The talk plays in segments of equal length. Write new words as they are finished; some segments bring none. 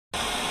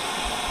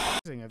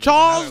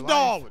Charles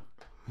Darwin.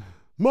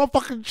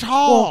 Motherfucking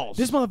Charles. Well,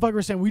 this motherfucker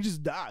was saying we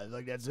just died.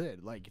 Like, that's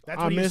it. Like,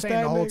 that's what he was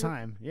saying the whole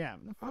time. Yeah.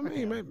 I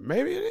mean,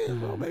 maybe it is,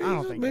 bro. Maybe I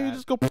don't think maybe that.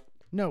 just go.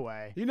 No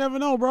way. You never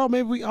know, bro.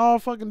 Maybe we all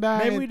fucking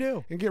die. Maybe we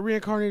do. And get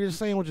reincarnated as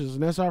sandwiches,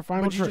 and that's our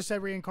final But trip. you just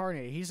said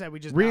reincarnated. He said we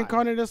just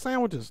reincarnated as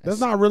sandwiches. That's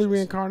not really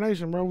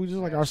reincarnation, bro. We just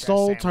like our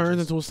soul turns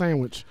into a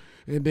sandwich,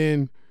 and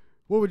then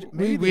what would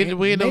you,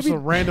 we end up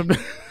some random.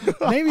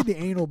 Maybe the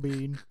anal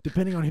bean,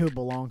 depending on who it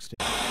belongs to.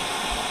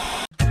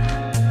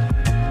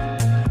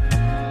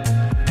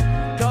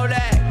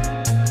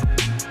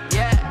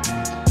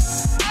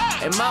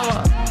 Hey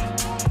mama,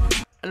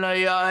 I know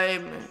y'all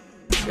hate me.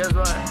 Guess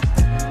what?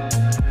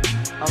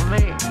 I'm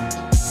me.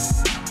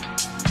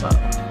 Well,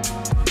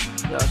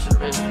 y'all should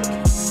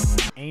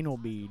have Anal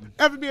bead.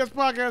 NBS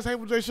podcast,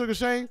 H8tful J Sugar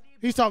Shane.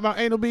 He's talking about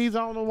anal beads. I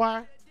don't know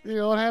why. You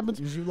know what happens?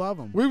 Because you love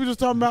them. We were just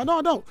talking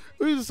about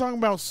we were just talking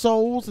about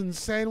souls and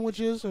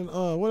sandwiches and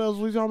what else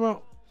were we talking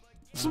about?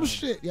 Some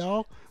shit,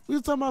 y'all. We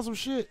were talking about some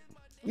shit.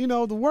 You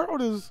know, the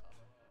world is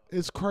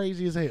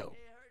crazy as hell.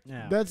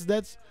 Yeah, that's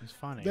it's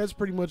funny. That's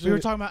pretty much. We were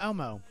talking about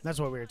Elmo. That's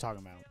what we were talking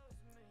about.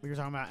 We were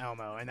talking about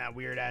Elmo and that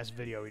weird ass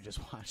video we just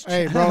watched.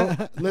 Hey, bro,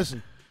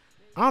 listen.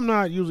 I'm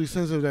not usually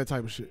sensitive to that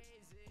type of shit.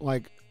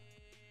 Like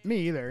me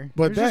either.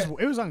 But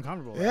it was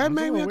uncomfortable. Yeah, it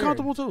made me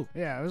uncomfortable too.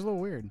 Yeah, it was a little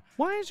weird.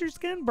 Why is your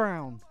skin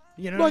brown?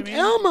 You know, like what I mean?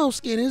 Elmo's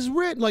skin is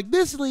red. Like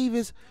this sleeve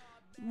is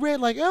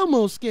red, like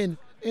Elmo's skin.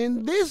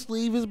 And this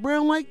sleeve is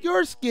brown like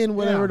your skin,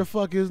 whatever the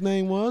fuck his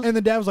name was. And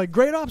the dad was like,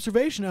 great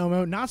observation,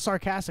 Elmo. Not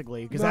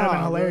sarcastically, because that would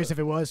have been hilarious if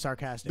it was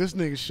sarcastic. This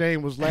nigga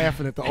Shane was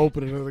laughing at the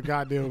opening of the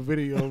goddamn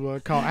video.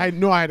 I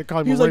knew I had to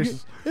call him he was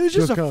racist. Like, it was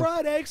just a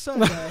fried egg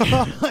sundae.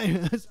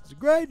 It's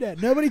great,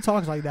 Dad. Nobody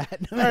talks like that.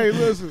 Hey,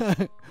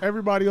 listen.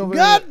 Everybody over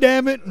God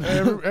damn it.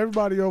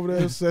 Everybody over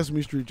there in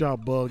Sesame Street, y'all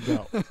bugged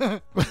out.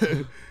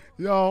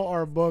 Y'all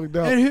are bugged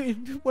out.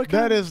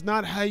 That is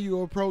not how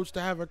you approach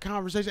to have a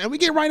conversation. And we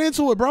get right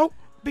into it, bro.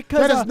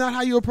 Because that is not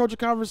how you approach a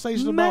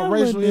conversation about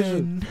racial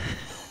issues.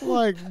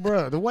 Like,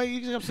 bro, the way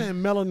you kept saying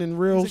melanin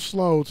real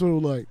slow, too.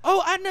 Like,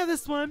 oh, I know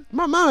this one.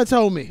 My mama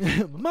told me.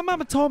 My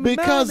mama told me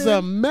because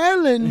of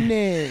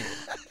melanin.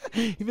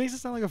 He makes it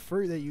sound like a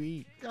fruit that you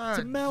eat. God it's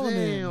a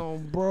melanin.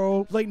 Damn,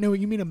 bro. Like, no,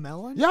 you mean a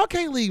melon? Y'all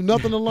can't leave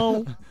nothing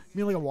alone. You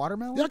mean like a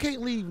watermelon? Y'all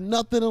can't leave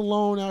nothing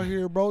alone out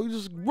here, bro. You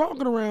just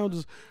walking around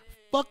just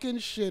fucking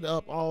shit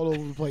up all over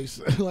the place.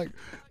 Like,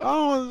 I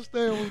don't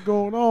understand what's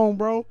going on,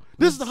 bro.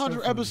 This is the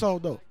 100th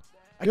episode, though.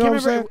 I can't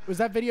remember. Was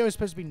that video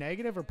supposed to be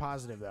negative or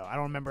positive, though? I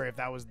don't remember if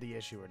that was the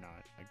issue or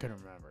not. I couldn't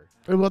remember.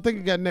 Well, I think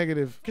it got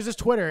negative. Because it's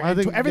Twitter. I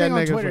think everything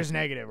on Twitter is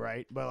negative,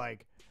 right? But,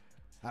 like,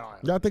 I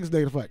don't know. I think it's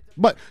negative fact.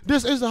 But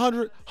this is the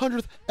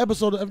 100th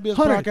episode of FBS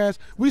Podcast.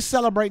 We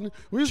celebrating.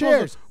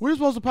 Cheers. We were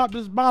supposed to pop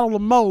this bottle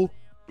of Mo.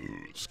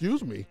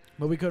 Excuse me.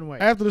 But we couldn't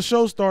wait. After the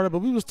show started, but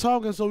we was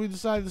talking, so we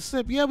decided to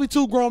sip. Yeah, we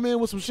two grown men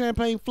with some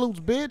champagne flutes,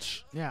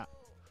 bitch. Yeah.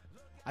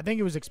 I think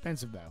it was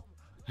expensive, though.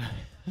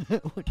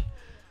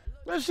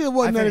 That shit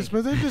wasn't that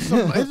expensive.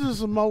 It's just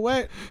some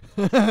MOET.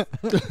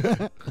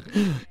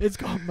 It's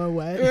called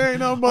MOET. It ain't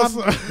no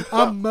muscle.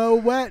 I'm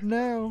MOET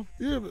now.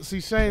 Yeah, but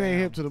see, Shane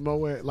ain't hip to the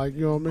MOET. Like,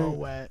 you know what I mean?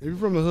 MOET. If you're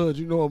from the hood,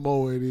 you know what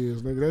MOET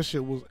is, nigga. That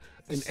shit was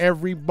in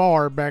every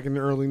bar back in the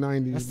early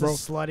 90s, That's bro. the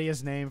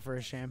sluttiest name for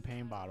a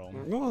champagne bottle.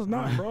 No, it's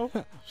not, bro.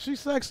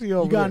 She's sexy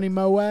over You got there. any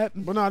MOET?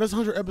 But nah, this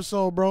 100th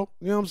episode, bro.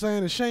 You know what I'm saying?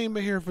 And Shane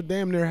been here for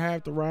damn near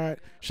half the ride.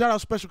 Shout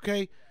out Special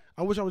K.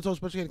 I wish I would told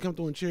Special K to come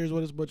through and cheers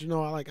with us, but you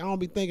know, I don't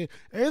be thinking.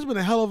 Hey, it's been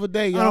a hell of a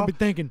day, y'all. I don't be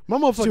thinking. My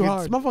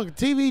motherfucking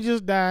TV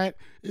just died.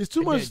 It's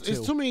too much. It's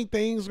too many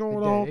things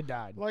going on. It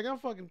died. Like, I'm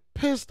fucking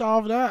pissed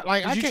off. That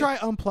like, Did you try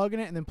unplugging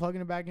it and then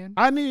plugging it back in?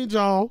 I need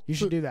y'all. You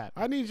should do that.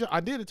 I need y'all.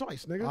 I did it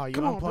twice, nigga. Oh, you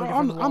Come on, bro. unplugged it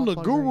from the I'm the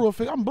wall, guru of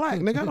fix. I'm black,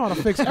 nigga. I know how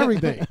to fix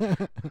everything.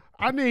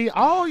 I need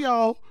all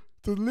y'all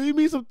to leave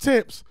me some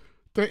tips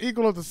to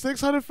equal up to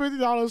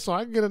 $650 so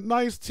I can get a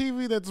nice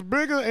TV that's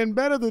bigger and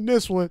better than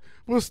this one.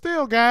 But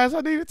still, guys,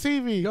 I need a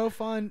TV. Go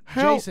fund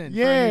Jason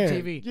for a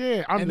new TV.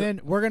 Yeah.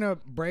 Then we're going to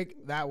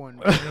break that one.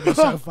 It's going to be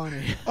so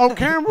funny. On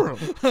camera.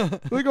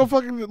 We gonna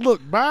fucking,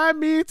 look, buy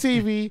me a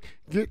TV,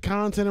 get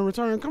content in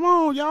return. Come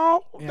on,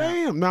 y'all. Yeah.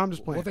 Damn. No, I'm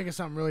just playing. We'll think of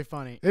something really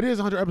funny. It is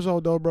 100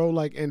 episode though, bro.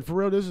 Like, and for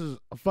real, this is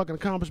a fucking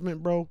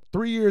accomplishment, bro.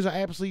 3 years of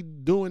absolutely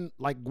doing,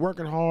 like,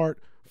 working hard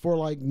for,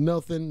 like,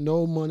 nothing,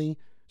 no money,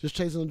 just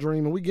chasing a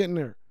dream, and we getting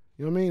there.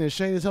 You know what I mean? And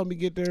Shane has helped me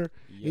get there.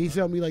 Yeah. He's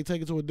helped me, like, take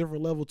it to a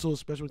different level too,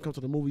 especially when it comes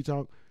to the movie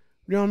talk.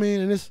 You know what I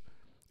mean? And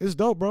it's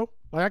dope, bro.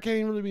 Like, I can't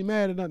even really be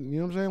mad at nothing.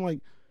 You know what I'm saying?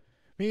 Like,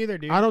 me either,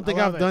 dude. I don't think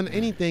I've done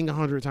anything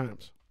 100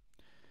 times.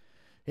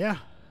 Yeah.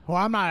 Well,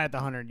 I'm not at the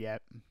 100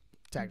 yet,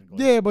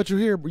 technically. Yeah, but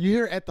you're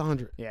here at the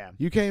 100. Yeah.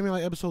 You came in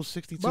like episode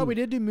 62. Well, we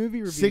did do movie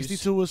reviews.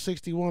 62 or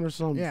 61 or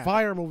something. Yeah.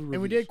 Fire movie reviews.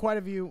 And we did quite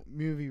a few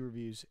movie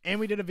reviews. And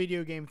we did a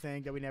video game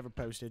thing that we never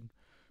posted.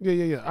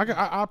 Yeah.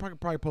 I'll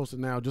probably post it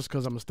now just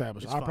because I'm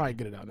established. I'll probably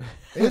get it out there.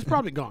 It's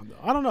probably gone, though.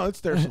 I don't know.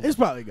 It's there somewhere. It's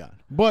probably gone.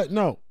 But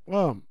no,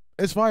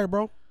 it's fire,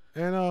 bro.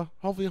 And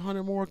hopefully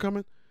 100 more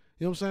coming.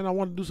 You know what I'm saying? I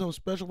want to do something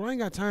special, but I ain't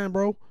got time,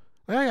 bro.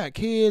 Like, I got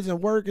kids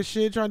and work and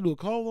shit, trying to do a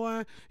clothing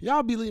line.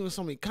 Y'all be leaving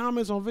so many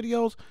comments on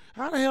videos.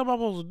 How the hell am I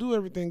supposed to do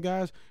everything,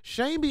 guys?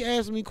 Shane be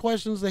asking me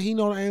questions that he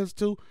know the answer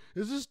to.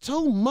 Is this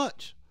too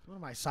much? What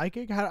am I,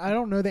 psychic? I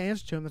don't know the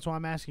answer to him. That's why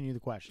I'm asking you the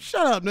question.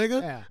 Shut up,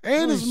 nigga. Yeah. And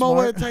Really this MOET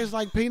smart. tastes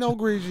like Pinot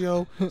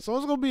Grigio. So it's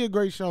going to be a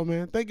great show,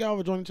 man. Thank y'all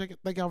for joining.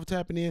 Thank y'all for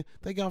tapping in.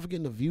 Thank y'all for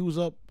getting the views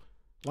up.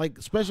 Like,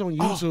 especially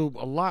on YouTube,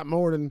 a lot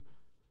more than...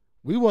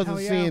 We wasn't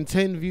Hell yeah. seeing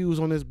 10 views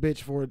on this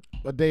bitch for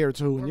a day or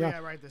two. Where And we y'all,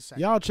 at right this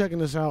second? y'all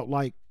checking us out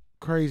like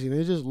crazy. And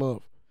it's just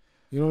love.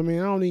 You know what I mean?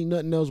 I don't need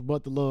nothing else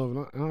but the love.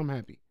 And I'm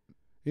happy.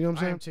 You know what I'm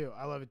I saying? am too.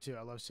 I love it too.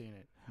 I love seeing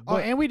it.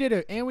 But- and we did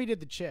it. And we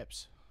did the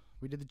chips.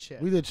 We did the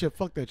chips. We did chip.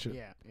 Fuck that chip.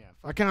 Yeah, yeah.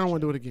 I kind of want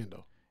to do it again,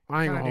 though.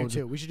 I ain't I gonna do hold too.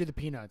 you. We should do the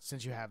peanuts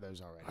since you have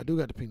those already. I do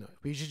got the peanut.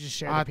 We should just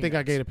share. I the think I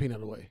peanuts. gave the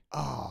peanut away.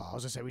 Oh, I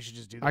was gonna say we should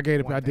just do. I gave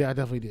it. one I did. thing. I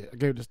definitely did. I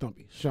gave it to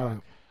Stumpy. Shout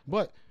out.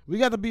 But we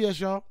got the BS,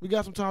 y'all. We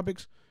got some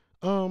topics.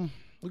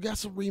 We got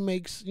some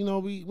remakes. You know,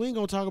 we ain't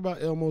gonna talk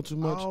about Elmo too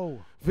much. Oh,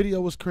 Video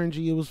was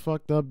cringy. It was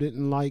fucked up.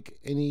 Didn't like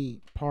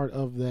any part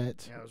of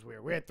that. yeah, that was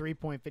weird. We're at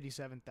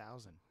 3.57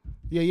 thousand.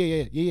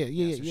 Yeah.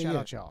 So shout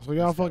out y'all. So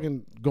y'all Let's go.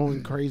 fucking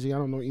going crazy. I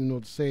don't even know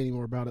what to say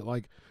anymore about it.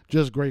 Like,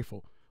 just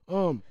grateful.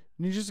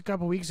 Just a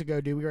couple weeks ago,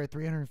 dude, we were at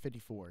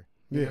 354.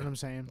 You Yeah. know what I'm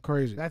saying?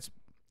 Crazy. That's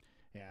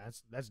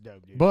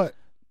dope, dude. But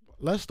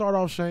let's start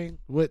off, Shane,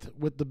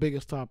 with the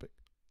biggest topic.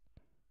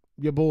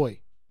 Your boy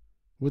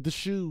with the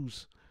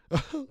shoes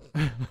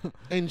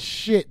and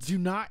shit. do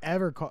not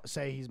ever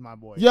say he's my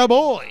boy. Your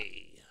boy.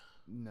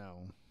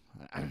 No,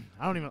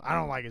 I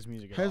don't like his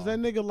music. At Has all. that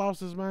nigga lost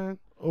his mind?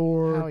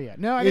 Or Hell yeah.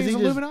 No, I is think it's he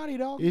just- Illuminati,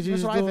 dog. is he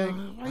That's just what I doing-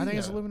 think. why I you think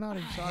it's gotta-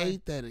 Illuminati. I Sorry.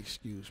 hate that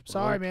excuse, bro.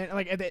 Sorry, man.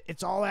 Like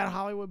it's all that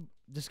Hollywood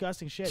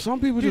disgusting shit. Some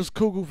people Dude, just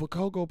cuckoo for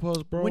Cocoa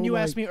Puffs, bro. when you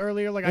like, asked me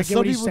earlier, like I and get some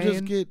what he's people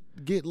saying. just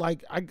get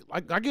like I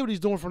get what he's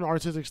doing from an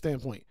artistic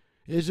standpoint.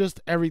 It's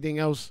just everything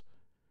else,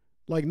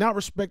 like not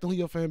respecting who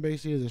your fan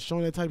base is and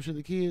showing that type of shit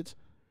to kids.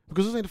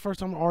 Because this ain't the first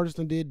time an artist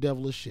done did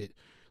devilish shit.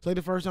 It's like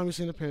the first time you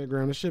seen the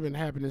pentagram. This shit been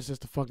happening since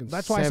the fucking.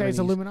 That's why 70s. I say it's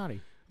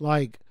Illuminati.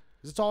 Like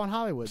 'Cause it's all in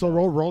Hollywood. so,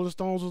 though. Rolling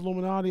Stones was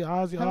Illuminati.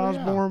 Ozzy Hell yeah.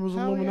 Osbourne was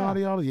Hell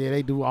Illuminati. All yeah,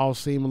 they do all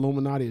seem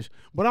Illuminati-ish.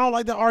 But I don't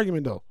like that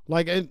argument though.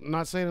 Like, I'm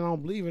not saying I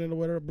don't believe in it or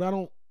whatever, but I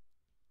don't.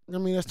 I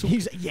mean, that's too.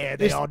 Yeah,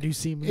 they it's- all do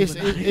seem It's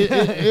Illuminati.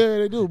 yeah,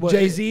 they do. But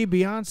Jay-Z,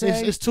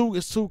 Beyonce.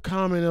 it's too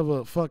common of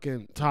a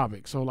fucking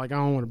topic. So like I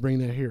don't want to bring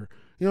that here.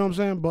 You know what I'm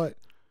saying? But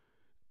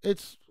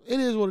it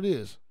is what it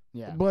is.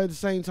 yeah. But at the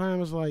same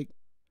time, it's like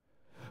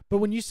But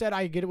when you said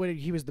I get it when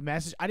he was the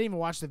message, I didn't even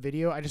watch the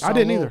video. I just saw I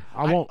didn't little- either.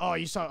 I won't. Oh,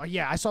 you saw?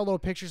 Yeah, I saw little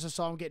pictures. I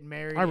saw him getting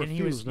married, I and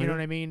he was, refuse, you know nigga.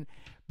 what I mean.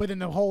 But then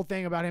the whole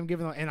thing about him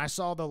giving, and I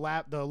saw the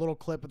little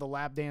clip of the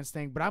lap dance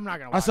thing. But I'm not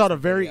gonna. I Watch saw the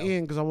very video.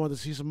 end because I wanted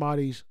to see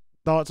somebody's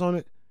thoughts on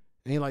it,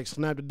 and he like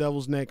snapped the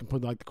devil's neck and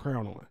put like the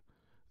crown on it.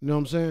 You know what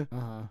I'm saying?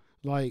 Uh-huh.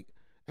 Like,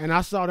 and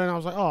I saw that and I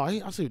was like, oh,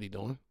 I see what he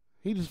doing.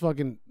 He just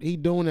fucking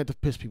doing that to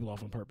piss people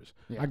off on purpose.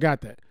 Yeah. I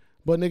got that.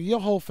 But nigga, your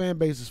whole fan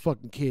base is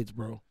fucking kids,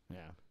 bro. Yeah.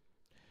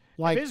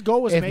 Like If his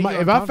goal was to make you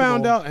if I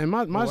found uncomfortable, out and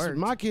my it worked.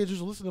 my kids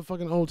used to listen to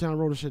fucking Old Town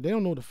Road and shit, they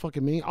don't know what the fuck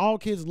it mean. All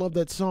kids love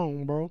that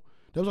song, bro.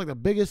 That was like the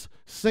biggest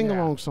sing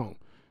along song.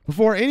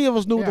 Before any of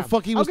us knew what the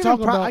fuck he was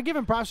talking about. I give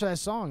him props for that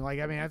song. Like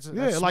I mean, that's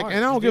yeah, smart like, and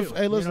I don't to give. do,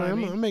 Hey, you know listen, what I I'm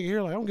mean? gonna make it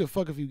here. Like, I don't give a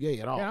fuck if you gay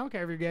at all. Yeah, I don't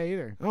care if you're gay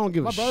either. I don't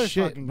give My a brother's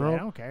shit, fucking bro. gay. I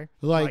don't care.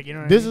 Like, you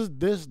know what this I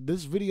mean? is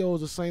this video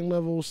is the same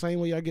level, same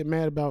way I get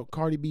mad about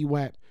Cardi B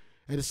WAP.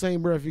 At the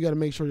same breath, you got to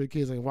make sure your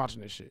kids ain't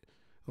watching this shit.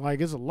 Like,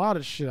 there's a lot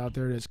of shit out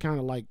there that's kind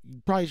of like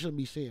you probably shouldn't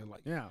be seeing.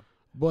 Like, Yeah.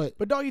 but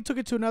But dog, he took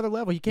it to another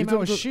level. He came took out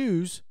with it to-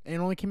 shoes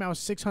and only came out with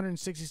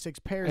 666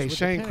 pairs. hey, with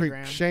Shane the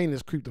pentagram. Shane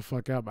is creeped the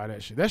fuck out by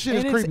that shit. That shit and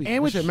is it's- creepy. and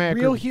That with shit mad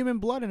real creepy. human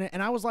blood in it.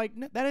 And I was like,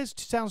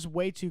 sounds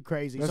way too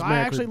crazy. That's so I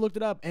mad actually creepy. looked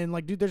it up and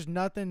like, dude, there's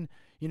nothing,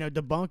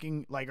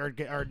 debunking like or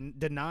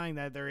denying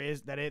that there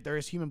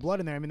is human blood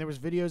in there. I mean, there was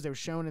videos they were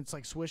showing it's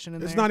like swishing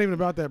in It's there. not even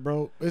about that,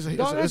 bro. It's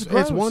that's it's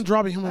gross. one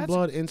drop of human That's-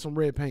 blood in some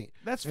red paint.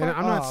 That's And fuck-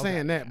 I'm not oh, saying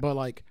okay, that, yeah. but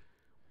like,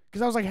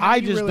 Because I was like, how I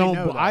do you just really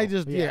don't. know, I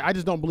though? just I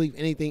just don't believe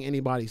anything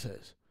anybody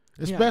says,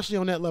 especially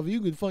on that level.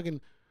 You could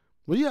fucking,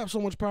 well, you have so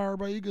much power,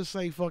 bro. You could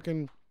say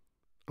fucking,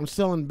 I'm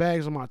selling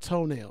bags of my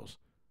toenails,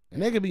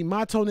 and they could be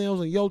my toenails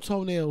and your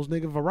toenails,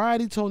 nigga.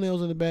 Variety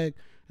toenails in the bag,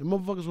 and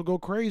motherfuckers will go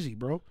crazy,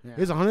 bro. Yeah.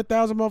 There's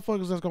 100,000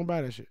 motherfuckers that's gonna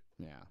buy that shit.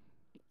 Yeah.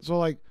 So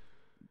like,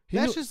 he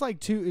That's knew- just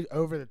like too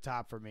over the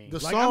top for me. the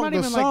like, I'm song, not the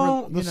even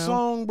song, like, the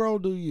song, bro.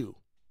 Do you?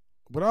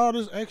 But all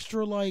this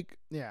extra like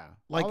yeah,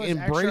 like all this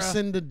embracing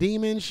extra- the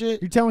demon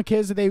shit. You're telling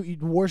kids that they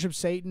worship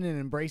Satan and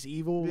embrace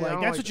evil. Yeah, I like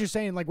don't that's like what you're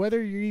saying. Like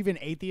whether you're even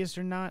atheist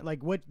or not.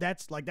 Like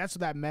that's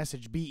that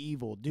message. Be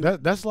evil. Do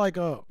That's like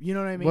you know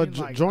what I mean? But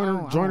like,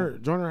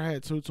 Joyner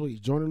had two tweets.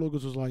 Joyner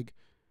Lucas was like,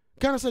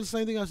 kind of said the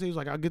same thing I said. He was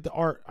like, I get the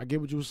art. I get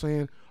what you were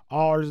saying.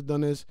 All artists have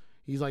done this.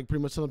 He's like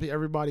pretty much telling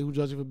everybody who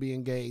judges for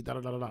being gay, da da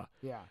da da da.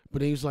 Yeah. But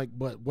then he's like,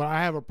 but what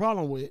I have a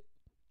problem with,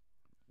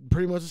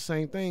 pretty much the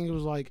same thing. It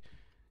was like,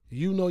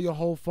 you know your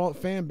whole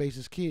fan base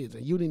is kids,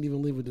 and you didn't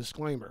even leave a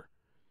disclaimer.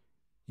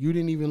 You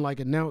didn't even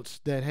like announce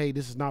that, hey,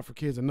 this is not for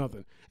kids or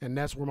nothing. And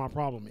that's where my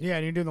problem is. Yeah,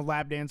 and you're doing the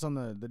lap dance on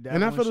the devil.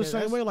 And I feel the shit.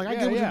 same way. Like, I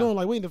get what you're doing.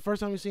 Like, wait, the first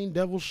time you seen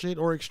devil shit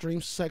or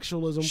extreme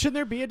sexualism. Shouldn't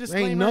there be a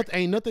disclaimer?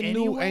 Ain't nothing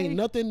new. anyway? Ain't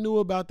nothing new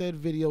about that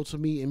video to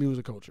me in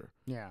music culture.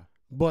 Yeah.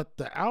 But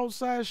the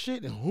outside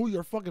shit and who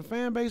your fucking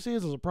fan base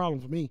is a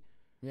problem for me.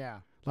 Yeah.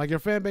 Like, your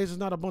fan base is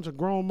not a bunch of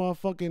grown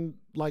motherfucking,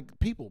 like,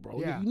 people, bro.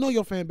 Yeah. You know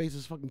your fan base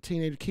is fucking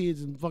teenage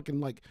kids and fucking,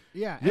 like...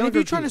 Yeah, and if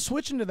you're trying to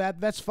switch into that,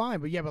 that's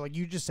fine. But yeah, but like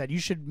you just said, you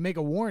should make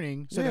a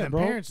warning so that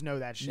bro. parents know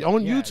that shit.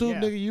 On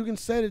YouTube, nigga, you can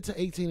set it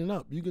to 18 and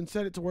up. You can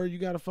set it to where you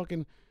got to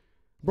fucking...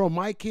 Bro,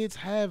 my kids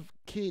have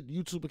kid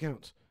YouTube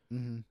accounts.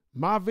 Mm-hmm.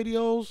 My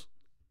videos,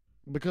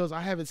 because I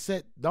have it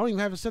set... I don't even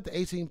have it set to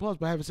 18 plus,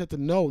 but I have it set to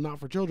no,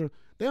 not for children.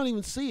 They don't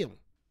even see them.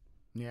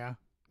 Yeah.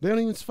 They don't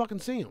even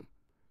fucking see them.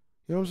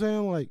 You know what I'm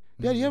saying? Like,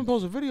 Daddy, you haven't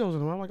posted videos in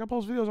them. I'm like, I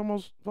post videos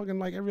almost fucking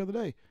like every other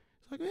day.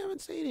 It's like, we haven't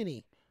seen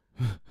any.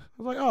 I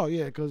was like, oh,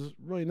 yeah, because it's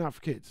really not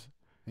for kids.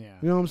 Yeah.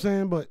 You know what I'm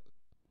saying? But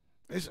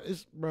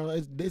it's bro,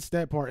 it's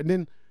that part. And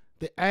then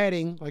the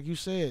adding, like you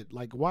said,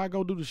 like, why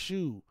go do the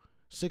shoe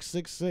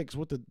 666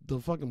 with the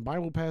fucking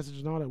Bible passage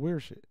and all that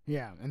weird shit?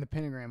 Yeah, and the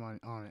pentagram on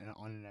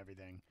and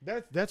everything.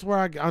 That's where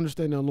I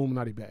understand the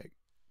Illuminati bag.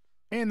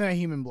 And the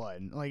human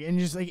blood. Like, and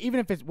just like, even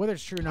if it's, whether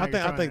it's true or not,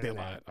 I think they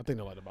lied. I think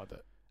they lied about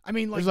that. I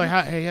mean, like, it's like,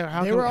 how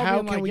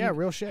can we, yeah,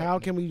 real shit. How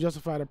can we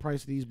justify the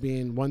price of these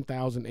being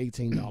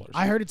 $1,018?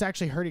 I heard it's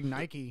actually hurting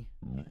Nike.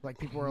 Like,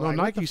 people were like,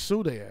 Nike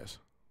sued their ass.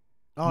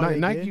 Oh,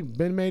 Nike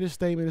been made a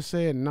statement and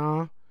said,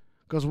 nah.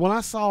 Because when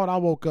I saw it, I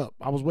woke up.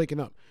 I was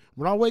waking up.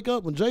 When I wake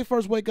up, when Jay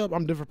first wake up,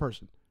 I'm a different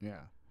person. Yeah.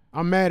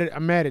 I'm mad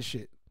at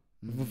shit.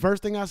 The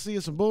first thing I see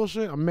is some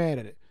bullshit, I'm mad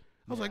at it.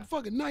 I was like,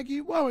 fucking Nike,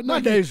 why would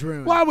Nike? My day's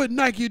ruined. Why would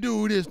Nike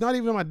do this? Not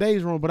even my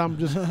day's ruined, but I'm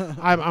just,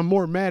 I'm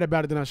more mad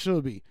about it than I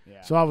should be.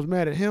 Yeah. So I was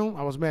mad at him.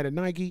 I was mad at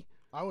Nike.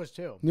 I was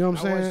too. You know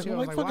what I'm saying? I'm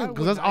like, fucking,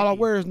 because that's all I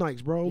wear is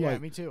Nikes, bro. Yeah,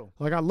 like, me too.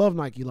 Like, I love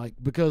Nike, like,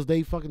 because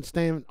they fucking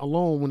stand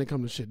alone when it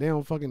comes to shit. They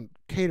don't fucking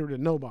cater to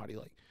nobody,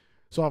 like.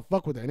 So I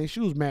fuck with that. And they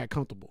shoes mad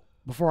comfortable.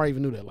 Before I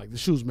even knew that, like, the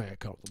shoes mad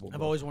comfortable. I've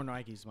bro. always worn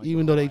Nikes.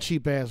 Even though they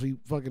cheap ass, we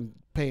fucking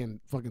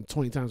paying fucking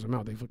 20 times the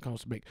amount they fucking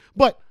cost to make.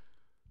 But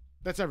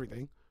that's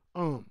everything.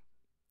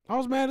 I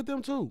was mad at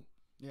them too.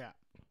 Yeah.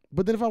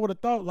 But then if I would have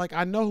thought, like,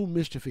 I know who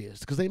Mischief is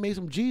because they made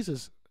some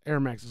Jesus Air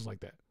Maxes like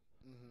that.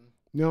 Mm-hmm.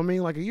 You know what I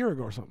mean? Like a year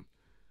ago or something.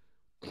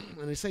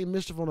 And they say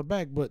Mischief on the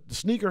back, but the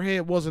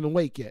sneakerhead wasn't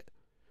awake yet.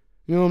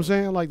 You know what I'm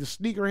saying? Like the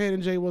sneakerhead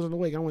and Jay wasn't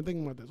awake. I wasn't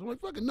thinking about this. I'm like,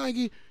 fucking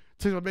Nike.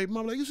 Take my baby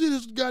mama, like, you see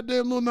this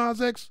goddamn Lil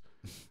Nas X?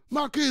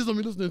 My kids don't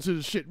be listening to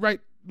this shit, right?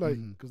 Like,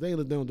 because they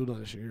don't do none of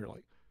that shit here.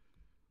 Like,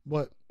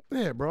 but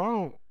yeah,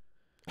 bro,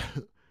 I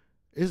don't.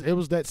 It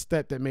was that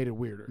stat that made it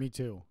weirder. Me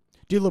too.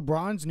 Dude,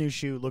 LeBron's new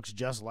shoe looks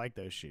just like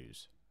those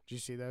shoes. Did you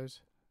see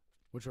those?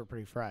 Which were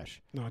pretty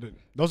fresh. No, I didn't.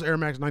 Those Air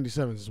Max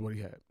 97s is what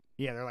he had.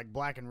 Yeah, they're like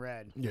black and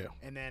red. Yeah.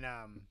 And then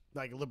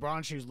like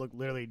LeBron shoes look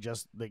literally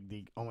just like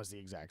almost the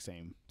exact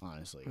same,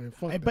 honestly. Man,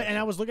 fuck And, that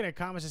I was looking at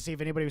comments to see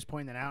if anybody was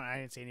pointing that out, and I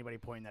didn't see anybody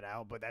pointing that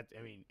out. But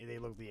they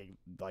look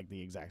like the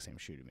exact same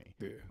shoe to me.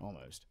 Yeah.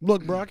 Almost.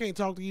 Look, bro, I can't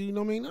talk to you. You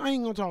know what I mean? I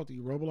ain't gonna talk to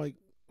you, bro. But like,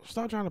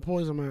 stop trying to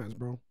poison minds,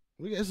 bro.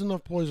 There's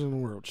enough poison in the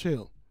world.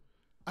 Chill.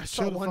 I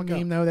saw Chill the one fuck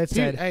meme out. though that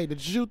said, "Hey, the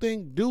shoe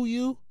thing, do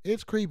you?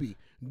 It's creepy.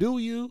 Do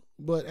you?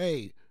 But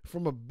hey,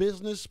 from a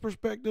business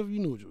perspective, you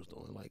knew what you was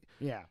doing. Like,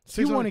 yeah,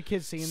 you wanted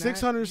kids seeing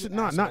 600, that.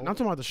 not. I'm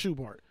talking about the shoe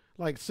part.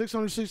 Like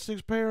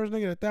 666 pairs,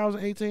 nigga.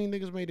 1,018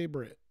 niggas made their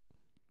bread.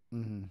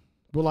 Mm-hmm.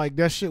 But like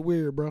that shit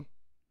weird, bro.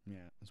 Yeah,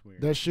 it's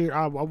weird. That shit,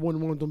 I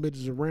wouldn't want them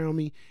bitches around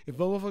me. If a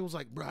motherfucker was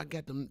like, bro, I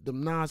got them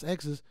Nas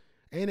X's,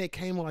 and it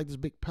came with like this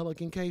big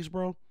Pelican case,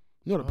 bro.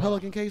 You know what a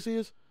Pelican case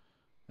is?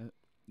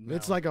 No.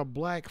 It's like a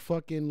black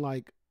fucking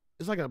like.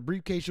 It's like a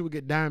briefcase you would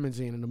get diamonds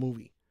in the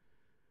movie.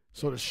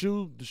 So the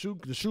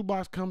shoe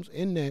box comes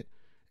in that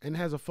and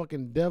has a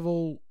fucking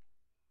devil,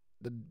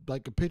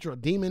 like a picture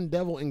of demon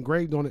devil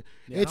engraved on it.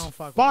 Yeah, it's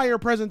fire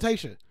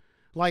presentation.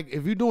 Like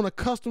if you're doing a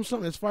custom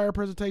something, it's fire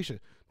presentation.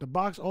 The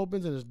box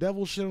opens and there's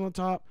devil shit on the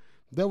top,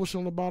 devil shit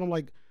on the bottom.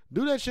 Like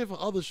do that shit for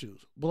other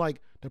shoes, but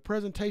like the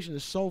presentation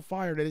is so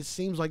fire that it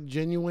seems like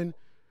genuine.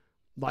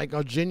 Like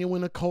a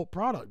genuine occult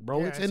product,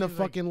 bro. Yeah, it's in a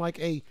fucking like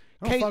a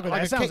case. Like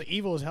that a sounds case,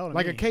 evil as hell to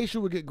like me. a case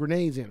you would get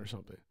grenades in or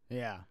something.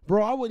 Yeah,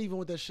 bro. I wouldn't even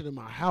want that shit in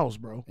my house,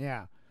 bro.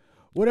 Yeah.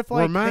 What if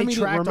like they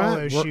tracked all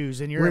those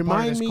shoes and you're a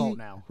part of this cult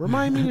now?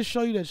 Remind me to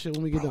show you that shit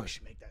when we get done. We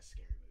should make that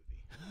scary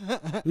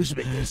movie. We should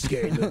make that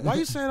scary movie. Why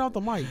you saying it off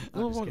the mic?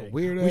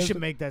 Weird ass. We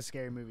should make that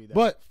scary movie though.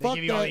 But they fuck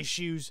give you all that. these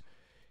shoes,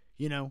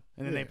 you know,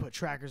 and then they put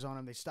trackers on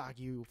them. They stalk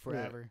you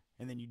forever,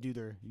 and then you do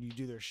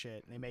their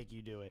shit. And they make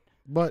you do it.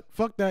 But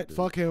fuck that.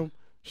 Fuck him.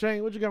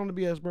 Shane, what you got on the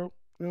BS, bro?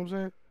 You know what I'm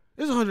saying?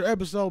 This is 100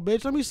 episode,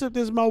 bitch. Let me sip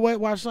this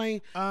MOET while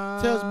Shane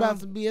tells about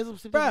some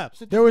BS.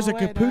 Bruh, there was a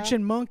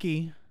capuchin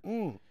monkey.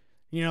 You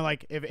know,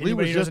 like if we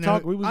was anybody just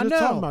doesn't know,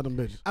 talking about them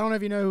bitches. I don't know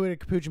if you know who a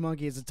capuchin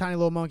monkey is. It's a tiny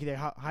little monkey that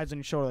hides on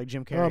your shoulder like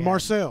Jim Carrey.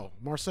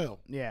 Marcel.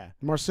 Yeah.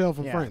 Marcel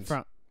from Friends.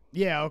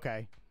 Yeah,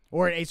 okay.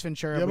 Or an Ace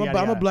Ventura. Yeah,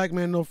 I'm a black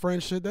man, no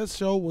French shit. That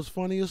show was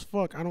funny as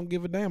fuck. I don't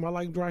give a damn. I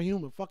like dry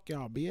humor. Fuck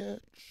y'all, bitch.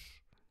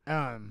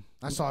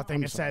 I saw a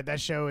thing that said that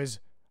show is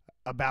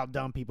about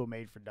dumb people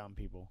made for dumb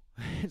people.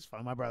 It's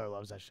fun. My brother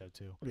loves that show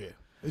too. Yeah,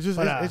 it's just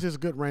it's just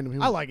good random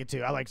humor. I like it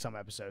too. I like some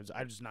episodes.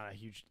 I'm just not a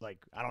huge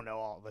I don't know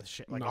all the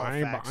shit. Like no, all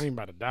the facts. I ain't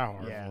about to die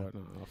hard Yeah. for it.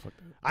 No, fuck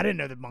that. I didn't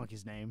know the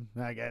monkey's name.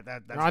 I get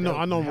that. That's I know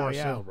dope.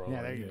 Marcel, yeah. bro.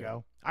 Yeah, there you Yeah.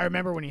 go. I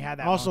remember when he had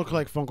that. I also monkey.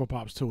 collect Funko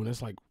Pops too, and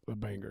it's like a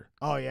banger.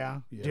 Oh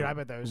yeah, Yeah. dude. I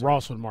bet those.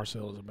 Ross with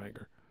Marcel is a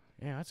banger.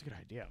 Yeah, that's a good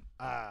idea.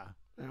 Yeah,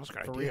 that's a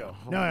good For idea. real.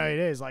 Oh, No, man. it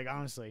is like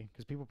honestly,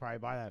 because people probably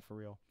buy that for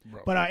real.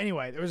 Bro. But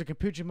anyway, there was a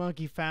capuchin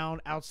monkey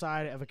found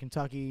outside of a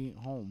Kentucky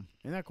home.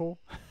 Isn't that cool?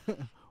 Where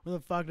the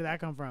fuck did that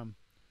come from?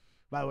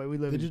 By the way, we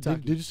live in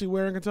Kentucky. Did you see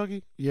where in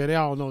Kentucky? Yeah, they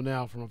all know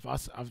now. From I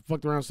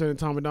fucked around saying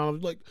Tom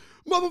McDonald like,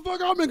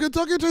 motherfucker, I'm in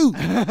Kentucky too.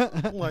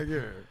 I'm like,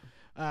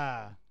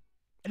 yeah.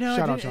 No,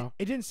 Shout it out, didn't, y'all.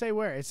 it didn't say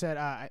where. It said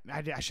I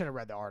should have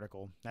read the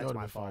article. That's would've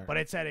my been fault. fire. But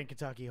it said in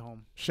Kentucky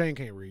home. Shane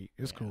can't read.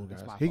 It's Yeah, cool,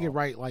 that's guys. my He can fault.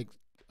 write like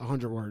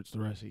 100 words. The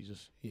rest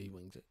he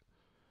wings it.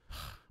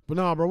 But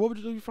nah, bro, what would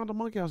you do? You found a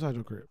monkey outside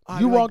your crib.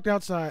 You like- walked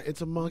outside.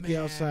 It's a monkey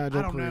Man, outside your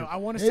I don't crib. know. I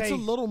want to It's say a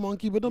little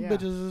monkey, but them Yeah.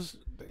 bitches is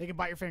they can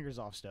bite your fingers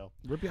off still.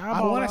 rip your I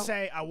eyeball want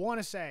out.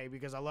 to say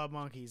because I love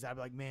monkeys. I'd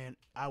be like, man,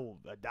 I will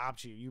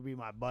adopt you. You be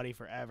my buddy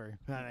forever.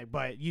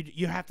 But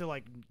you have to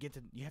like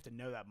you have to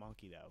know that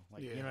monkey though.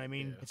 Like you know what I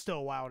mean? Yeah. It's still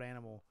a wild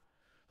animal.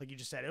 Like you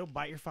just said, it'll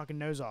bite your fucking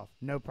nose off,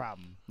 no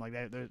problem. Like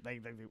they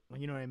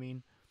you know what I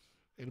mean?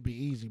 It'll be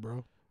easy,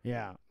 bro.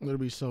 Yeah, It'll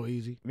be so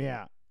easy.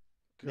 yeah.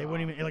 They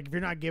wouldn't even like if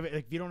you're not giving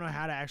like if you don't know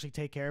how to actually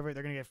take care of it,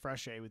 they're gonna get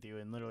frustrated with you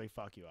and literally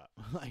fuck you up.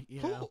 Like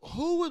you know,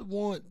 Who would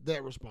want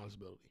that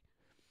responsibility?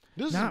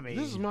 Not This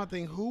me. is my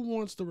thing. Who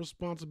wants the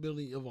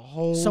responsibility of a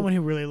whole someone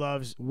who really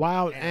loves.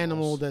 wild animals.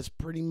 animal that's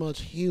pretty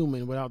much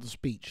human without the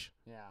speech?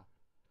 Yeah.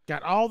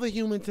 Got all the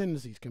human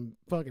tendencies. Can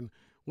fucking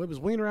whip his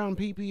wiener around,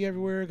 pee pee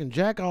everywhere. Can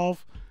jack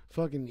off.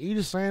 Fucking eat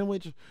a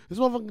sandwich. This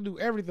motherfucker can do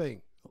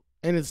everything,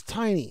 and it's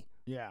tiny.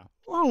 Yeah.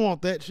 Well, I don't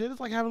want that shit. It's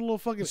like having a little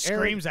fucking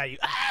Screams at you.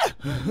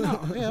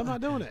 No, yeah, I'm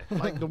not doing that.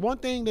 Like the one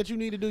thing that you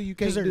need to do, you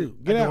can't They're do.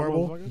 Get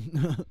adorable. out,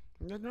 motherfucker.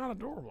 They're not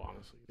adorable,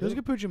 honestly. Those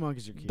capuchin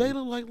monkeys are cute. They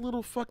look like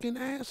little fucking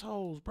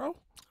assholes, bro.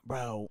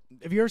 Bro,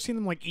 have you ever seen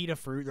them like eat a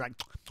fruit? They're like,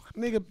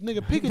 Nigga,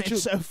 Pikachu.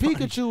 It's so funny.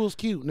 Pikachu is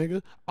cute,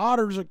 nigga.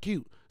 Otters are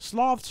cute.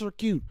 Sloths are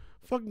cute.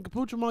 Fucking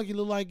capuchin monkey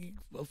look like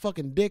a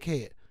fucking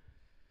dickhead.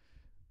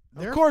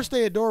 They're of course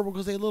they adorable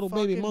because they little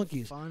baby fucking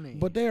monkeys. funny.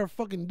 But they are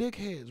fucking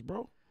dickheads,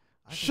 bro.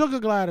 Sugar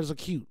gliders are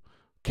cute.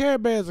 Care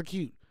Bears are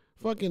cute.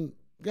 Fucking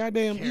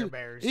goddamn. Care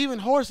Bears. Even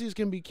horses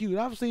can be cute.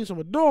 I've seen some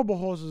adorable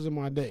horses in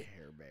my day.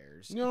 Care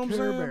Bears. You know what I'm Care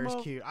saying, Bear's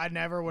bro? cute. I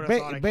never would have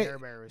thought a Care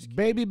Bear was cute.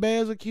 Baby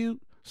bears are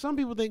cute. Some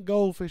people think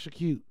goldfish are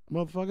cute,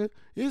 motherfucker.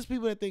 There's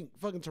people that think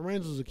fucking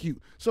tarantulas are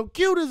cute. So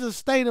cute is a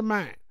state of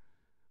mind.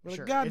 But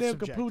Sure, a goddamn it's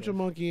subjective. capuchin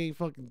monkey ain't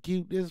fucking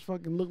cute. This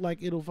fucking look like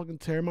it'll fucking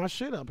tear my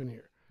shit up in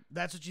here.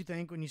 That's what you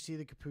think when you see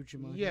the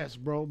capuchin monkey? Yes,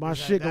 bro. My That-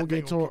 shit that gonna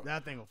thing get will- tore.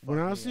 That thing will fuck When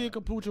I me see a up.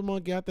 capuchin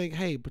monkey, I think,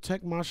 hey,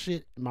 protect my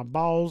shit, my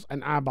balls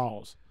and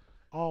eyeballs.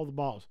 All the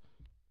balls.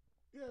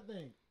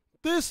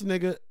 This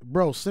nigga,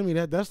 bro, send me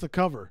that. That's the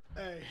cover.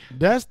 Hey.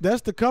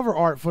 That's the cover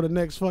art for the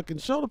next fucking.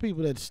 Show the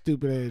people that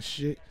stupid ass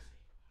shit.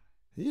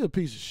 He a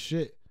piece of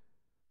shit.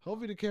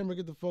 Hopefully the camera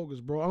get the focus,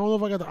 bro. I don't know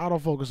if I got the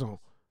autofocus on.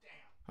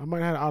 I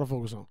might have the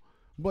autofocus on.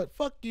 But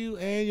fuck you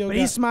and your But guy.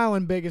 he's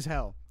smiling big as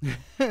hell.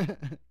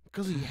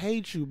 Cause he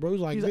hates you, bro.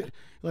 He's like, He's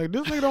like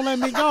this nigga don't let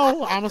me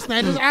go. I'ma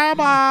snatch his I'm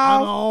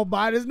eyeball. all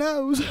bite his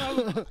nose.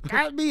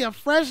 Got me a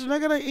fresh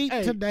nigga to eat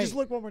Hey, today. just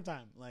look one more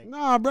time. Like,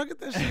 Nah, bro, get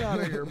that shit out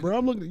of here, bro.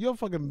 I'm looking. Your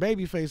fucking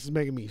baby face is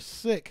making me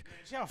sick.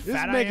 see how It's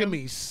fat I making am?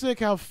 me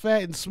sick how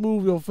fat and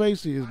smooth your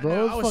face is, I bro.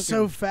 know, It's I was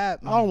so fat.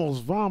 I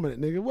almost vomited,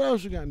 nigga. What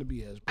else you got in the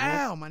BS, bro?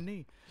 Ow, my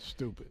knee.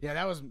 Stupid. Yeah,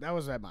 that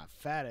was at my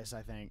fattest,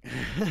 I think.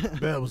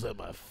 That was at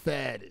my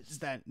fattest. Just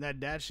that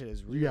dad shit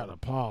is real. You gotta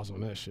pause on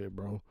that shit,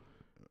 bro.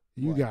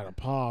 You What? gotta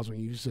pause when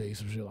you say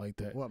some shit like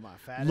that. What, my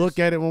fattest? Look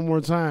at it one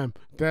more time.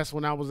 That's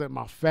when I was at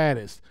my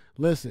fattest.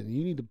 Listen,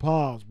 you need to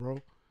pause, bro.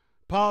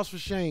 Pause for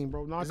shame,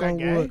 bro. Knock Is that on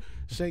gay? wood.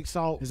 Shake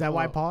salt. Is that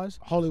why pause?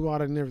 Holy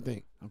water and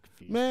everything. I'm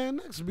confused. Man,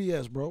 next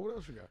BS, bro. What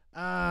else you got?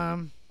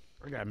 I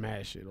I got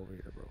mad shit over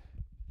here, bro.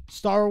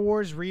 Star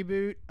Wars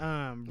reboot.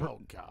 Oh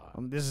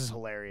God. This is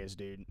hilarious,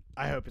 dude.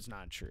 I hope it's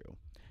not true.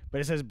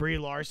 But it says Brie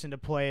Larson to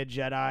play a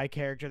Jedi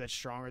character that's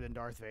stronger than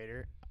Darth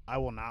Vader. I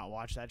will not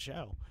watch that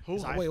show. Who?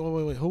 'Cause Wait.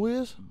 Who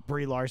is?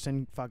 Brie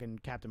Larson, fucking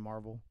Captain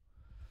Marvel.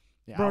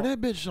 Yeah, Bro, that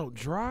bitch so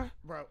dry.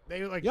 bro,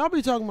 they like Y'all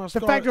be talking about the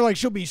Star. fact they're like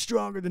she'll be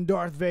stronger than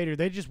Darth Vader.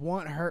 They just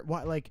want her.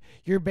 What like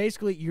you're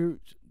basically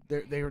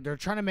they're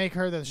trying to make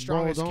her the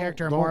strongest don't-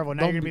 character in don't- Marvel.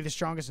 Now don't you're gonna be- be the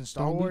strongest in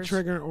Star Don't Wars. be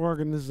triggering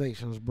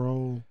organizations,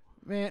 bro.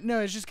 Man, no,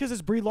 it's just because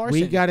it's Brie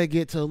Larson. We gotta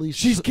get to at least.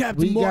 She's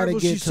Captain We gotta Marvel,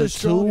 get she's to so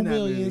strong 2 in that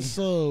million movie.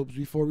 subs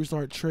before we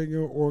start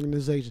triggering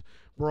organizations.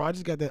 Bro, I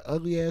just got that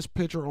ugly ass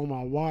picture on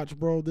my watch,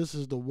 bro. This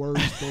is the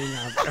worst thing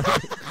I've ever.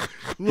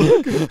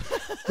 Look,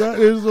 that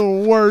is the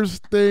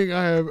worst thing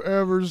I have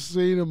ever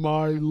seen in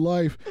my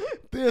life.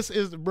 This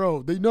is,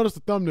 bro. You notice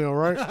the thumbnail,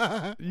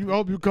 right? You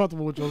hope you're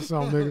comfortable with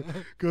yourself, nigga,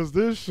 because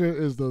this shit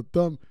is the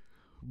thumb.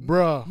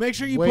 bruh. Make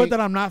sure you wait. put that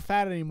I'm not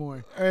fat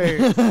anymore.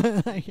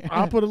 Hey,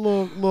 I'll put a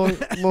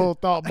little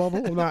thought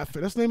bubble. I'm not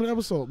fit. That's the name of the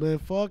episode, man.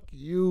 Fuck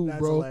you, That's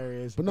bro.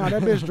 hilarious. But nah,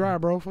 that bitch dry,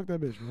 bro. Fuck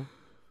that bitch, bro.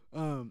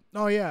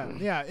 Oh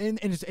yeah, and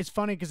it's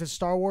funny because it's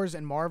Star Wars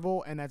and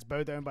Marvel, and that's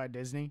both owned by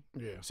Disney.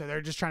 Yeah. So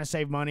they're just trying to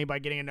save money by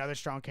getting another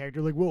strong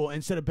character. Like, well,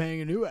 instead of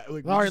paying a new,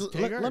 like, All right, just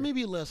take her. let me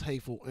be less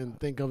hateful and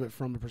think of it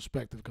from the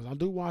perspective because I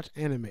do watch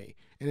anime,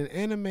 and in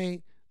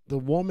anime, the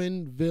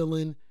woman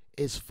villain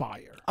is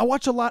fire. I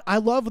watch a lot. I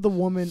love the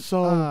woman.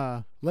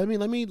 So let me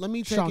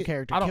take strong it.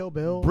 character. I don't- Kill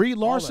Bill. Brie all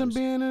Larson those.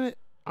 being in it.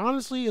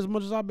 Honestly, as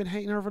much as I've been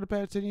hating her for the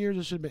past 10 years,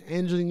 it should have been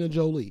Angelina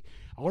Jolie.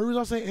 The only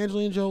reason I say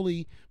Angelina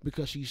Jolie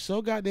because she's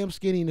so goddamn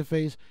skinny in the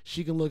face,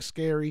 she can look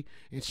scary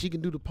and she can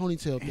do the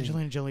ponytail thing.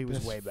 Angelina Jolie was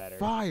That's way better.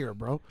 Fire,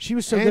 bro. She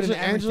was so good at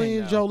everything.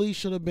 Angelina though. Jolie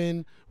should have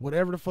been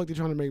whatever the fuck they're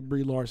trying to make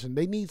Brie Larson.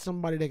 They need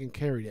somebody that can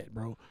carry that,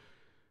 bro.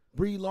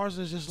 Brie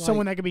Larson is just like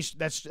Someone that could be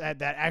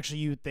that actually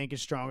you think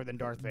is stronger than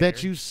Darth Vader.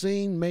 that you've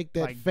seen make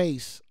that Like-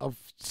 face of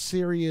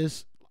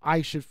serious.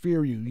 I should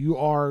fear you. You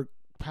are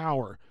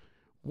power.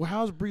 Well,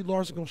 how's Brie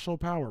Larson gonna show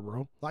power,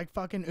 bro? like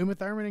fucking Uma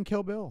Thurman and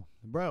Kill Bill,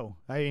 bro.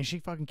 I mean, she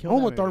fucking killed.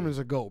 Uma that movie. Thurman's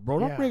a goat, bro.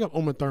 Don't Yeah. bring up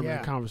Uma Thurman Yeah.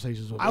 in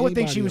conversations with I would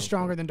think anybody she was else,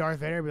 stronger bro. than Darth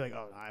Vader. I'd be like,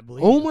 oh, I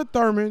believe. you. Uma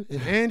Thurman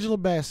and Angela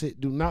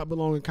Bassett do not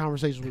belong in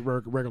conversations with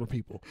regular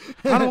people.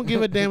 I don't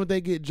give a damn if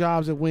they get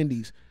jobs at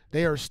Wendy's.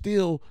 They are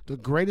still the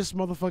greatest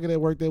motherfucker that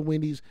worked at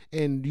Wendy's,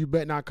 and you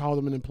bet not call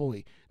them an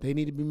employee. They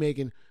need to be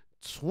making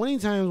 20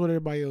 times what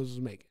everybody else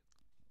is making.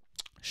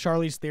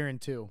 Charlize Theron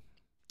too.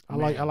 I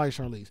like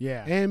Charlize.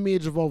 Yeah. And Mia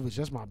Jovovich.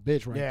 That's my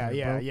bitch right there,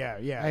 bro. yeah.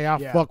 Hey, I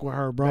yeah. fuck with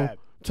her, bro. Bad. I'm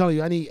telling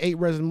you, I need 8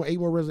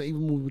 more Resident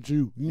Evil movies with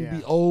you. You can Yeah.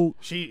 be old.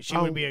 She I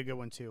would don't- be a good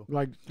one too.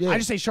 Like, yeah. I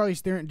just say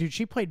Charlize Theron, dude.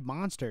 She played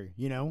Monster.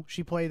 You know,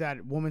 she played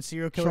that woman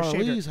serial killer.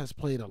 Charlize has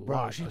played a Bro,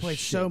 lot. she of played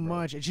shit, so bro.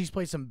 much, and she's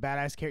played some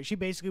badass characters. She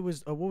basically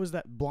was what was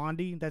that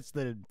Blondie? That's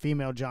the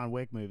female John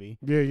Wick movie.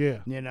 Yeah, yeah.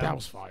 You know? That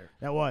was fire.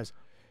 That was.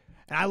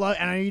 And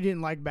I know you didn't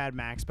like Mad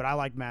Max, but I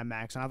liked Mad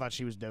Max, and I thought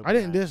she was dope. I in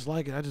didn't that.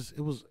 dislike it.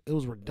 It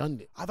was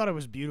redundant. I thought it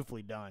was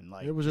beautifully done.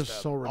 Like It was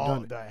just so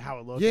redundant. how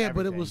it looked. Yeah,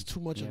 but it everything, was too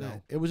much of you that.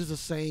 know? It was just the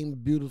same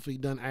beautifully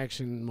done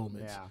action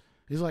moments. Yeah.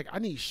 It's like I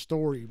need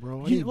story,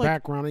 bro. I You, need like-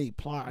 background. I need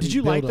plot. I Did need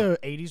you like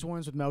build-up. the '80s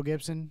ones with Mel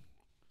Gibson?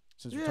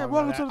 Since we're Yeah, talking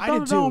Welcome about to that. the I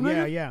did too. Thunderdome,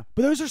 Yeah, nigga. yeah.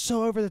 But those are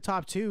so over the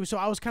top too. So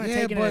I was kind of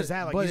taking it as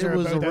that. Like but these it are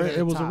was both over it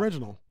the was top.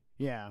 original.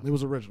 Yeah. It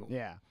was original.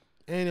 Yeah.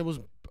 And it was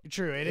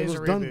True. It It is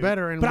was a done reboot.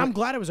 better and but I'm what-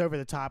 glad it was over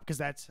the top because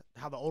that's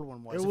how the old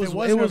one was. It If was- it it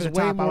wasn't was over the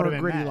way top, I more would have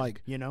been gritty, mad,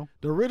 like- you know.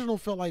 the original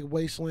felt like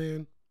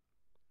Wasteland,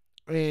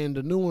 and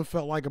the new one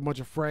felt like a bunch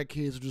of frat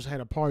kids who just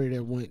had a party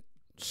that went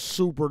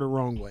super the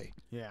wrong way.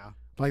 Yeah.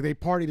 Like they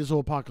partied this whole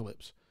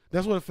apocalypse.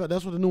 That's what it felt.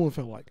 That's what the new one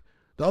felt like.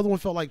 The other one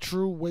felt like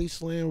true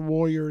Wasteland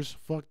warriors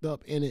fucked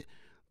up in it.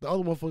 The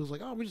other one was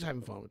like, oh, we're just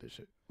having fun with this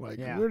shit. Like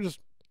Yeah. we're just.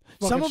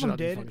 Some fucking of shit them up and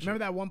did. fucking Remember shit.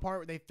 that one part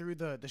where they threw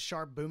the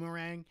sharp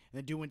boomerang and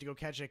the dude went to go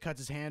catch it, cuts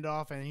his hand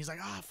off, and he's like,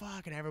 "Oh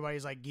fuck!" and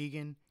everybody's like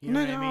geeking. You know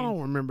Nigga, what I mean?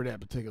 don't remember that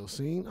particular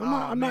scene. Oh,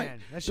 I'm not. man.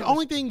 That The shit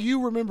only was- thing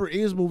you remember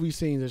is movie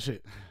scenes and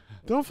shit.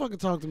 Don't fucking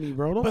talk to me,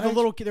 bro. Don't But the ask-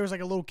 little kid, there was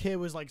like a little kid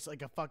was like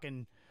a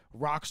fucking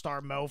rock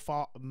star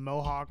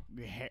mohawk,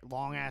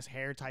 long ass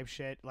hair type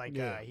shit. Like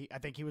Yeah. I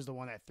think he was the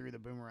one that threw the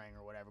boomerang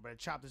or whatever. But it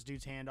chopped this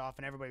dude's hand off,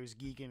 and everybody was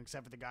geeking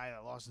except for the guy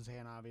that lost his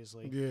hand,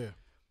 obviously. Yeah,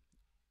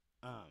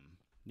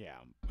 Yeah,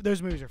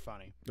 those movies are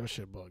funny. that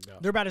shit bugged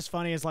out. They're about as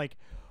funny as like,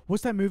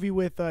 what's that movie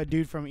with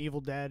dude from Evil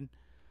Dead?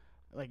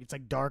 Like it's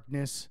like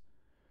Darkness,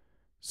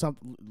 some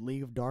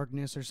League of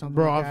Darkness or something.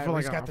 Bro, like I that, feel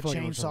where like he's got I the feel like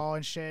I know chainsaw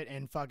and shit,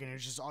 and fucking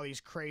it's just all these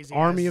crazy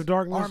Army ass- of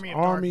Darkness? Army of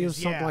Army of Darkness,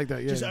 something yeah. like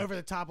that, yeah, just yeah. over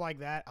the top like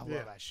that. I Yeah.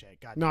 love that shit.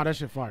 God, Nah, damn. that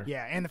shit fire.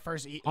 Yeah, and the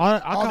first I all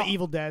call- the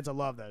Evil Deads, I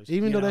love those.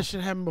 Even you though know? that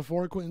shit happened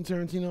before Quentin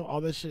Tarantino, all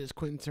that shit is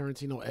Quentin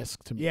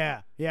Tarantino-esque to me.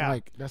 yeah, yeah,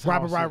 Like, that's how I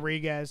Robert see it.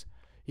 Rodriguez,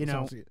 you That's how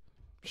I know, see it.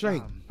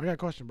 Shane, um, I got a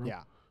question, bro.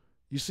 yeah.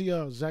 You see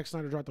Zack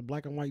Snyder dropped the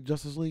black and white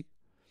Justice League?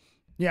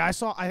 Yeah, I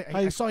saw.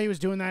 I you- saw he was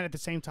doing that at the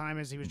same time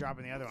as he was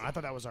dropping the other one. I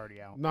thought that was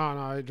already out.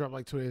 No, it dropped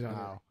like 2 days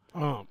after. I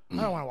don't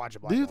want to watch it.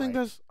 Black Do you and think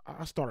white. that's?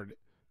 I started it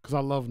because I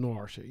love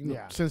noir shit. You know,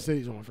 Yeah. Sin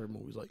City's one of my favorite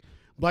movies. Like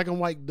black and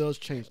white does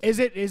change. Is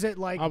it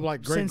like I'm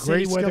like Sin great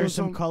City where grayscale or there's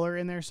some something? color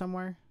in there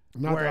somewhere?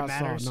 Not where that it I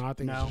matters? saw. No, I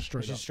think no, it's just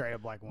straight up. straight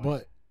up black and white.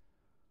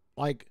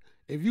 But like,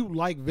 if you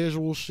like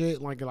visual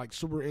shit, like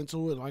super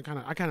into it, like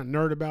I kind of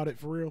nerd about it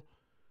for real.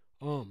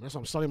 That's why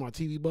I'm studying my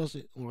TV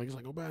busted. I'm like, it's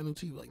like, go buy a new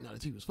TV. Like, no, the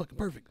TV was fucking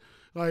perfect.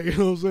 Like, you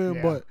know what I'm saying?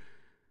 Yeah. But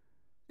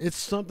it's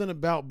something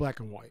about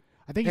black and white.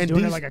 I think he's and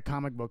doing it DC like a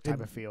comic book type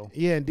and- of feel.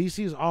 Yeah, and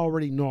DC is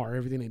already noir.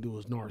 Everything they do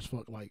is noir as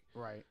fuck. Like,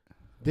 Right.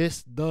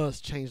 this does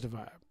change the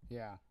vibe.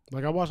 Yeah.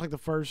 Like, I watched like the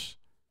first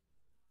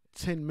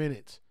 10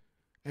 minutes,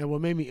 and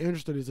what made me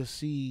interested is to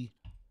see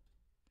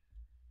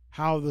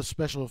how the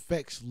special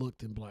effects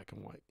looked in black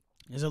and white.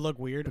 Does it look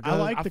weird? Because I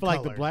like I the feel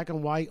color. like the black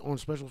and white on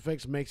special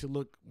effects makes it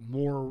look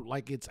more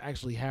like it's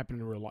actually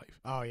happening in real life.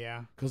 Oh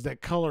yeah, Because that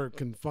color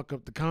can fuck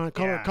up the color.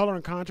 Yeah. Color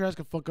and contrast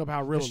can fuck up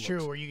how real it's it true.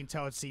 looks. Where you can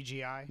tell it's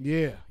CGI.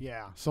 Yeah.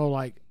 Yeah. So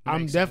like, That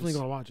I'm makes definitely sense.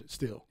 gonna watch it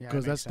still Yeah, that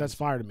because makes that's sense.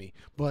 fire to me.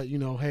 But you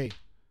know, hey,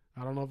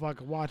 I don't know if I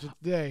could watch it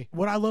today.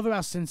 What I love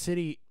about Sin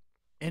City,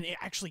 and it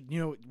actually, you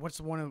know, what's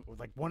one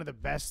of the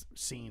best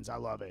scenes? I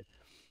love it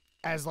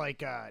as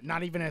like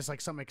not even as like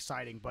something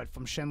exciting, but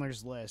from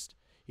Schindler's List.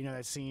 You know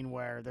that scene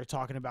where they're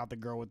talking about the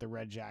girl with the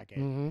red jacket.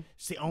 Mm-hmm.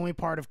 It's the only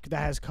part of that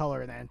has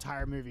color in that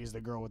entire movie is the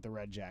girl with the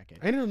red jacket.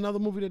 Ain't there another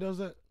movie that does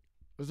that?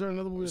 Is there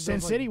another movie that Sin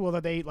does City? like, Well,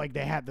 that they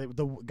had the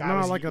guy. no,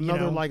 was, like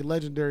another like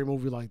legendary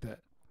movie like that.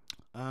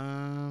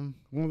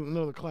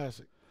 Another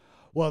classic.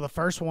 Well, the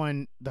first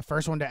one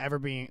to ever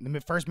be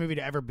the first movie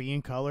to ever be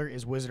in color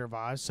is Wizard of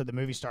Oz. So the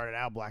movie started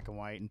out black and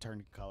white and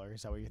turned to color.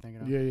 Is that what you're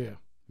thinking of? Yeah.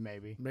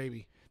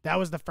 Maybe. That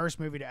was the first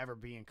movie to ever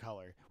be in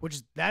color,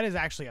 that is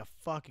actually a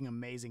fucking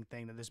amazing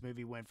thing that this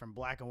movie went from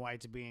black and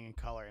white to being in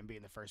color and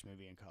being the first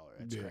movie in color.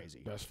 That's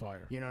crazy. That's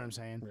fire. You know what I'm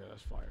saying? Yeah,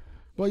 that's fire.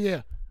 But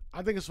yeah,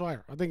 I think it's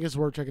fire. I think it's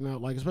worth checking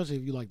out, like especially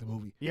if you like the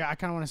movie. Yeah, I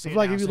kind of want to see. I it feel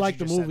like now if you since like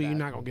the just said movie, that. you're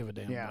not gonna give a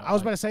damn. Yeah, about I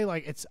was it. about to say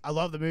like I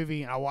love the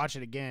movie and I'll watch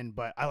it again,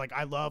 but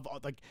I love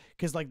like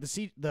because like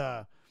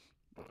I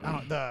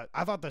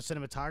thought the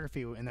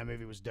cinematography in that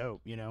movie was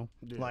dope. You know,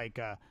 like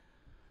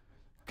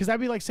because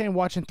that'd be like saying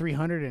watching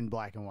 300 in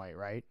black and white,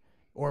 right?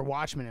 Or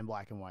Watchmen in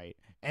black and white,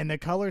 and the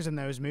colors in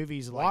those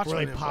movies like Watchmen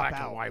really in pop black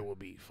out. and white would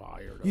be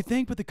fire. Though. You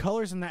think, but the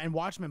colors in that and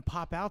Watchmen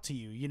pop out to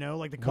you. You know,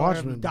 like the color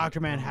Watchmen, of Dr.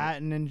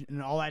 Manhattan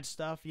and all that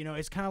stuff. You know,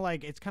 it's kind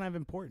of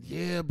important.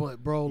 Yeah,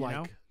 but bro, You like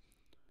know?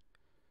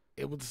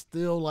 it would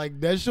still like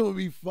that shit would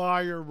be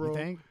fire, bro. You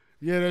think?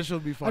 Yeah, that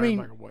should be fire. I mean,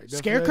 black and white.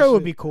 Scarecrow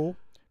would be cool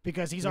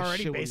because he's That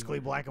already shit would be basically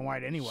fire. black and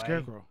white anyway.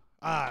 Scarecrow.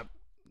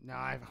 No,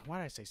 why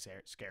did I say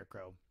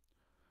Scarecrow?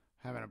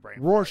 Having a brain.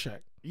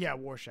 Rorschach. Yeah,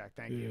 Rorschach.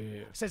 Thank you.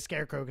 Yeah. I said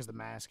Scarecrow because the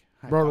mask.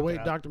 I Bro, the fucked way it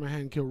up. Dr.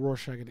 Manhattan killed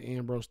Rorschach at the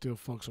end, bro, still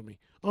fucks with me.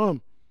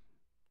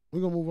 We're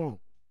gonna move on.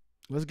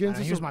 Let's get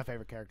into He was some, my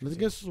favorite character. let's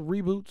too. get some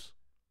reboots,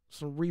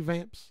 some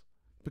revamps,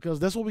 because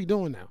that's what we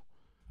doing now.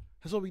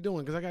 That's what we doing,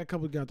 because I got a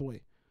couple that got the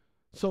way.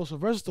 So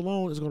Sylvester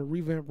Stallone is gonna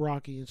revamp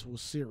Rocky into a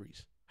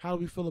series. How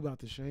do we feel about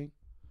this, Shane?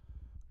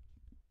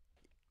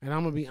 And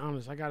I'm gonna be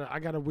honest, I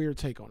got a weird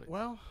take on it.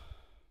 Well,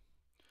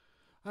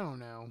 I don't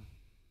know.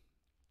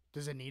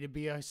 Does it need to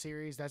be a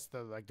series? That's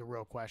the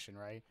real question,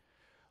 right?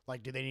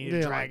 Like, do they need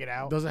to drag it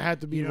out? Does it have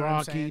to be You know what I'm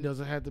Rocky? saying? Does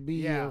it have to be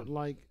Yeah.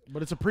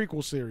 but it's a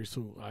prequel series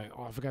too.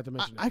 I forgot to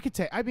mention that. I could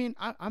take. I mean,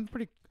 I'm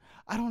pretty.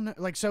 I don't know.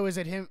 Like, so is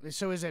it him?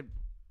 So is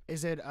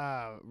it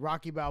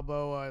Rocky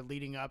Balboa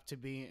leading up to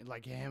being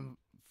like him?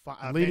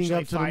 Leading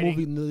up to fighting,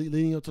 the movie,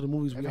 leading up to the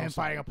movies, of we all him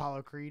saw. fighting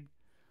Apollo Creed.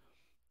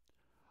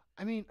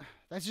 I mean,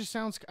 that just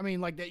sounds. I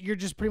mean, like that. You're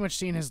just pretty much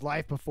seeing his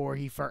life before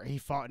he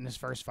fought in his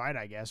first fight,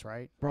 I guess,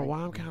 right? Bro, Like, why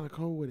I'm kind of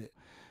cool with it.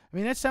 I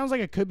mean, that sounds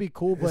like it could be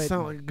cool, It but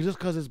sound like just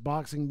because it's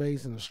boxing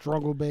based and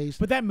struggle based.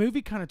 but that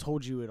movie kind of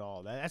told you it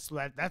all. That's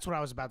what I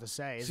was about to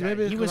say. Is See, that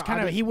maybe it's he was 'cause I kind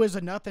of didn't- he was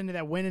a nothing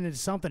that went into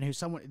something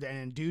and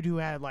a dude who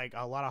had like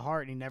a lot of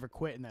heart and he never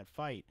quit in that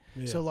fight.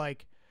 Yeah. So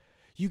like,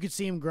 you could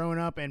see him growing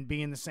up and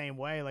being the same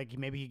way. Like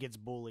maybe he gets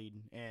bullied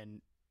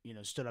and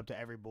stood up to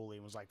every bully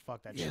and was like,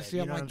 "Fuck that Yeah, shit." see,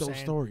 You I know like what I'm those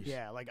saying? stories.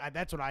 Yeah, like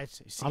that's what I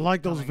see. I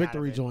like those coming out of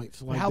victory it. joints.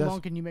 But Like how that's-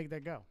 long can you make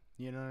that go?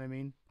 You know what I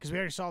mean? Because we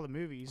already saw the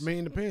movies. I mean,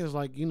 it depends.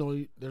 Like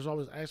there's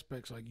always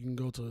aspects. Like you can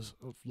go to his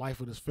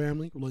life with his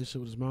family, relationship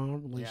with his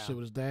mom, relationship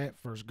with his dad,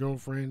 first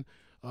girlfriend,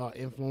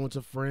 influence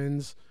of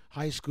friends,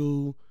 high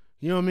school.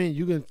 You know what I mean?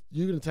 You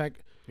can attack.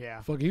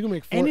 yeah. Fuck, you can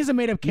make. And he's a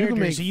made up you can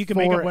character, make so you can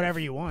make up 4 whatever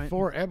you want.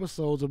 4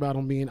 episodes about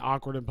him being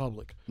awkward in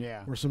public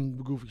Yeah. or some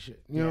goofy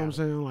shit. You know what Yeah. I'm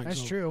saying? Like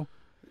That's so true.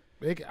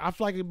 I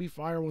feel like it'd be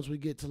fire once we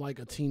get to like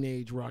a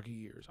teenage Rocky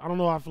years. I don't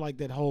know. I feel like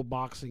that whole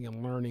boxing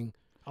and learning.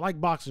 I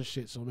like boxing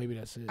shit, so maybe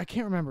that's it. I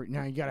can't remember.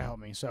 Now you gotta help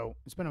me. So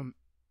it's been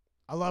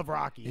I love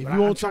Rocky. If but you I'm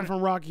want trying something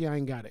from Rocky, I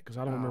ain't got it because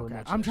I don't Oh, remember okay.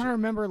 much. I'm of that trying to shit.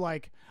 remember.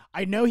 Like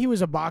I know he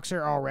was a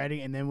boxer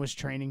already, and then was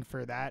training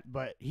for that.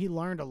 But he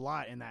learned a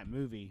lot in that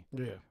movie,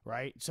 Yeah,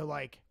 right? So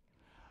like,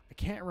 I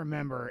can't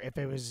remember if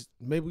it was.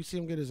 maybe we see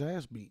him get his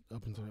ass beat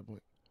up until that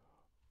point.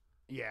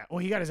 Yeah. Well,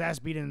 he got his ass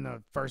beat in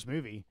the first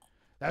movie.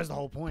 That was the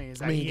whole point. Is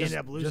that I mean, he just,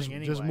 ended up losing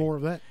anyway. Just more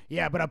of that.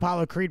 Yeah, but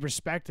Apollo Creed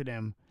respected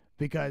him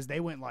because they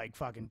went like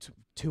fucking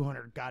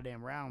 200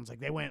 goddamn rounds. Like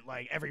they went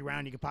like every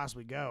round you could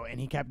possibly go, and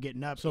he kept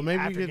getting up. So maybe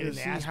we after get to getting the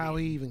see ass how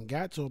beat. he even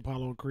got to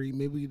Apollo Creed.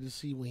 Maybe we get to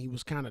see when he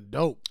was kind of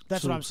dope.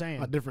 That's to what I'm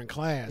saying. A different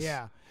class.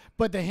 Yeah,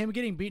 but him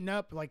getting beaten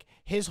up, like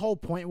his whole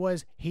point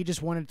was he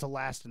just wanted to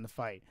last in the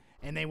fight,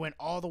 and they went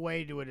all the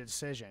way to a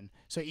decision.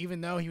 So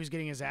even though he was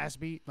getting his ass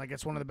beat, like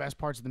that's one of the best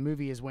parts of the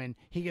movie is when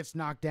he gets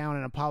knocked down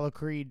and Apollo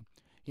Creed,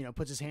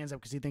 puts his hands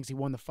up because he thinks he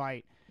won the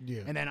fight,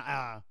 Yeah. and then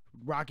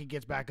Rocky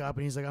gets back up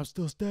and he's like, "I'm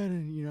still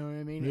standing," you know what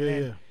I mean? Yeah, And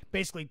then yeah.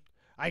 basically,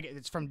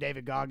 it's from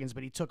David Goggins,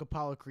 but he took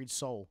Apollo Creed's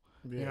soul.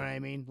 You Yeah. know what I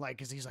mean? Like,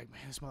 because he's like,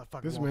 man, this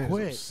motherfucker This won't man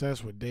quit. is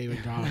obsessed with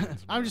David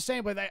Goggins. I'm just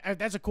saying, but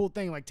that's a cool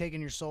thing, like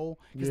taking your soul.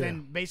 Because Yeah.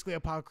 then basically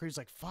Apollo Creed's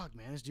like, fuck,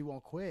 man, this dude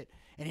won't quit.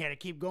 And he had to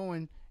keep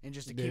going and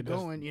just to Yeah, keep that's-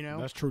 going,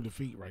 That's true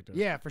defeat right there.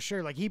 Yeah, for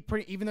sure. Like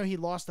even though he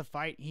lost the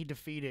fight, he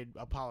defeated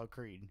Apollo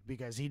Creed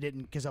because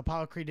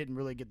Apollo Creed didn't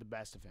really get the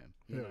best of him.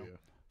 You Yeah, know? yeah.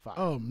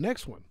 Fire.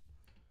 Next one.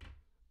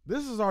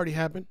 This has already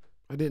happened.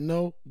 I didn't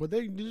know, but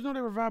did you know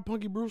they revived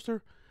Punky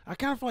Brewster? I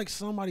kind of feel like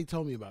somebody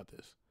told me about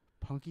this.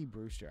 Punky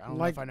Brewster. I don't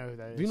Like, know if I know who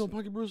that is. Do you know who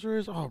Punky Brewster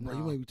is? Oh, bro, you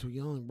No. might be too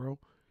young, bro.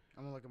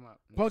 I'm gonna look him up.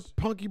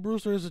 Punky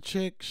Brewster is a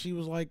chick. She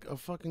was like a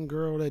fucking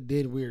girl that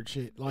did weird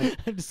shit. Like,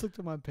 I just looked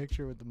at my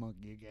picture with the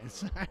monkey again.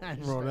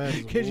 bro, that's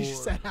because you weird.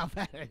 said how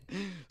bad.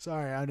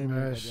 Sorry, I didn't.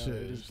 That shit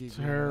is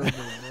terrible,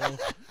 bro.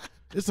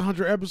 It's a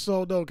 100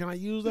 episode though. Can I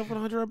use that for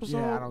the 100 episode?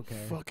 Yeah, I don't care.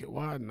 Fuck it,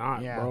 why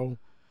not, Yeah. bro?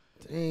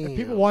 Damn. If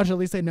people watch, at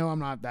least they know I'm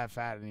not that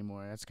fat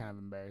anymore. That's kind of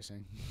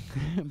embarrassing.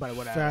 But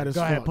whatever. Fat as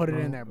Go ahead, fuck, put it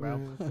bro. in there, bro.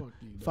 Man, fuck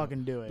you, dog.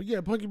 Fucking do But it.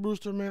 yeah, Punky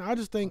Brewster, man. I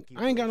just think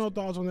Punky I ain't got no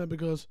Brewster. thoughts on that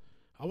because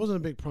I wasn't a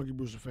big Punky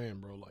Brewster fan,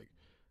 bro. Like,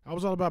 I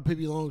was all about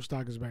Pippi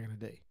Longstockings back in the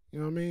day. You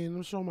know what I mean?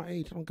 I'm showing my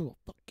age. I don't give a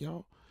fuck,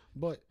 y'all.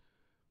 But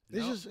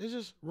it's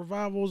just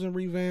revivals and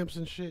revamps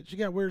and shit. She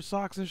got weird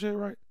socks and shit,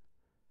 right?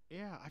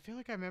 Yeah, I feel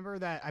like I remember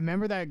that. I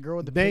remember that girl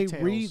with the They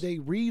pigtails. they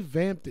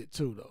revamped it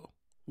too though.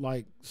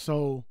 Like,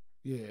 so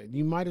yeah,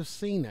 you might have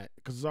seen that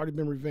because it's already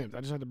been revamped. I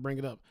just had to bring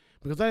it up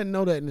because I didn't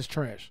know that in this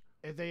trash.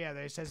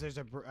 It says there's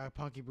a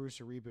Punky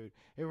Brewster reboot.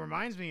 It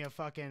reminds me of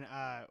fucking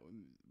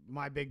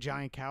My Big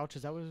Giant Couch.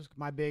 Is that what it was?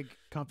 My Big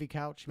Comfy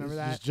Couch? Remember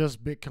It's that?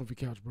 just big comfy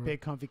couch, bro.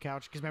 Big Comfy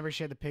Couch. Because remember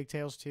she had the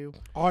pigtails too?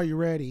 Are you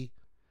ready?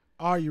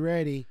 Are you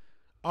ready?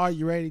 Are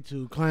you ready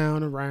to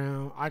clown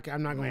around?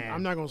 I'm not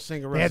gonna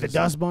sing a rest. They had the of the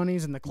song. dust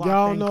bunnies and the clock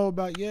Y'all thing. know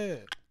about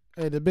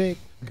Hey, the big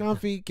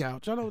comfy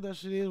couch. Y'all know what that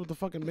shit is with the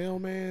fucking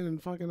mailman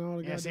and fucking all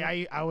the Yeah, see,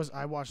 goddamn-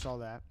 I watched all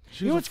that.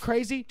 She You know was what's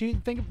crazy? Did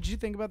you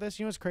think about this?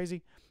 You know what's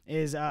crazy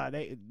is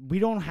we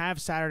don't have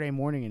Saturday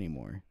morning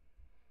anymore.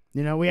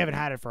 You know, we haven't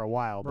had it for a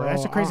while, but Bro,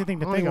 that's a crazy thing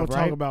to I think ain't of, gonna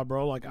right? talk about,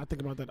 bro. Like, I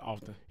think about that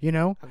often You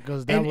know,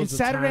 because that and was the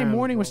Saturday time,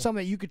 morning was bro.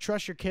 something that you could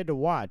trust your kid to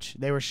watch.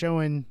 They were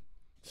showing.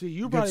 See,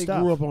 you good probably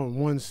stuff. grew up on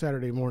one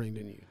Saturday morning,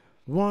 didn't you?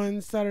 One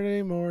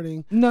Saturday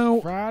morning.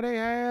 No, Friday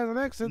has an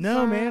exit no,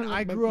 sign. man. I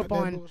Like, grew up that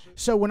on. bullshit.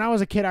 So when I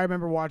was a kid, I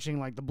remember watching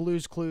like the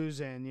Blues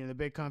Clues and the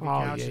Big Comfy Oh,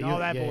 Couch yeah, and all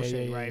that yeah,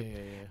 bullshit, yeah, right? yeah.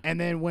 And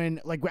then when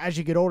as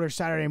you get older,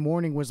 Saturday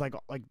morning was like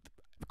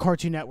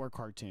Cartoon Network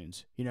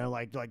cartoons,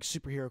 like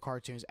superhero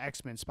cartoons,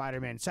 X-Men,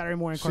 Spider-Man, Saturday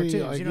morning cartoons.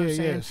 like, You know what I'm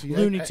saying? See,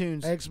 Looney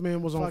Tunes,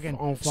 X-Men was on fucking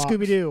Fox.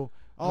 Scooby-Doo,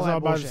 all I that was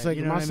about bullshit. to say,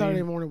 you know my what I Saturday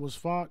mean? morning was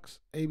Fox,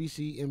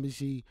 ABC,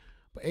 NBC,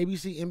 but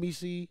ABC,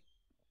 NBC,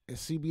 and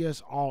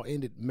CBS all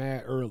ended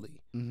mad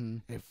early,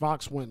 and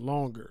Fox went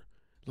longer.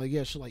 Like,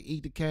 yeah, shit like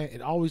Eat the Cat.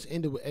 It always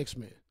ended with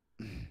X-Men.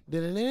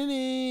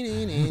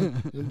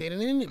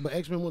 But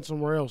X-Men went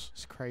somewhere else.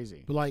 It's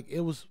crazy. But like,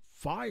 it was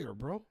fire,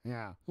 bro.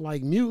 Yeah.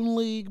 Like Mutant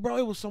League, bro.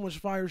 It was so much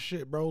fire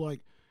shit, bro.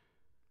 Like,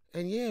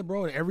 and yeah,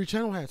 bro. Every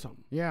channel had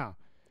something. Yeah.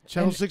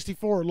 Channel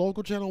 64,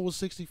 local channel was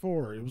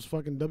 64. It was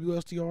fucking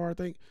WSTR, I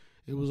think.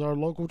 It was our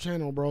local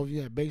channel, bro.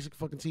 You had basic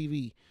fucking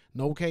TV,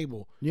 no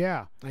cable.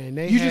 Yeah. And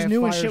they You just had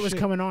knew when fire shit was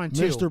coming on,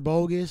 too. Mr.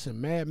 Bogus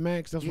and Mad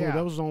Max. That's Yeah. what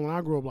that was on when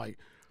I grew up. Like,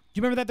 Do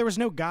you remember that there was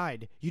no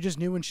guide? You just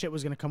knew when shit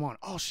was gonna come on.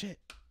 Oh shit.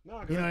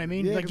 no, You know what I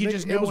mean? Yeah, Like, you 'cause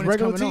just it know was when it's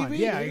regular coming on. TV.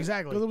 Yeah,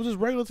 exactly. 'Cause it was just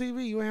regular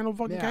TV. You ain't had no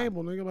fucking Yeah.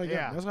 cable, nigga. Like,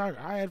 Yeah. that's how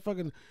I had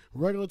fucking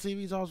regular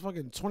TVs. I was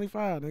fucking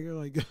 25, nigga.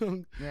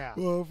 Like, Yeah.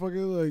 well,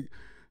 fucking like,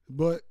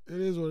 but it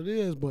is what it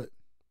is. But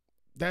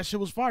that shit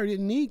was fire. You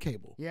didn't need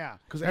cable. Yeah.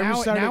 'Cause every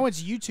now, Saturday- now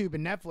it's YouTube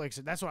and Netflix.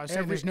 That's what I was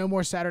saying. There's no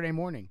more Saturday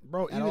morning.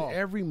 Bro, at even all.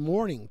 every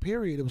morning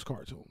period, it was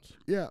cartoons.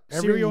 Yeah.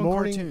 Every Serial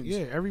morning, and cartoons.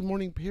 yeah, every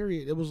morning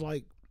period, it was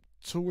like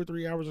 2 or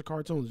 3 hours of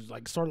cartoons.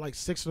 Like started like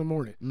 6 in the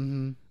morning.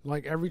 Mm-hmm.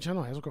 Like every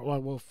channel has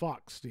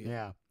Fox did.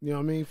 Yeah. You know what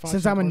I mean? Fox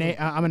Since had I'm cartoons.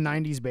 I'm a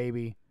 '90s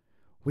baby,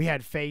 we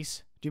had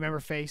Face. Do you remember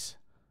Face?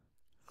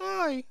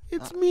 Hi,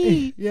 it's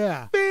me.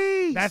 Yeah.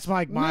 Face. That's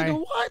like my- nigga.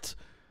 What?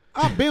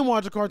 I've been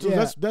watching cartoons.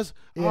 Yeah. That's.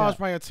 I Yeah. was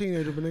probably a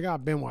teenager, but nigga,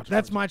 I've been watching.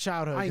 That's cartoons. my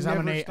childhood I because I'm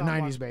a never stopped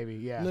 90s watching- baby.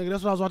 Yeah. Nigga,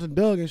 that's what I was watching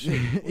Doug and shit.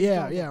 What you Yeah.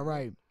 talking Yeah. about?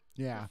 Right.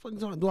 Yeah. What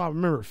the fuck do I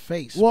remember?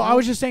 Face. Well, I bro?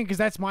 was just saying because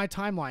that's my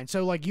timeline.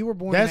 So like you were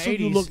born That's in what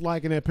the 80s. you look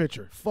like in that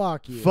picture.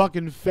 Fuck you.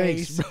 Fucking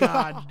face. bro.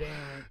 God damn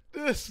it.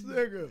 This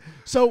nigga.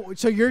 So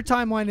your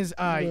timeline is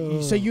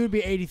No. so you would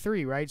be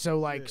 83, right? So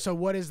like so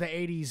what is the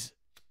 80s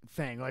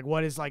thing? Like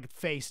what is like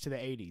Face to the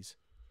 80s,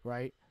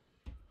 right?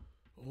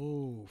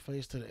 Oh,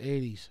 face to the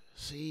 80s.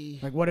 See.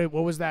 Like what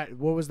was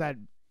that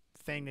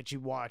thing that you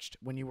watched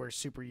when you were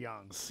super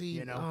young? See,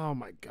 you know? oh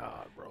my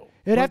God, bro.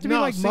 It'd have But to be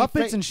no, like see,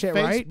 Muppets and shit,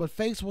 Face, right? But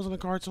Face wasn't a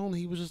cartoon.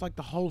 He was just like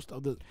the host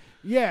of the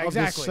Yeah, of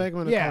exactly. the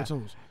segment of yeah.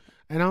 cartoons.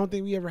 And I don't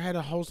think we ever had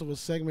a host of a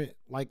segment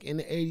like in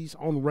the 80s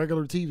on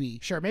regular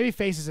TV. Sure, maybe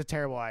Face is a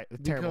terrible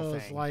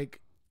Because thing. like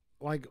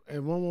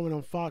at one moment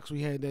on Fox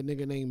we had that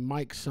nigga named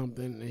Mike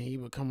something, and he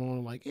would come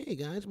on like, "Hey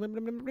guys, blah, blah,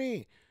 blah,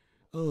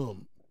 blah, blah."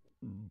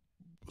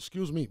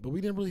 Excuse me, but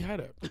we didn't really have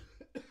that.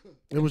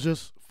 It was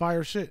just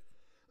fire shit.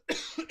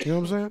 You know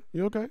what I'm saying?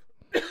 You okay?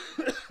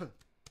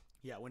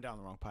 yeah, it went down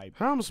the wrong pipe.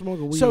 How I'm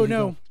smoking weed? So you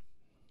no, go,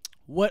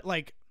 what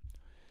like?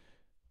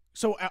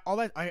 So all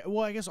that,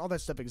 I guess all that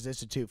stuff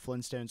existed too.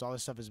 Flintstones, all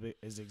this stuff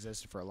has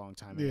existed for a long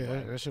time. Yeah,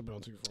 anyway. that shit been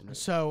on TV for a minute.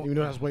 So Even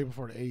though that's way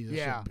before the 80s. That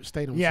Yeah. shit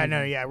stayed on yeah, TV.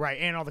 no, yeah, right,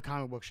 and all the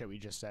comic book shit we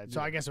just said. So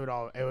Yeah. I guess it would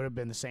have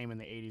been the same in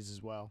the 80s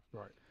as well.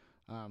 Right.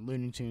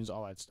 Looney Tunes,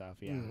 all that stuff.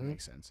 Yeah, Mhm.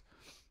 makes sense.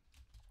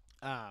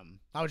 I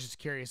was just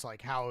curious,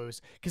 like how it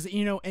was, because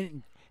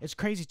and it's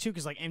crazy too,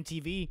 because like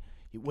MTV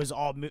was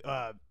all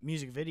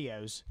music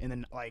videos, and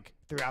then like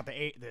throughout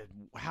the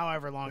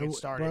however long it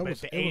started, bro, but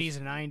the 80s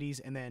and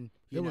 90s, and then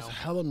it was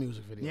hella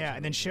music videos. Yeah,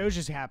 and then shows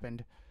just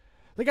happened.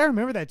 Like I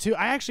remember that too.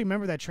 I actually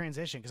remember that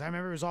transition because I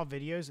remember it was all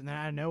videos, and then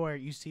out of nowhere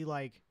you see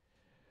like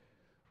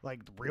the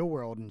Real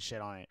World and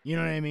shit on it. You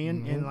know what I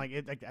mean? And like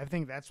it, like I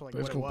think that's like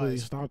it's what it completely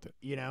was. stopped it.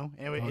 You know,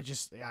 and it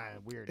just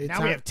weird. It's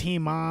Now we have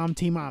Teen Mom,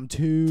 Teen Mom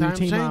 2, Time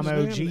Teen Mom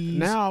changes, OGs. man.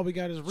 Now all we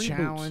got is reboots.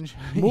 Challenge.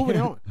 Moving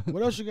on.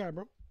 What else you got,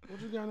 bro?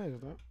 What you got next,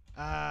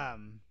 dog?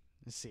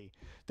 Let's see.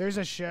 There's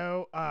a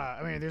show.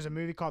 There's a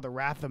movie called The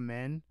Wrath of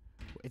Men.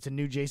 It's a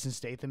new Jason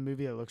Statham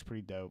movie that looks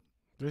pretty dope.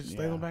 Did you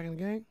stay on back in the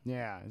game?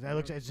 Yeah, that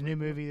looks. It's a new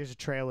movie. There's a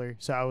trailer,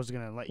 so I was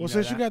gonna let you. Well, know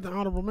since that. you got the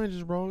honorable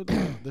mentions, bro,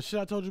 the shit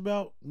I told you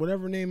about,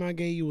 whatever name I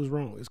gave you was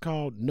wrong. It's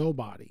called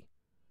Nobody,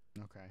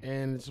 Okay.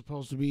 and it's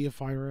supposed to be a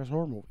fire ass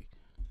horror movie.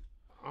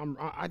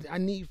 I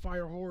need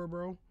fire horror,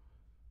 bro.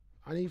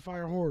 I need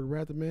fire horror,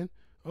 Wrath of Men.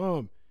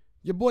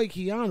 Your boy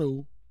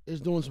Keanu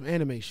is doing some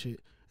anime shit,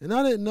 and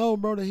I didn't know,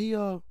 bro, that he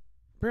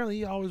apparently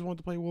he always wanted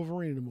to play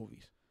Wolverine in the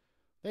movies.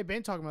 They've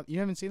been talking about. You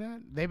haven't seen that?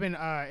 They've been.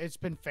 It's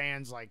been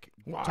fans like.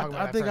 Well, talking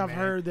about I that think for a I've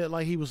minute. heard that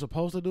like he was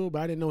supposed to do it,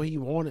 but I didn't know he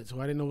wanted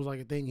to. I didn't know it was like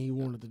a thing he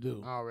wanted to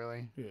do. Oh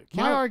really? Yeah.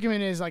 My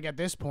argument is like at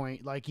this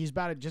point, like he's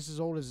about just as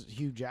old as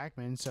Hugh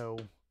Jackman, so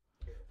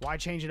why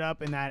change it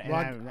up in that?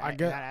 Well, I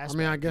guess.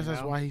 I guess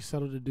that's why he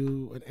settled to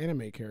do an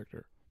anime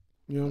character.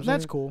 You know what I'm saying?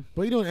 That's cool.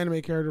 But he doing an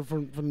anime character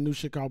from the new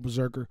shit called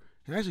Berserker.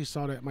 I actually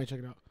saw that. Might check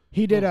it out.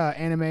 He did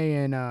anime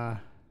and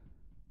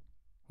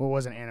well, it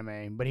wasn't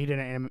anime, but he did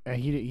an anime.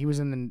 He was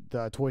in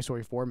the Toy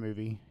Story 4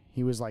 movie.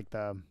 He was like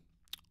the.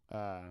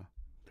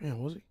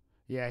 Damn, was he?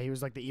 Yeah, he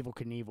was like the Evil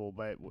Knievel,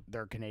 but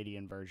their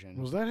Canadian version.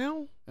 Was that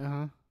him?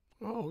 Uh-huh.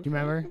 Oh, Do you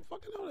remember? I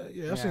fucking know that.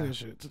 Yeah, I seen that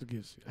shit. To the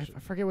kids. I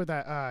forget what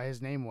that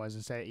his name was.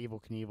 Instead of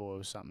Evil Knievel, it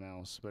was something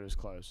else, but it was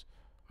close.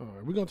 All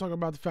right, we're gonna talk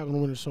about the Falcon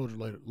and Winter Soldier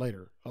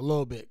later a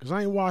little bit because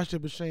I ain't watched it,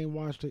 but Shane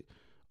watched it.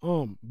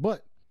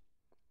 But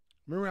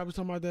remember I was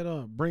talking about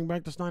that bring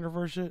back the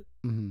Snyderverse shit.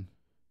 Mm-hmm.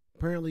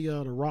 Apparently,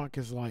 The Rock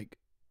is like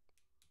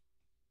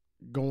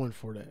going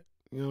for that.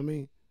 You know what I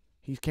mean?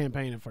 He's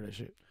campaigning for that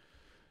shit.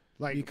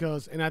 Like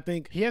because, and I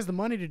think he has the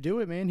money to do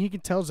it, man. He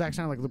can tell Zack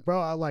Snyder, like, bro,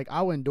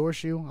 I'll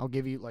endorse you. I'll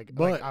give you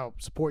but I'll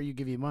support you,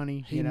 give you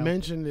money. He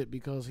mentioned it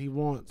because he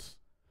wants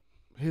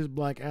his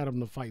Black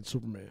Adam to fight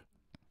Superman.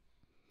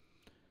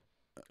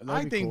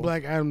 I think cool.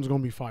 Black Adam's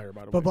gonna be fired,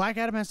 by the way. But Black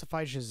Adam has to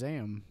fight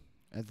Shazam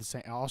at the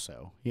same.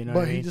 Also, you know, but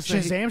what I he mean? just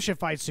said Shazam should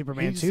fight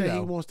Superman he too. said Though he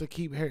wants to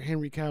keep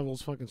Henry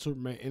Cavill's fucking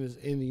Superman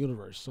in the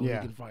universe so he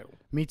can fight him.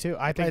 Me too.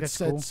 I think that's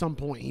cool. At some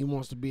point he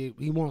wants them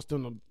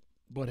to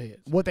butt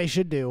heads. What they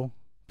should do,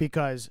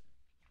 because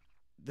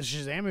the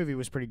Shazam movie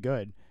was pretty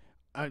good.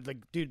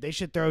 Dude, they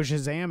should throw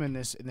Shazam in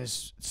this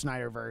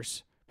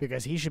Snyderverse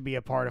because he should be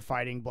a part of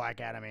fighting Black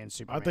Adam and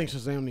Superman. I think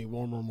Shazam need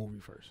one more movie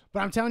first.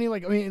 But I'm telling you,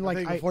 I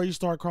think before you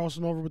start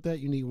crossing over with that,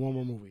 you need one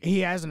more movie. He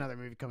has another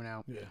movie coming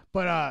out. Yeah.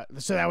 But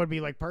so that would be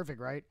like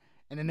perfect, right?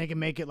 And then they can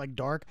make it like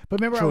dark.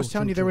 But remember, I was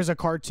telling you there was a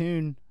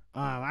cartoon.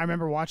 I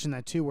remember watching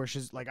that too, where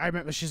I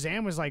remember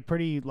Shazam was like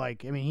pretty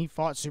like. I mean, he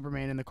fought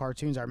Superman in the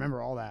cartoons. I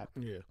remember all that.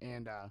 Yeah.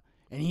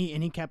 And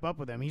he kept up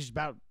with him. He's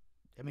about.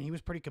 I mean, he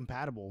was pretty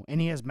compatible,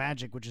 and he has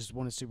magic, which is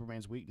one of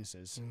Superman's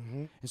weaknesses.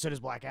 Mm-hmm. And so does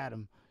Black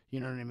Adam. You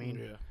know what I mean?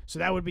 Yeah. So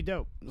that would be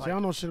dope. See, I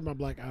don't know shit about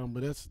Black Adam,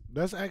 but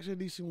that's actually a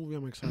DC movie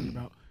I'm excited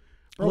about.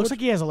 Bro, looks like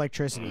he has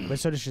electricity, but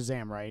so does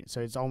Shazam, right? So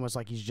it's almost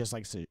like he's just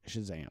like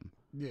Shazam.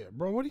 Yeah,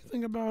 bro. What do you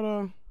think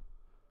about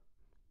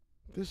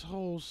the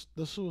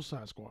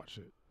Suicide Squad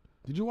shit?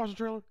 Did you watch the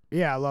trailer?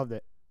 Yeah, I loved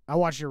it. I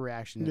watched your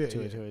reaction to it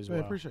too as well.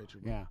 I appreciate you.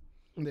 Bro. Yeah.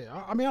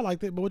 Yeah, I mean, I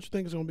liked it, but what you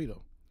think it's gonna be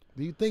though?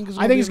 Do you think it's?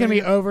 I think it's gonna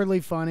be overly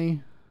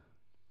funny.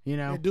 You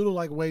know, they do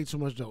like way too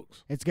much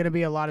jokes. It's gonna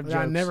be a lot of jokes.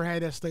 I never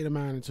had that state of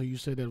mind until you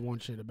said that one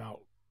shit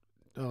about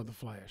the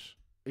Flash.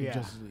 Yeah.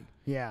 Justice League.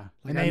 Yeah.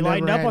 Like, and they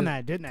lightened up on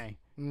that, didn't they?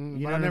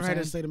 But I never had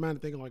that state of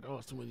mind thinking like, oh,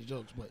 it's too many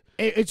jokes. But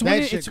it's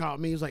that shit caught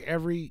me. It's like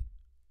every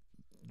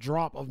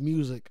drop of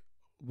music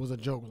was a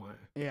joke line.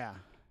 Yeah.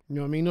 You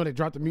know what I mean? You know, they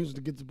dropped the music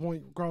to get the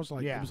point across.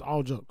 Like, it was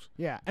all jokes.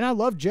 Yeah, and I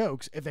love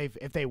jokes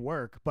if they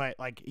work, but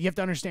like you have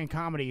to understand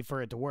comedy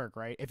for it to work,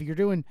 right? If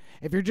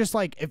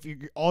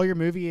all your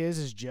movie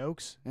is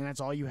jokes and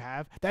that's all you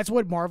have, that's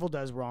what Marvel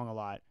does wrong a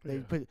lot.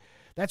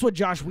 That's what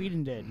Josh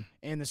Whedon did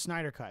in the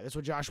Snyder Cut. That's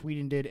what Josh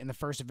Whedon did in the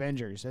first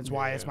Avengers. That's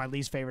why it's my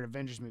least favorite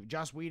Avengers movie.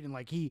 Josh Whedon,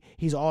 like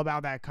he's all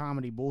about that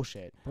comedy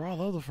bullshit. Bro, I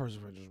love the first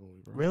Avengers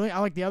movie, bro. Really? I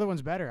like the other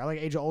ones better. I like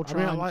Age of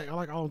Ultron. I mean, I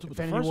like all of them too,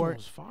 but the first one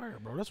was fire,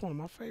 bro. That's one of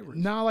my favorites.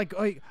 No, I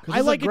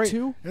like it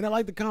too. And I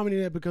like the comedy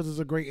in it because it's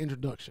a great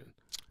introduction.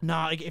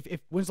 Nah, like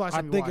if when's the last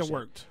time you watched it? I think it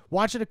worked.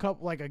 Watch it a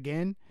couple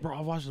again. Bro,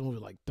 I've watched the movie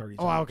like 30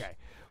 times. Oh, okay.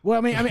 Well,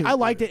 I mean, I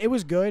liked it. It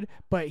was good,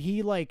 but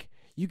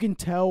you can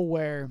tell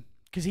where.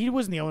 Because he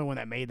wasn't the only one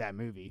that made that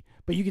movie,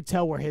 but you could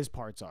tell where his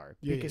parts are.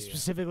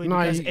 Specifically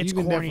because it's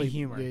corny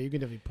humor. Yeah, you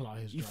can definitely pull out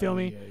his. You feel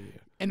me? Yeah.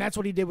 And that's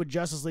what he did with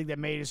Justice League that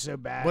made it so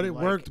bad. But it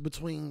worked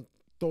between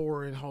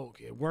Thor and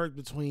Hulk. It worked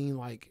between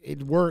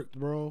it worked,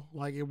 bro.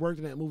 Like it worked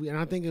in that movie, and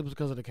I think it was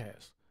because of the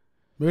cast.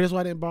 Maybe that's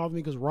why it didn't bother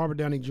me because Robert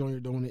Downey Jr.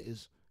 doing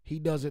it he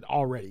does it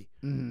already.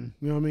 Mm-hmm.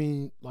 You know what I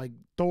mean? Like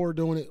Thor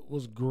doing it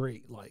was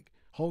great. Like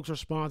Hulk's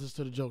responses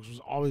to the jokes was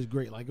always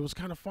great. Like it was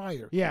kind of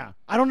fire. Yeah,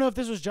 I don't know if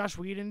this was Josh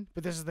Whedon,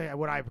 but this is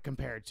what I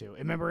compare it to.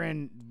 Remember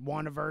in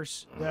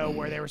WandaVerse though,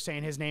 where they were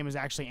saying his name is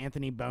actually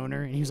Anthony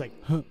Boner, and he was like,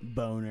 huh,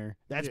 Boner.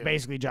 That's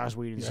basically Josh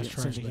Whedon's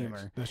sense of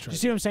humor. That's you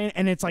see what I'm saying?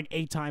 And it's like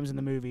 8 times in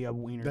the movie a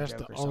wiener That's joke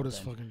the or something.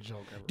 oldest fucking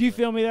joke ever. Do you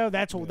feel me though?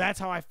 That's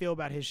how I feel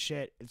about his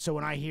shit. So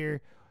when I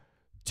hear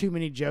too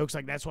many jokes,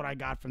 like that's what I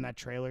got from that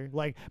trailer.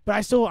 Like, but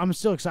I'm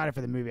still excited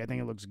for the movie. I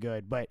think it looks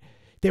good, but.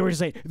 They were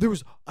just like, there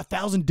was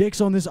 1,000 dicks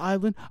on this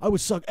island. I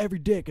would suck every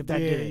dick if that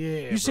did it.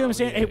 Yeah, you see what I'm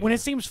saying? Yeah, when it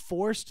seems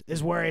forced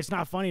is where it's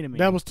not funny to me.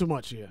 That was too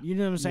much, yeah. You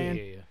know what I'm saying?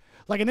 Yeah.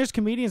 Like, and there's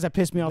comedians that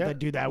piss me off that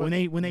do that when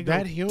they go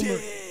that humor.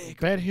 dick,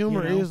 that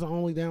humor you know? is the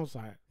only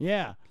downside.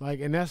 Yeah. Like,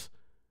 and that's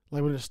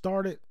like when it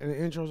started and the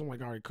intros, I'm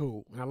like, all right,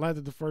 cool. And I laughed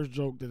at the first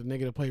joke that the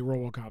nigga that played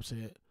RoboCop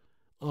said.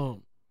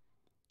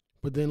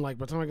 But then like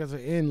by the time I got to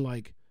the end,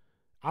 like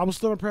I was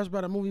still impressed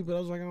by the movie, but I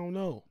was like, I don't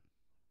know.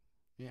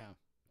 Yeah.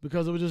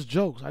 Because it was just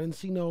jokes. I didn't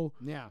see no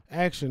Yeah.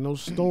 action, no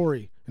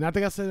story. And I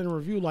think I said in a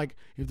review, like,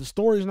 if the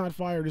story's not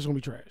fire, it's gonna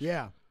be trash.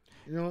 Yeah.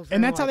 You know what I'm saying?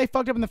 And that's how Like, they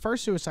fucked up in the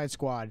first Suicide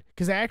Squad,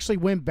 because they actually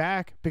went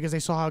back because they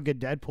saw how good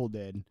Deadpool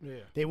did. Yeah.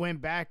 They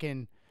went back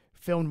and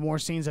filmed more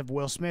scenes of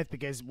Will Smith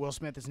because Will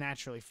Smith is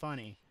naturally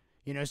funny.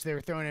 You know, so they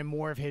were throwing in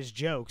more of his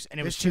jokes, and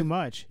it was too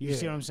much. You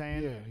see what I'm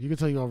saying? Yeah, you can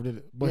tell you overdid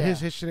it. But Yeah.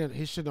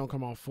 his shit don't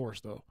come off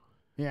forced though.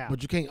 Yeah.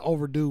 But you can't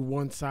overdo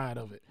one side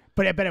of it.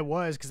 But I bet it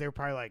was because they were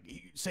probably like,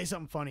 say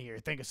something funny here,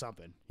 think of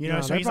something. You know,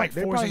 No, so he's like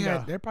they forcing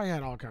they probably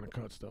had all kind of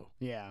cuts though.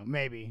 Yeah,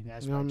 maybe.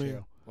 That's You know what I probably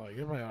mean? true. Like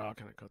they probably had all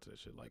kind of cuts of that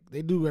shit. Like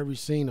they do every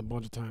scene a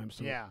bunch of times.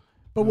 So. Yeah.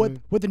 But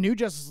what the new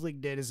Justice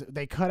League did is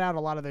they cut out a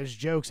lot of those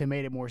jokes and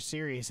made it more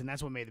serious, and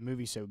that's what made the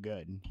movie so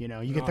good. You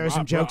know, you could throw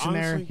some jokes in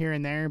there, here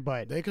and there,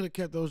 but they could have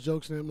kept those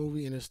jokes in that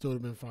movie and it still would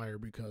have been fire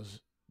because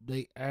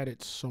they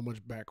added so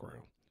much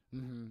background.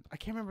 I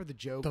can't remember the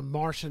joke. The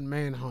Martian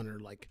Manhunter,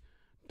 like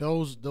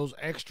those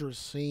extra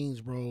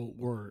scenes, bro,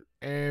 were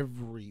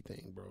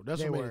everything, bro.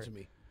 That's what made it to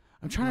me.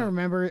 I'm trying to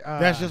remember.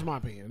 That's just my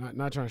opinion.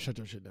 Not trying to shut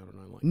your shit down or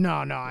nothing. Like, No,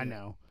 I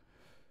know.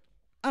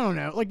 I don't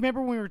know. Like,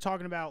 remember when we were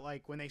talking about,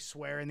 like, when they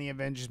swear in the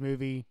Avengers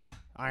movie,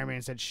 Iron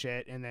Man said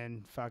shit, and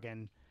then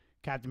fucking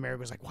Captain America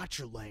was like, watch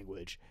your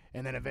language.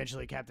 And then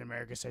eventually Captain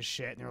America says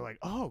shit, and they're like,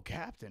 oh,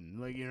 Captain.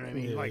 Like, you know what I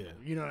mean? Yeah, like, yeah.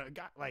 you know,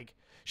 like,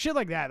 shit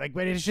like that. Like,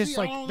 but it's just,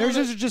 See, I like, don't there's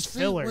know just see,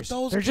 fillers.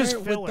 They're just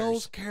fillers. With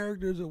those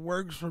characters, it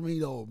works for me,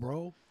 though,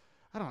 bro.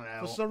 I don't know.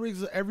 For some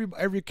reason,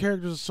 every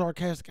character is a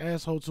sarcastic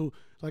asshole, too.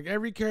 Like,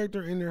 every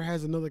character in there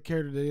has another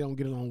character that they don't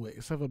get along with,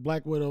 except for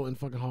Black Widow and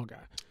fucking Hawkeye.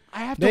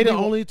 They the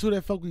only two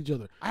that fuck with each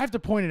other. I have to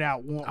point it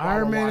out.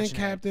 Iron Man and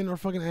Captain are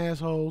fucking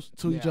assholes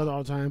to each Yeah. other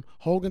all the time.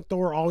 Hulk and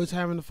Thor always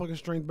having the fucking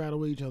strength battle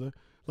with each other.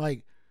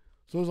 Like,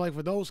 so it's like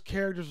for those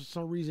characters, for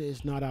some reason,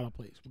 it's not out of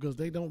place because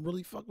they don't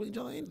really fuck with each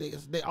other.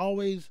 They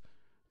always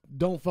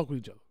don't fuck with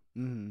each other.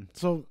 Mm-hmm.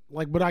 So,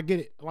 like, but I get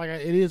it. Like,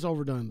 it is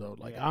overdone though.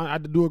 Like, I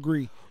do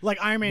agree. Like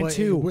Iron Man But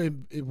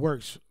 2. it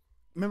works.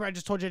 Remember I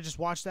just told you I just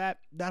watched that?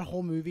 That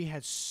whole movie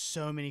had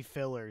so many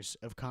fillers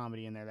of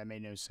comedy in there that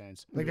made no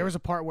sense. Like, there was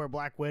a part where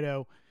Black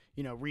Widow,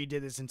 you know,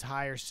 redid this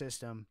entire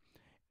system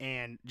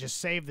and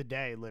just saved the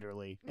day,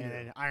 literally. And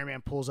then Iron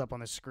Man pulls up on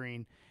the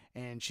screen,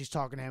 and she's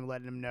talking to him,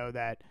 letting him know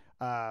that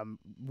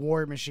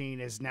War Machine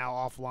is now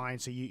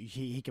offline, so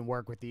he can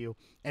work with you.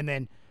 And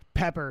then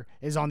Pepper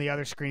is on the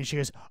other screen. She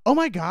goes, oh,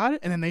 my God.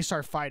 And then they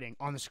start fighting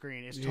on the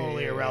screen. It's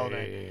totally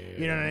irrelevant.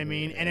 You know what I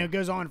mean? And it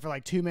goes on for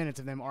like 2 minutes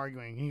of them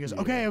arguing. And he goes,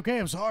 okay,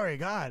 I'm sorry,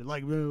 God.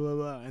 Like, blah, blah,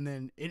 blah. And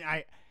then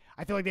I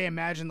feel like they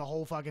imagined the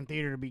whole fucking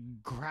theater to be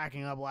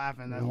cracking up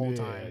laughing that whole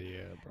time.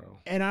 Yeah, bro.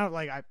 And I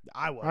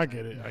was. I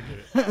get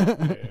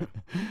it.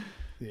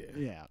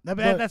 Yeah.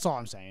 That's all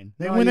I'm saying.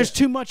 No, When there's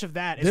too much of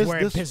that, is where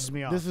it pisses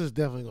me off. This is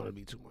definitely going to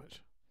be too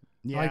much.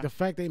 Yeah. Like the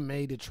fact they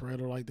made the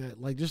trailer like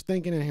that, like just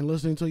thinking and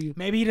listening to you.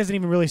 Maybe he doesn't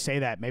even really say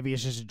that. Maybe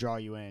it's just to draw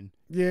you in.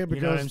 Yeah, because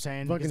you know what I'm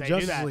saying? fucking Because they do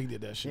Justice that. League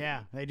did that shit.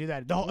 Yeah, they do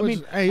that.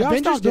 Hey, y'all Avengers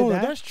stop doing did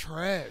that. that. That's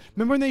trash.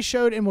 Remember when they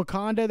showed in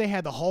Wakanda, they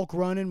had the Hulk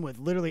running with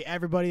literally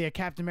everybody at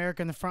Captain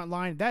America in the front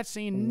line? That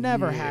scene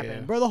never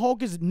happened. Bro, the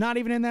Hulk is not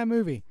even in that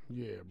movie.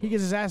 Yeah, bro. He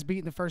gets his ass beat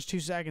in the first 2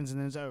 seconds and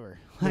then it's over.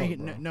 Like,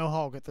 bro. no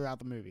Hulk throughout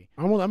the movie.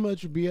 I'm gonna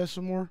let you BS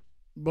some more,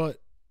 but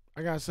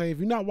I gotta say, if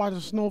you're not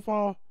watching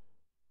Snowfall,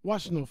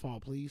 watch Snowfall,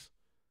 please.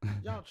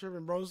 Y'all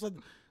tripping, bro. It's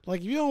like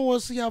if you don't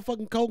want to see how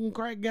fucking coke and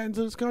crack got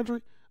into this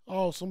country,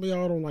 some of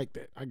y'all don't like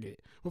that. I get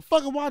it. But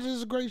fucking watch it.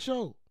 It's a great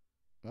show.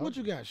 What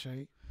you got,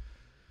 Shane?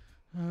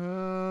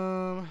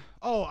 New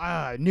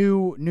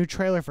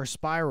trailer for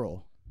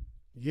Spiral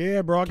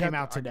Yeah, bro. came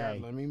out today.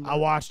 I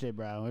watched it,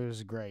 bro. It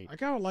was great. I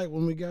kind of like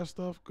when we got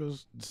stuff,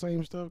 because the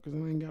same stuff, because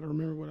I ain't got to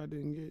remember what I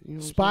didn't get. You know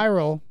what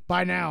Spiral,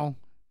 by now,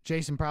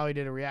 Jason probably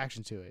did a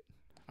reaction to it.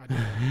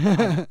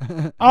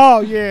 Oh,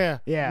 yeah.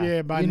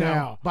 Yeah. By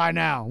now. By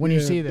now, when you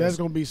see this. There's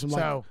going to be some,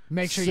 so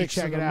make sure you 6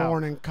 check in it the out.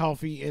 morning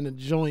coffee in a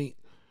joint.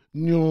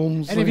 You know what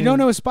I'm saying? And if you don't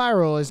know what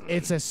Spiral is,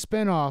 it's a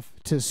spinoff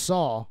to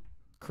Saw.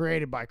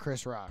 created by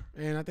Chris Rock.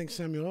 And I think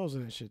Samuel L's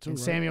in that shit too. And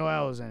right? Samuel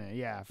L. is in it.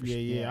 Yeah. For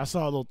Yeah. sure. I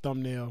saw a little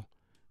thumbnail,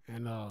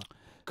 and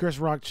Chris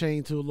Rock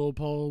chained to a little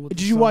pole. With Did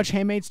the you sun. watch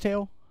Handmaid's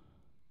Tale?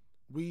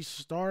 We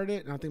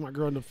started, and I think my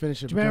girl didn't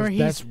finish it Do you remember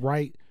because that's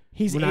right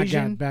He's when Asian.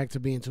 I got back to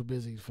being too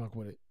busy to fuck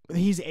with it.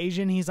 He's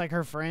Asian. He's like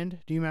her friend.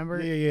 Do you remember?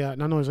 Yeah.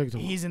 And I know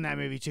exactly. He's in that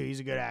movie too. He's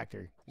a good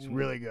actor. He's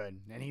really good,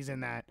 and he's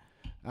in that.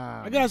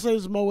 I gotta say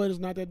this MOET is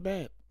not that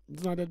bad.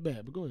 It's not that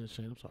bad. But go ahead,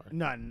 Shane. I'm sorry.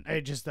 None.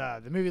 It just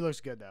the movie looks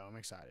good though. I'm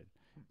excited.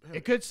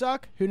 It could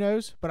suck. Who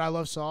knows? But I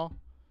love Saw.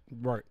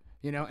 Right.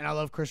 You know, and I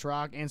love Chris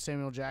Rock and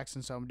Samuel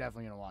Jackson, so I'm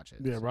definitely gonna watch it.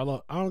 Yeah,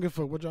 bro. I don't give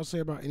a fuck what y'all say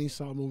about any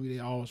Saw movie. They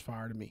always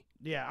fire to me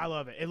Yeah, I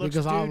love it. It looks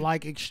because I dude,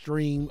 like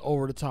extreme,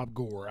 over the top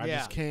gore. I Yeah.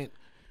 just can't.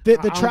 the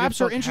I don't traps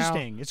give a are fuck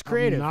interesting. how It's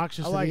creative.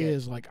 obnoxious I like it it.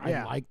 is. Like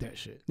Yeah. I like that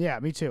shit. Yeah,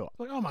 me too.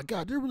 Like, oh my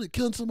god, they're really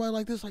killing somebody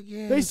like this. Like,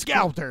 yeah, They that's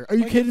scalped great. her. Are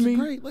you Like, kidding that's me?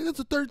 Great. Like that's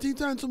the 13th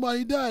time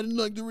somebody died in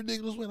like the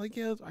ridiculous way. Like,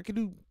 yeah, I could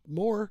do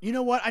more. You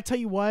know what? I tell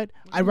you what.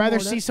 I'd do rather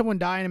more of see that. someone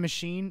die in a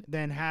machine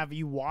than have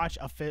you watch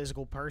a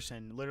physical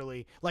person.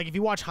 Literally, like if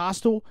you watch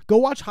Hostel, go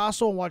watch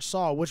Hostel and watch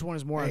Saw. Which one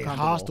is more Hey,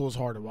 uncomfortable? Hostel was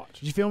hard to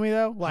watch. Did you feel me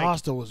though? Like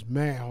Hostel was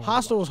mad hard.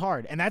 Hostel was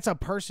hard, and that's a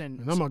person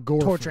And I'm a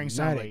gore torturing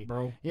fanatic, somebody,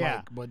 bro. Yeah.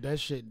 Like, but that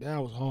shit, that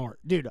was hard.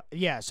 dude.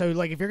 Yeah, so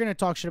like if you're gonna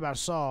talk shit about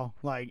Saw,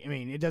 like I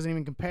mean, it doesn't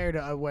even compare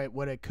to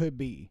what it could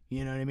be.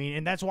 You know what I mean?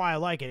 And that's why I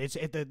like it.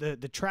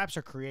 The traps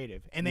are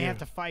creative, and they have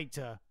to fight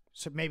to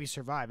maybe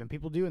survive, and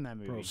people do in that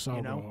movie. Bro, so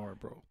you know,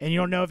 hard, bro. and you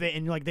don't know if they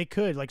like they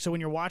could like so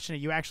when you're watching it,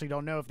 you actually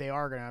don't know if they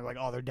are gonna like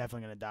oh they're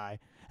definitely gonna die,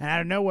 and out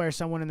of nowhere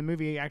someone in the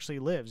movie actually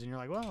lives, and you're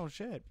like well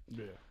shit.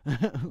 Yeah.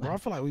 Bro, I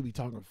feel like we be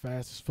talking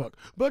fast as fuck.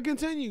 But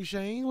continue,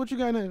 Shane. What you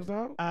got next,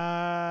 dog?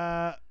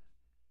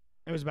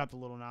 It was about the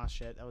Little Nas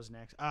shit. That was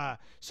next.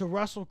 So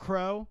Russell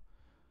Crowe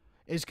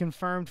is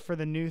confirmed for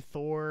the new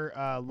Thor,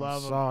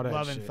 saw that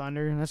Love and shit.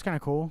 Thunder. That's kind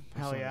of cool. I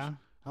Hell saw yeah. that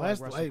I like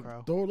Last, Russell like,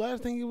 Crowe. the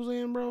last thing he was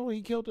in, bro,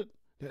 he killed it.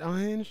 That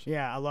Unhinged.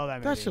 Yeah, I love that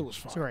movie. That shit was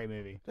It's a fire. great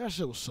movie. That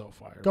shit was so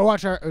fire. Go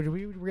watch our. Did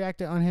we react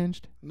to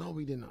Unhinged? No,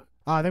 we did not.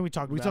 I think we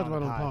talked. We about talked it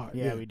on about the it on pod. pod,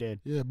 Yeah, yeah. we did.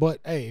 Yeah, but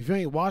hey, if you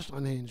ain't watched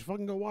Unhinged,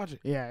 fucking go watch it.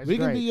 Yeah, it's we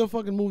great. can be your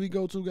fucking movie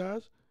go-to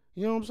guys.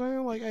 You know what I'm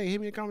saying? Like, hey,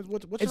 hit me in the comments.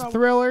 What It's should a I,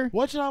 thriller.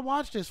 what should I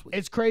watch this week?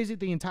 It's crazy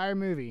the entire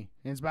movie.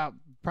 And it's about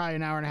probably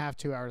an hour and a half,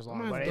 2 hours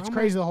long. I'm But gonna- it's I'm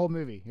crazy the whole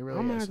movie. It really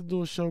I'm gonna is. have to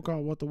do a show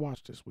called What to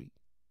Watch this week.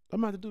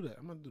 I'm gonna have to do that.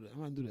 I'm gonna do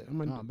that. I'm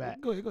gonna Oh,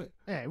 bet. Go ahead.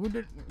 Hey,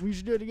 we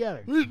should do it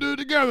together. We should do it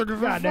together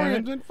because we're God damn it.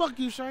 friends. And fuck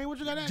you, Shane. What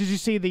you got next? Did you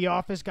see The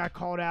Office got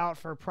called out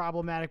for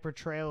problematic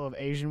portrayal of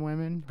Asian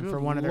women Good for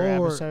one of their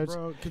Lord, episodes?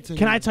 bro. Continue.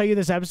 Can I tell you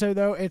this episode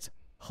though? It's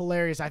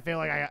hilarious. I feel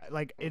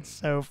like it's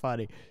so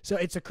funny. So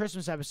it's a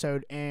Christmas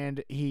episode,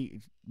 and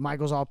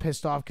Michael's all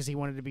pissed off because he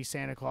wanted to be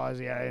Santa Claus.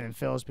 Yeah, and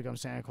Phil's become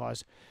Santa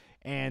Claus.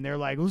 And they're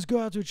like, let's go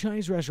out to a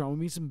Chinese restaurant. We'll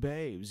meet some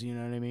babes. You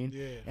know what I mean?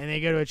 Yeah. And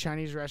they go to a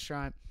Chinese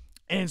restaurant,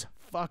 and it's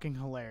fucking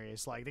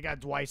hilarious. Like, they got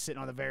Dwight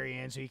sitting on the very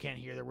end, so you can't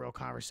hear the real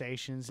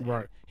conversations. And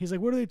Right. he's like,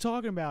 what are they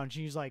talking about? And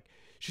she's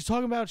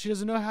talking about she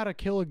doesn't know how to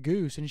kill a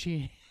goose. And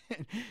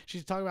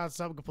she's talking about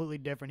something completely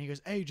different. He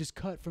goes, hey, just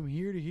cut from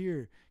here to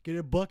here. Get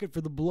a bucket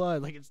for the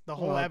blood. Like, it's the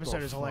whole What the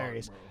episode is fuck,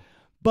 hilarious. bro?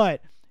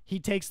 But he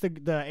takes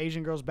the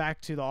Asian girls back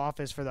to the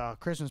office for the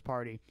Christmas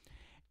party,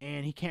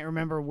 and he can't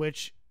remember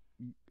which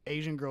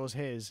Asian girl is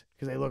his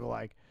because they look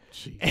alike.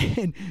 Jeez.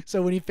 And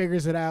so when he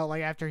figures it out,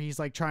 like after he's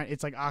like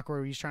it's like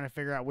awkward. He's trying to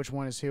figure out which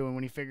one is who, and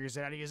when he figures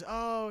it out, he goes,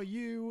 "Oh,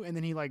 you!" And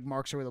then he like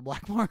marks her with a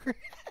black marker.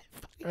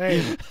 Hey,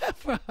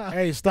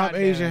 hey, stop God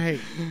damn Asian it.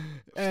 hate.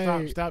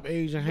 Hey, Stop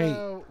Asian hate.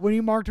 bro, when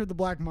he marked her with the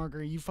black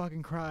marker, you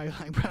fucking cry,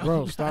 like bro.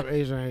 Bro, stop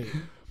Asian hate.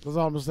 That's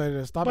all I'm gonna say to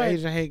that. Stop But-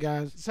 Asian hate,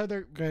 guys. So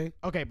they're Okay?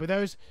 okay, but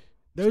those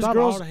Stop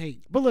girls. all the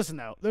hate. But listen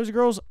though, those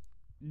girls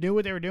knew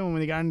what they were doing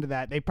when they got into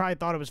that. They probably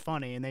thought it was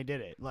funny, and they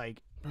did it. Like,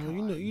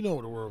 Bro, you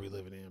know the world we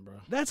living in, bro.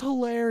 that's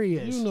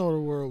hilarious. You know the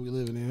world we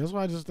living in. That's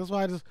why I just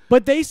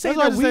But they say that's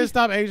why I that just said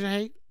stop Asian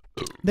hate.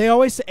 they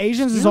always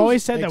Asians has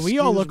always said that we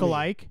all Excuse look me.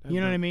 alike. That's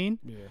You know what I right. mean?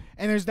 Yeah.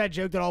 And there's that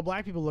joke that all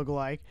black people look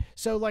alike.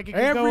 So like it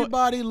could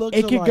Everybody looks go,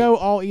 it could alike. go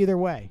all either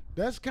way.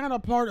 That's kind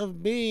of part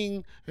of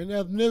being an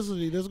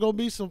ethnicity. There's gonna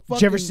be some fucking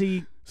Did you ever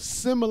see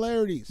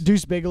similarities.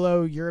 Deuce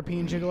Bigelow,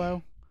 European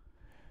Gigolo,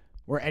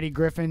 where Eddie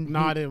Griffin? No,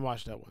 I didn't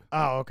watch that one.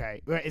 Oh,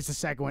 okay. It's the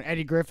second one.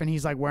 Eddie Griffin,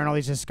 he's like wearing all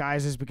these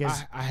disguises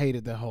because I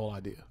hated that whole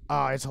idea.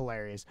 oh, it's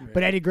hilarious. Yeah.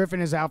 But Eddie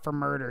Griffin is out for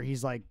murder.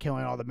 He's like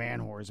killing all the man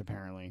whores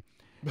apparently.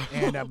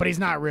 And but he's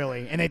not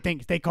really, and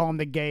they call him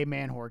the gay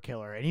man whore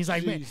killer, and he's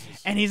like, man,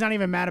 Jesus. and he's not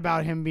even mad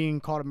about him being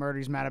called a murder.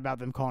 He's mad about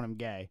them calling him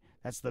gay.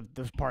 That's the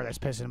part that's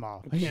pissing him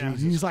off. You know,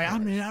 Jesus he's like,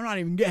 I'm Christ. not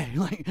even gay.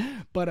 Like,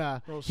 but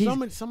Bro,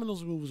 he's- some of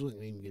those movies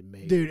wouldn't even get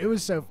made. dude, it bro.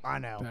 was so I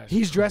know That's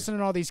he's crazy. dressing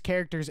in all these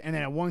characters, and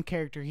then at one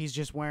character he's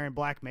just wearing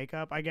black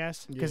makeup, I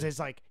guess, because Yeah. it's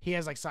like he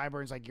has like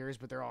sideburns like yours,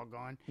 but they're all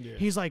gone. Yeah.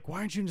 He's like, why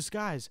aren't you in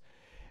disguise?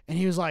 And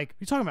he was like, what are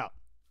you talking about?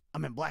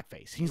 I'm in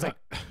blackface. He's like,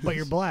 but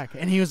you're black.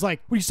 And he was like,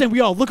 what are you saying?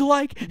 We all look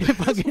alike?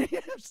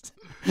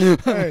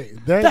 Hey,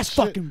 That's shit,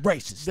 fucking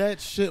racist. That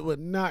shit would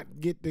not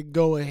get the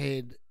go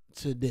ahead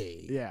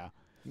today. Yeah.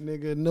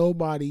 Nigga,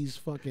 nobody's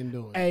fucking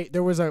doing it. Hey,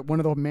 there was one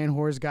of the man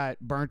whores got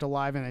burnt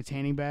alive in a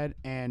tanning bed,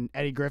 and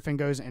Eddie Griffin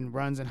goes and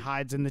runs and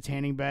hides in the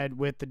tanning bed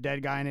with the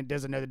dead guy in it,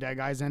 doesn't know the dead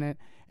guy's in it,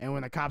 and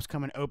when the cops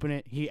come and open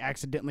it, he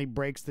accidentally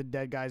breaks the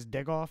dead guy's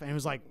dick off, and he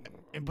was like,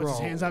 and puts his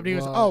hands up, and he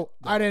goes, oh,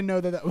 I didn't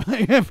know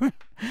that.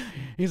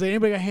 He's like,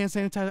 anybody got hand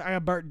sanitizer? I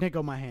got burnt dick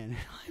on my hand.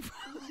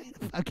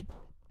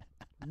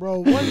 Bro,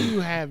 what do you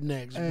have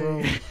next,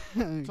 bro?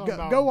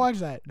 Go watch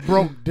that.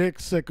 Broke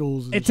dick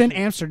sickles. It's in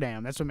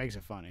Amsterdam. That's what makes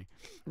it funny.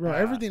 Bro,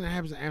 everything that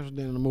happens in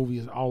Amsterdam in the movie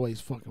is always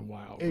fucking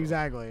wild. Bro.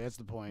 Exactly. That's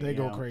the point. They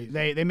go crazy.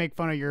 They make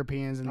fun of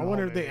Europeans. And I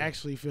wonder if they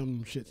actually film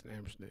them shits in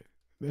Amsterdam.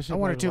 I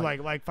wonder too,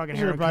 like fucking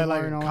Harold probably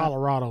like and all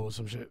Colorado or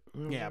some shit.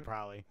 Yeah,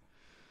 probably.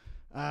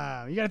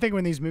 You got to think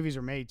when these movies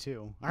are made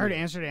too. I heard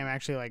Amsterdam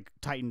actually like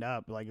tightened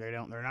up. Like they're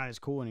not as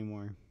cool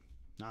anymore.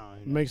 No,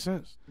 makes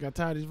sense. Got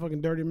tired of these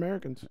fucking dirty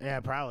Americans. Yeah,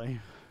 probably.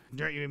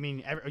 I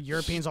mean,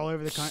 Europeans all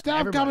over the country.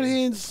 Stop coming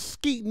here and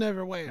skeeting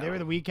everywhere. They were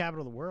the weed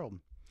capital of the world.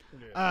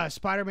 Yeah.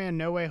 Spider-Man: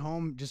 No Way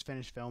Home just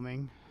finished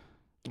filming.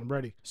 I'm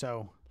ready.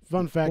 So,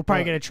 fun fact: we'll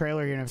probably get a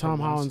trailer here in a Tom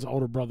Holland's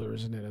older brother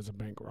is in it as a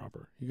bank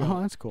robber.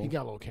 That's cool. He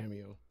got a little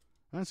cameo.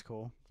 That's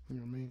cool. You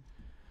know what I mean?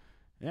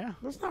 Yeah,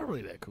 that's not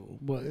really that cool,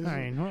 but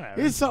whatever.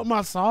 It's something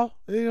I saw.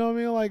 You know what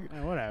I mean?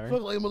 Like, whatever.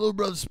 Look like my little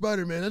brother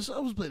Spider-Man. I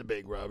was playing a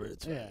bank robber.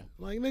 Yeah,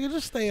 like nigga,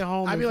 just stay at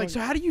home. I'd be like, so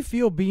how do you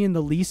feel being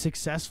the least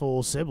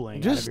successful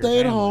sibling? Just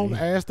stay at home,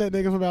 ask that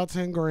nigga for about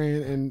 10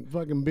 grand, and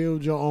fucking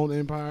build your own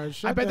empire.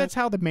 I bet that's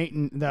how the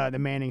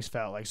Mannings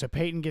felt. Like, so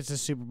Peyton gets the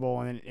Super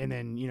Bowl, and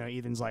then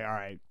Ethan's like, all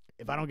right,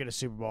 if I don't get a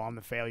Super Bowl, I'm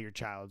the failure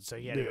child. So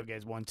he had to go get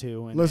his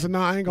 1-2. And listen,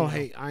 I ain't gonna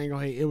hate.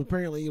 It was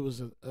apparently it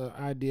was an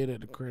idea that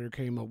the creator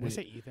came up with.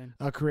 Did I say Ethan?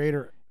 A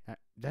creator.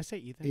 Did I say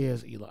Ethan?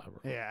 Yes, Eli, bro.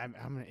 Yeah,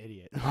 I'm an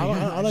idiot.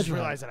 I'll let you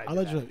realize that I did. I'll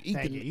let you have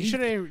Ethan. Ethan.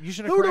 You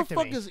should have corrected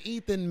me. Who the fuck is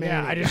Ethan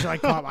Manning?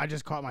 Yeah, I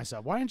just caught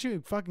myself. Why didn't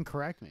you fucking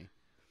correct me?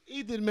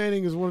 Ethan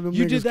Manning is one of them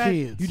you niggas' did that,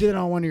 kids. You did it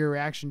on one of your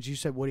reactions. You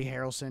said Woody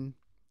Harrelson.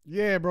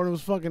 Yeah, bro, it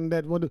was fucking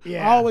that one.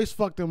 Yeah. I always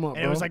fucked him up,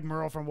 and bro. it was like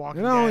Merle from Walking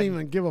and Dead. I don't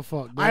even give a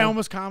fuck, bro. I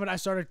almost commented. I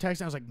started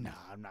texting. I was like, nah,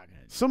 I'm not going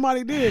to.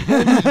 Somebody did, bro.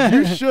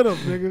 You should have,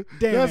 nigga.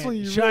 Damn That's it. when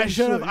you should I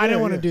should have? I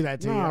didn't want to do that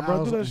to you. Nah,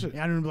 bro, do that shit.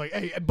 I didn't be like,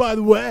 hey, by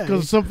the way.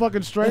 Because some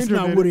fucking stranger that's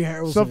not did Woody it.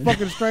 Harrelson. Some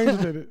fucking stranger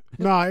did it.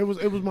 Nah, it was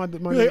my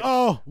You're like,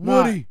 oh,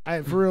 Woody.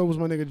 Nah, for real, it was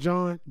my nigga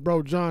John.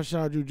 Bro, John,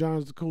 shout out you.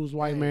 John's the coolest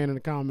white man in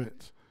the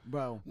comments.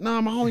 Bro.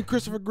 Nah, my homie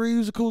Christopher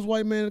Greaves, the coolest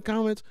white man in the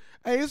comments.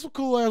 Hey, it's some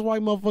cool ass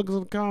white motherfuckers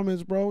in the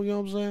comments, bro. You know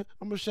what I'm saying?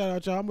 I'm gonna shout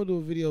out y'all. I'm gonna do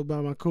a video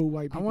about my cool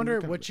white people. I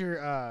wonder what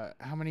your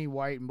how many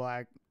white and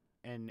black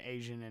and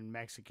Asian and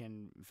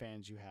Mexican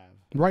fans you have.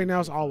 Right now,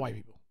 it's all white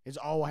people. It's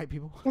all white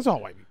people. It's all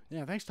white people.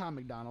 Yeah, thanks, Tom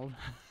McDonald.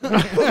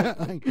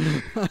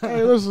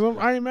 Hey, listen,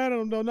 I ain't mad at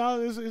them though.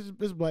 No,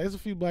 it's black. It's a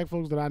few black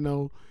folks that I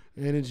know,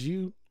 and it's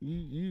you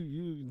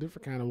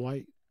different kind of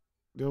white.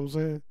 You know what I'm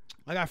saying?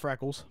 I got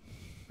freckles.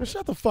 Man,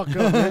 shut the fuck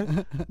up,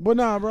 man. But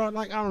nah, bro.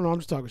 Like, I don't know. I'm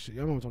just talking shit.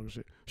 I'm not talking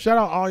shit. Shout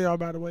out all y'all,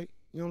 by the way.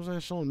 You know what I'm saying?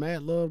 Showing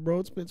mad love, bro.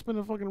 It's been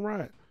a fucking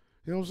ride.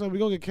 You know what I'm saying? We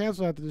gonna get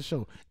canceled after this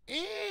show.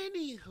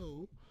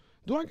 Anywho,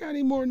 do I got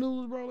any more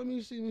news, bro? Let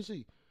me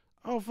see.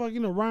 Oh, fuck,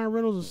 Ryan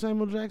Reynolds and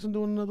Samuel Jackson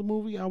doing another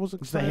movie. I was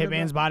excited. It's the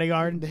Hitman's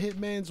Bodyguard? The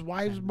Hitman's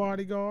Wife's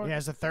Bodyguard. Yeah,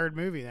 it's the third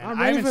movie then. I'm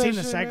I ready haven't for seen that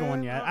the shit, second man.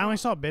 one yet. I only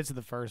saw bits of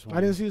the first one.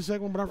 I didn't see the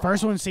second one, but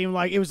first one seemed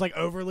like it was like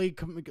overly.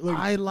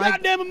 I like.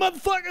 Goddamn it,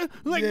 motherfucker!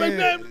 Like,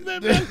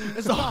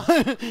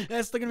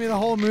 that's gonna be the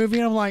whole movie,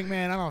 and I'm like,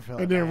 man, I don't feel.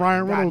 And then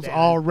Ryan Reynolds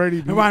already.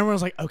 And Ryan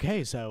Reynolds like,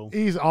 okay, so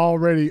he's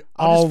already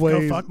I'll always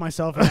just go fuck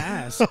myself in the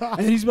ass,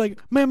 and he's like,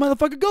 man,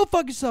 motherfucker, go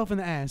fuck yourself in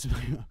the ass.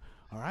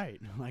 All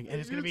right, like, and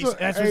it's gonna be.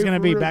 That's what's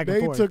gonna be back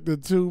and forth. They took the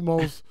two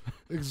most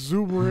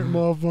exuberant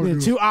motherfuckers.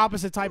 The two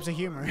opposite types of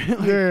humor.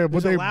 Like, yeah,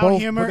 but they loud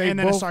both humor and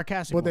then both, a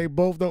sarcastic. But one. they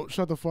both don't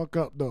shut the fuck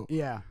up though.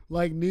 Yeah,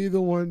 like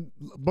neither one.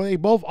 But they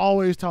both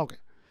always talking.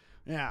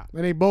 Yeah,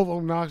 and they both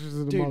obnoxious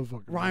as the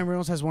motherfucker. Ryan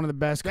Reynolds has one of the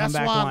best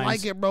comeback lines. That's why I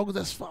like it, bro, because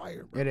that's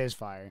fire. Bro. It is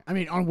fire. I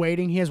mean, on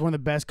Waiting, he has one of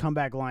the best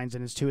comeback lines,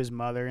 and it's to his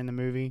mother in the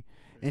movie.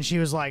 And she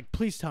was like,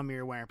 "Please tell me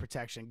you're wearing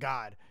protection,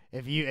 God.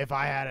 If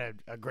I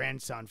had a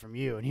grandson from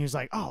you," and he was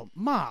like, "Oh,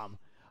 Mom."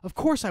 Of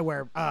course I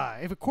wear.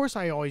 Of course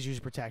I always use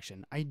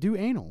protection. I do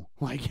anal.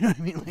 Like, you know what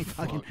I mean? Like,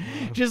 fucking,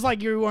 just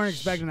like you weren't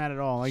expecting that at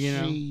all. Like,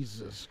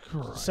 Jesus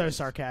Christ. So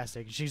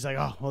sarcastic. She's like,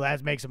 oh, well,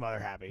 that makes a mother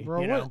happy.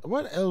 Bro, you know?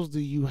 What else do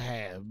you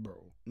have,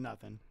 bro?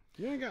 Nothing.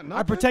 You ain't got nothing.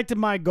 I protected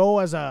my goal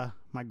as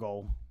my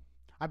goal.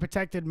 I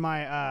protected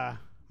my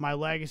my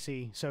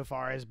legacy so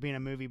far as being a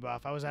movie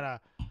buff. I was at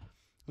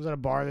a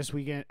bar this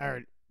weekend or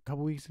a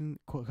couple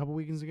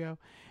weekends ago,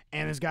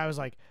 and this guy was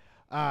like.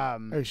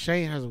 Hey,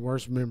 Shane has the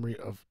worst memories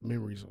on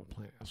the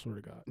planet. I swear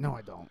to God. No,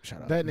 I don't.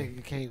 Shut up. That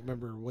nigga can't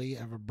remember where he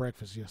had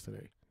breakfast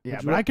yesterday. Yeah,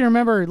 but I can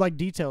remember like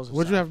details.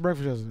 What'd you have for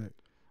breakfast yesterday?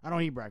 I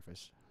don't eat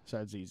breakfast, so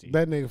it's easy.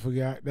 That nigga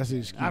forgot. That's the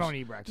excuse. I don't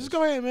eat breakfast. Just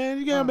go ahead, man.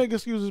 You gotta make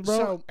excuses, bro.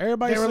 So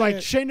everybody. They were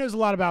like, Shane knows a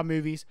lot about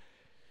movies,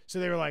 so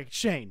they were like,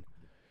 Shane,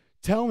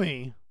 tell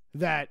me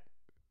that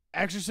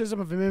Exorcism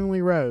of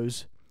Emily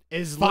Rose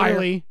is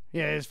literally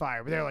it is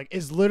fire. But they're like,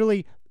 is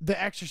literally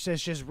The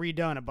Exorcist just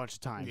redone a bunch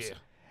of times. Yeah.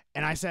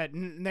 And I said,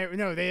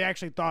 no, they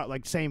actually thought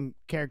like same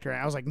character.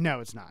 And I was like, no,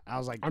 it's not. I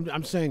was like,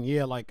 I'm saying,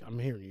 yeah, like I'm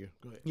hearing you.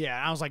 Go ahead. yeah.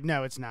 I was like,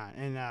 no, it's not.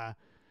 And I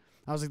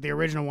was like, the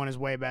original one is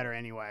way better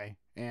anyway.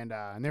 And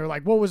they were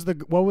like, what was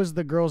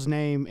the girl's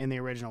name in the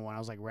original one? I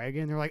was like,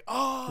 Reagan. They're like,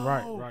 oh,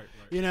 Right.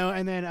 you know.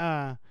 And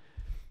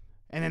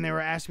then they were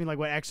asking me like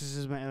what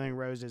exorcism Emily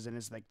Rose is, and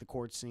it's like the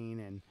court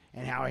scene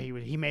and how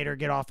he made her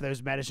get off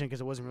those medicine because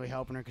it wasn't really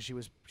helping her because she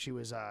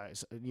was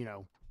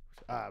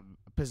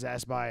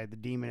possessed by the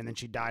demon, and then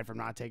she died from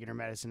not taking her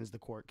medicine. Is the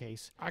court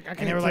case?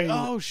 And they were like,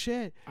 oh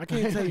shit. I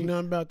can't tell you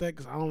nothing about that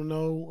because I don't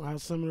know how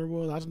similar it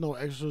was. I just know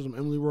exorcism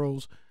Emily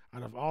Rose.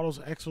 Out of all those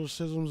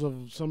exorcisms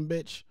of some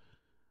bitch,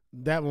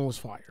 that one was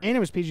fire. And it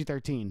was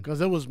PG-13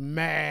 because it was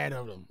mad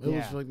of them. It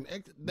Yeah. was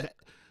like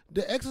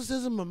the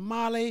exorcism of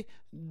Molly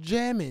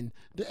Jamming,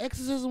 the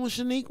exorcism of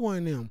Shaniqua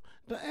and them,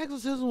 the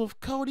exorcism of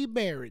Cody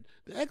Barrett,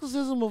 the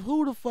exorcism of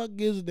who the fuck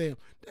gives a damn,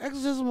 the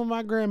exorcism of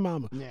my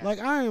grandmama. Yeah. Like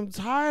I am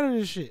tired of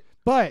this shit.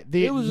 But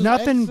It was just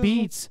nothing exorcism.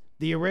 beats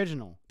the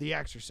original, The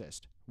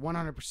Exorcist,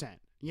 100%.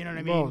 You know what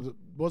I mean? Bro,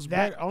 what's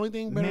that- better? Only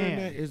thing better than man.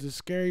 that is the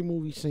scary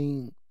movie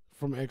scene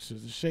from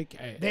Exorcist. The shake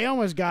ass. They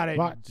almost got it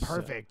But-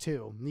 perfect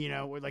too. You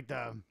know, with like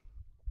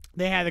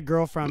they had the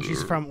girl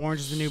she's from Orange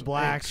Is the New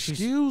Black.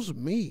 Excuse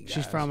me. She's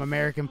guys. from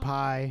American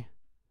Pie.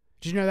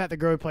 Did you know that the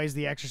girl who plays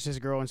the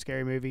Exorcist girl in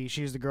Scary Movie?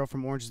 She's the girl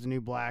from Orange Is the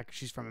New Black.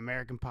 She's from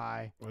American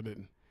Pie. I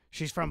didn't.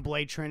 She's from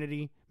Blade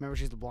Trinity. Remember,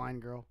 she's the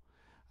blind girl.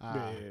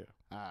 Yeah.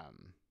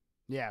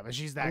 Yeah, but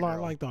she's that I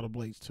girl. liked all the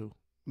Blades too.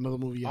 Another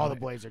movie. All the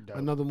Blades are dope.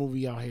 Another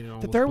movie y'all hated on.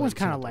 The was third one's Blade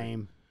kind of 2.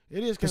 lame.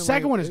 It is. The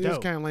second one is It dope. is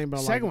kind of lame, but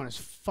The I second like one is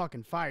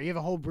fucking fire. You have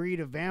a whole breed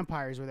of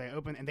vampires where they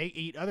open and they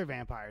eat other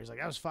vampires. Like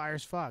that was fire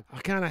as fuck. I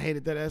kind of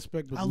hated that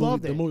aspect, but I the movie,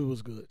 loved the it. movie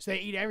was good. So they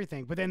eat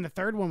everything. But then the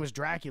third one was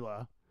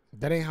Dracula.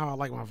 That ain't how I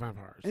like my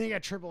vampires. And then you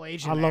got Triple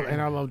H. I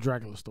love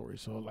Dracula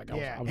stories. So like,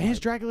 Yeah, I was and his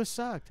like, Dracula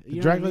sucked. You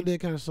know Dracula what I mean?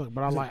 did kind of suck,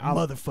 but I He's like,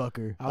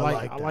 motherfucker.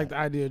 I like the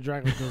idea of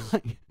Dracula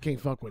because can't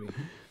fuck with him.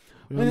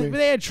 You know But what I mean?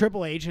 they had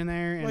Triple H in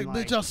there. And Like,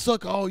 bitch, I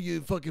suck all your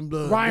fucking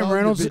blood. Ryan all your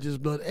Reynolds-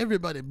 bitches' blood.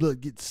 Everybody's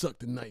blood gets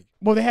sucked tonight.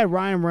 Well, they had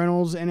Ryan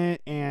Reynolds in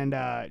it, and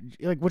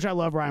which I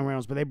love Ryan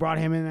Reynolds, but they brought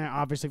him in there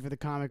obviously for the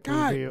comic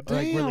God review,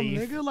 damn,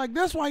 relief. nigga. Like,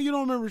 that's why you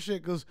don't remember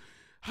shit, because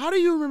how do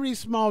you remember these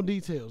small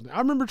details? I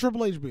remember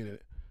Triple H being in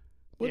it.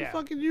 What the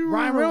fuck did you remember?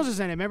 Ryan Reynolds is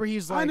in it. Remember,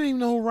 he's I like didn't even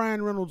know who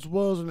Ryan Reynolds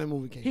was when that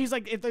movie came. he's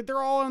like they're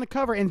all on the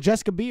cover, and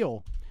Jessica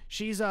Biel,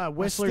 she's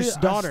Whistler's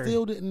daughter. I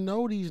still didn't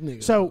know these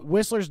niggas. So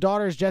Whistler's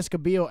daughter is Jessica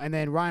Biel, and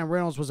then Ryan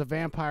Reynolds was a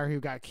vampire who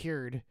got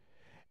cured,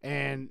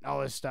 and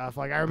all this stuff.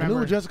 Like I I remember, knew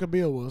who Jessica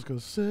Biel was,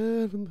 because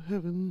Seventh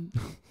Heaven.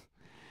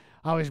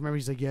 I always remember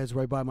he's like, yeah, it's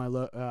right by my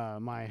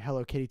my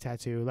Hello Kitty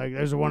tattoo. Like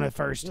those are one of the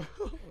first.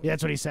 Yeah,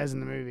 that's what he says in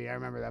the movie. I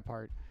remember that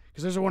part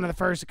because those are one of the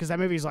first. Because that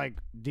movie's like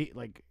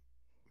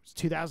it's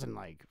 2000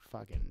 like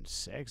fucking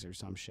 6 or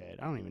some shit.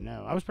 I don't even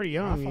know. I was pretty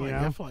young. I feel you like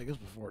know? it's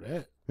before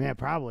that. Yeah,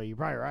 probably. You're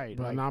probably right.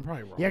 But Like, nah, I'm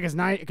probably wrong. yeah,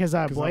 because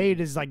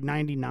Blade is like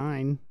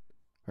 99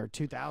 or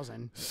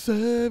 2000.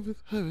 Seventh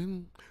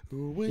Heaven.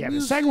 Yeah, but the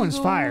second one's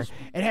fire.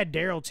 It had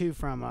Daryl too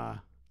from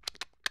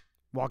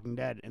Walking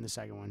Dead in the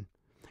second one,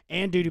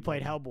 and dude who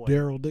played Hellboy.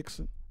 Daryl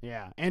Dixon.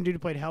 Yeah, and dude who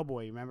played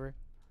Hellboy. You remember?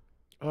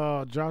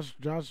 Josh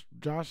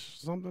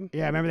something?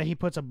 Yeah, I remember that he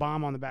puts a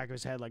bomb on the back of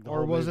his head like the Or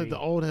whole was movie. it the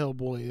old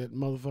Hellboy, that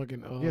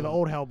motherfucking Yeah, the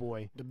old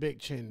Hellboy. the big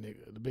chin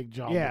nigga, the big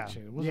jaw, Yeah, big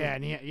chin. What's yeah,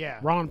 it? and yeah,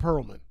 Ron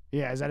Perlman.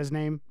 yeah. Is that his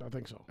name? I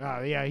think so.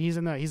 Yeah, he's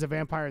a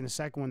vampire in the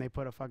second one. They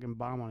put a fucking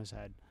bomb on his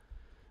head,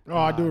 Oh,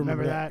 I do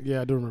remember remember that?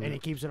 Yeah, I do remember and he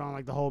that. keeps it on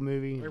like the whole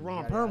movie. Hey,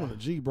 Ron Yada, yada. Perlman, a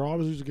G, bro. I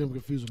always used to get him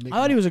confused with Nick. I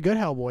thought he was a good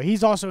Hellboy.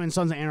 He's also in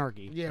Sons of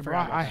Anarchy. Yeah, bro.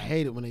 Forgot about I that.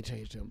 hate it when they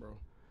changed him, bro.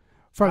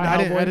 From the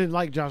I Hellboy. didn't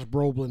like Josh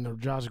Brolin or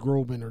Josh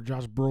Groban or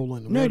Josh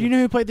Brolin. No, do you know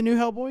who played the new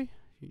Hellboy?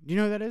 Do you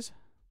know who that is?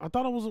 I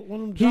thought it was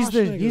one of them. He's Josh the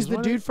niggas, he's the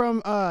wasn't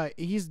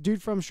dude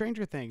it? from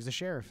Stranger Things, the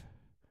sheriff.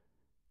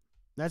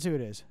 That's who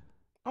it is.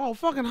 Oh,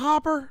 fucking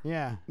Hopper.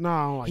 Yeah. No,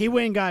 I don't like He that.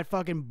 went and got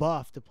fucking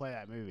buffed to play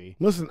that movie.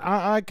 Listen,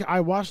 I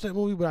watched that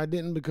movie, but I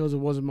didn't because it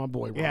wasn't my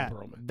boy Ron Yeah.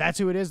 Perlman. That's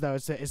who it is though.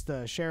 It's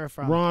the sheriff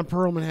from Ron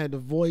Perlman had the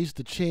voice,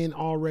 the chin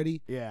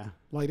already. Yeah.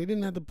 Like they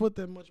didn't have to put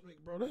that much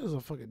make, bro. That is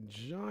a fucking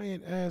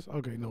giant ass.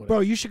 Okay, no, Bro,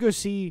 you should go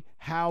see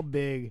how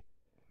big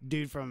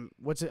dude from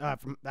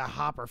from the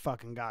Hopper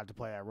fucking got to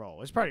play that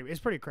role. It's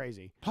pretty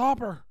crazy.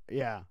 Hopper.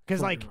 Yeah. Cuz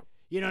Fucking like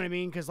you know what I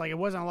mean? Because like it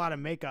wasn't a lot of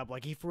makeup.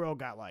 Like he for real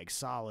got like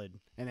solid,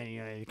 and then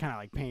they kind of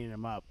like painted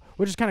him up,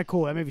 which is kind of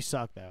cool. That movie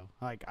sucked though.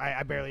 Like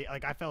I barely I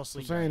fell I'm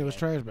asleep. saying during it was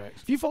trash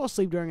bags. If you fall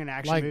asleep during an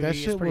action Like movie, that it's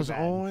shit pretty was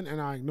bad. on,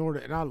 and I ignored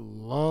it, and I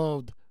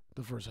loved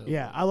the first Hellboy.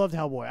 Yeah, I loved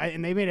Hellboy,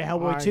 and they made a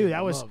Hellboy too.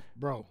 That was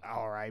bro.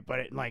 all right,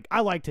 but I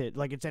liked it.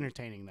 Like it's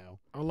entertaining though.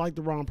 I like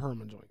the Ron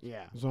Perlman joint.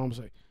 Yeah, That's all I'm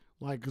saying.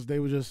 Like, cause they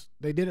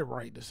did it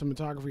right. The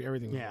cinematography,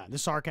 everything. Was yeah. right. The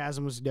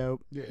sarcasm was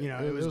dope. Yeah, you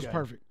know, it was good.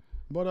 perfect.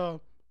 But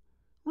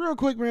real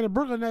quick, man, the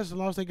Brooklyn Nets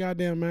lost their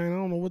goddamn man. I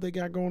don't know what they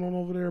got going on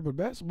over there, but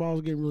basketball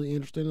is getting really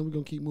interesting, and we're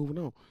gonna keep moving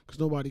on because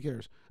nobody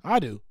cares. I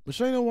do, but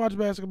Shane don't watch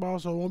basketball,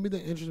 so it won't be that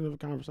interesting of a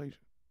conversation.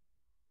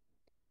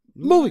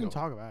 We Moving can on.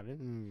 talk about it.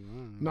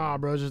 Nah,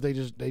 bro, they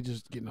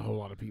just getting a whole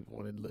lot of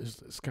people, and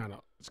it's kind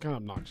of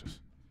obnoxious.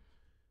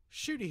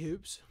 Shooty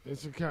hoops.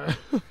 It's it's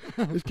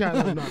kind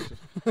of obnoxious.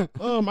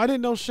 I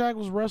didn't know Shaq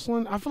was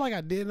wrestling. I feel like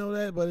I did know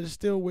that, but it's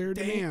still weird.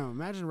 To me. Damn,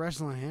 imagine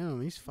wrestling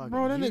him. He's fucking.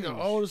 Bro, that huge.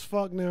 nigga old as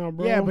fuck now,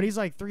 bro. Yeah, but he's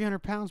like 300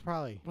 pounds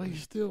probably. But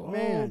he's still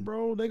Man. old,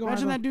 bro. They gonna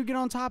Imagine that dude get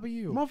on top of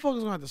you. Motherfuckers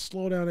gonna have to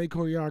slow down their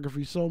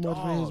choreography so much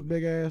for his Dog.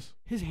 big ass.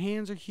 His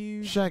hands are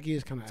huge. Shaq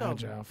is kind It's of a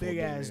agile for big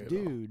a ass man,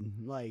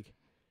 dude. Like,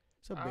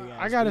 it's a big ass.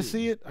 I gotta dude.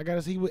 see it. I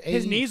gotta see. He would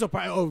His knees will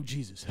probably. Oh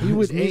Jesus. He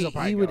would His knees will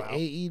probably he would go out.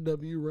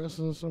 AEW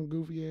wrestling some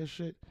goofy ass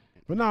shit.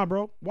 But nah,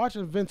 bro. Watch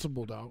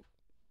Invincible, dog.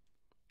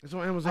 It's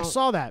on Amazon. I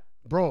saw that.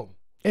 Bro.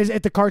 Is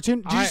it the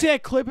cartoon? Did you see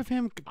that clip of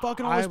him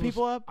fucking all those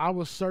people up? I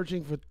was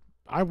searching for.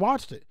 I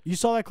watched it. You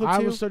saw that clip too? I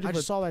was searching I for.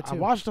 just saw that too. I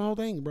watched the whole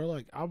thing, bro.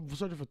 Like I was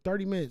searching for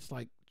 30 minutes,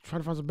 like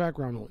trying to find some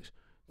background noise.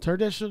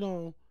 Turned that shit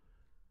on.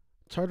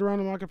 Turned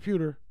around on my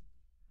computer.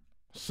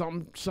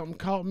 Something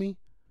caught me.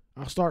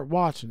 I start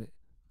watching it.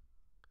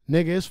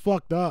 Nigga, it's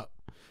fucked up.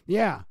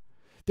 Yeah.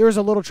 There was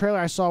a little trailer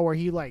I saw where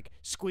he like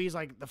squeezed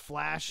like the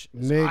Flash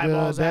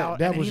eyeballs out,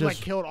 that and then was he like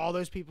just- killed all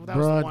those people. That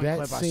was the one that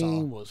clip I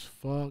scene saw. was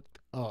fucked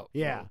up.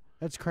 Yeah, bro.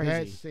 that's That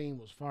crazy. scene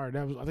was fire.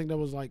 I think that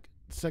was like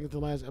second to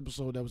last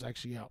episode that was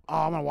actually out. Oh,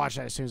 I'm gonna watch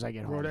that as soon as I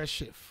get Bro, home. that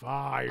shit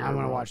fire. I'm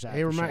gonna bro. watch that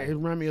It for remind sure. it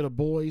remind me of The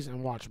Boys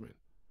and Watchmen.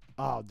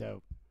 Oh,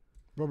 dope.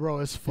 Bro,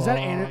 it's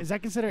fire. Is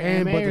that considered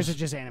And- anime but or is the- it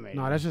just animated?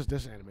 No, that's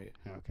animated.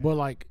 Okay. But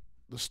like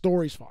the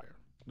story's fire.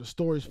 The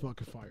story's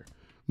fucking fire.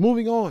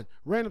 Moving on.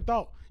 Random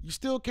thought. You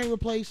still can't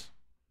replace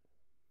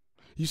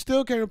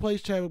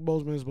Chadwick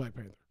Boseman as Black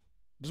Panther.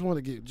 Just want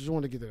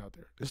to get that out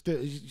there.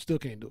 You still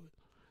can't do it.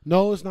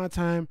 No, it's not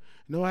time.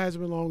 No, it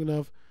hasn't been long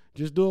enough.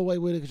 Just do away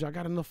with it because y'all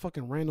got enough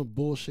fucking random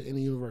bullshit in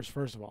the universe.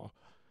 First of all,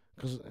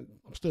 because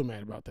I'm still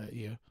mad about that.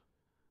 Yeah,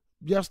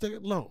 y'all stick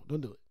it. No,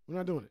 don't do it. We're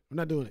not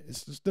doing it.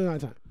 It's still not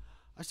time.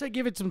 I say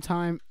give it some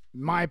time.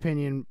 My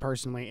opinion,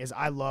 personally, is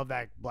I love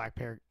that Black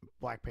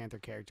Panther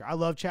character. I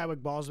love Chadwick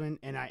Boseman,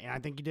 and I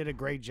think he did a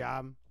great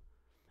job.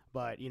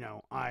 But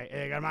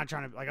I'm not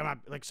trying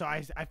to so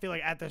I feel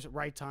like at the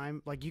right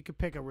time, like you could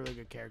pick a really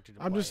good character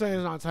to I'm play. just saying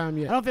it's not time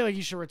yet. I don't feel like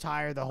you should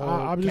retire the whole.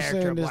 I'm just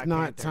character saying of it's Black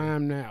not Panther.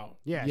 time now.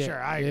 Yeah, yet. sure.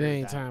 I it agree.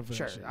 ain't with that. time for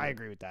sure. that shit. I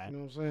agree with that. You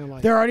know what I'm saying?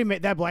 Like They're already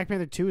made that Black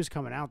Panther 2 is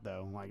coming out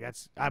though. Like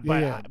that's, but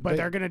they-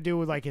 they're gonna do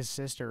with like his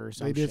sister or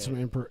something. they did some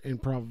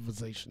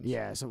improvisations.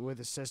 Yeah, so with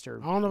his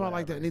sister. I don't know if I like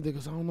whatever. that neither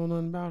because I don't know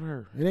nothing about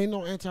her. It ain't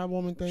no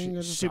anti-woman thing.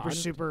 It's She's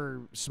just-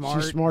 super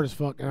smart. She's smart as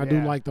fuck, and I do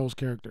Yeah. like those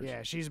characters.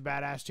 Yeah, she's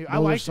badass too. Those I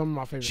are liked. some of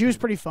my favorite. She was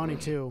people. pretty funny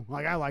too.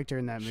 Like I liked her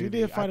in that movie. She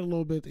did fight a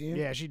little bit at the end.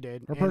 Yeah, she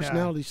did. Her And,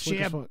 personality she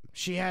slick as had fuck.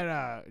 she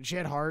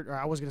had heart, or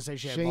I was gonna say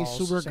she had She ain't balls,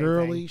 super same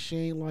girly. thing. She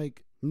ain't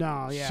like.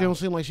 No, yeah. She don't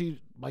seem like she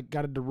like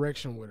got a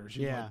direction with her.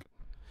 She's Yeah. like,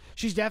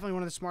 She's definitely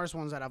one of the smartest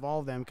ones out of all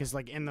of them because,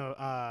 like in the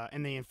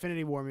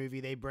Infinity War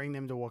movie, they bring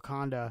them to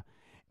Wakanda,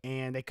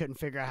 and they couldn't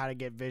figure out how to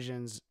get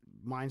Vision's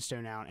Mind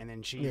Stone out, and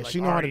then she Yeah, like, she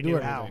know how to already do knew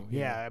everything,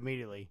 Yeah. yeah.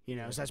 Immediately. You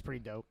know, so that's pretty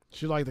dope.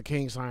 she like the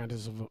king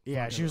scientist of.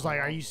 Yeah, fucking, she was like,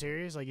 "Are you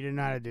serious? Like you didn't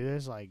know how to do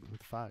this? Like what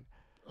the fuck?"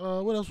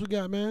 What else we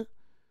got, man?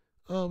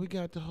 We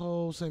got the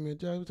whole Samuel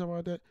Jackson. We talk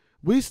about that.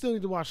 We still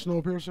need to watch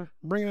Snowpiercer.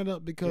 Bringing it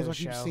up because Good I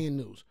keep show. seeing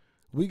news.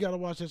 We gotta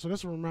watch that. So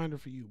that's a reminder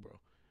for you, bro.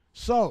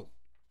 So,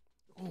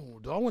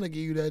 do I want to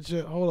give you that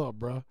shit? Hold up,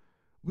 bro.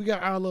 We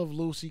got I Love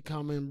Lucy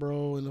coming,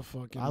 bro, in the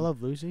fucking. I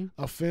Love Lucy.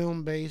 a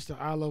film based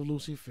I Love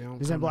Lucy film.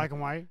 Is it coming. black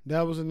and white,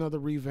 That was another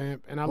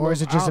revamp, and or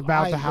is it just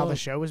about how the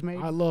show was made?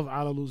 I love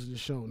I Love Lucy the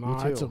show. No,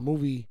 Me it's a too.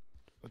 movie.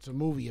 It's a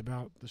movie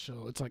about the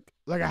show. It's like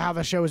Like how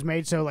the show was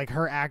made, so like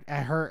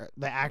the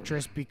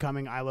actress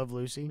becoming I Love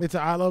Lucy. it's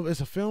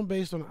a film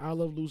based on I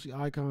Love Lucy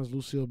icons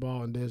Lucille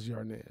Ball and Des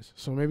Yarnez.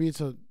 So maybe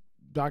it's a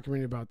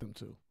documentary about them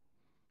too.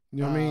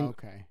 You know what I mean?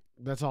 Okay.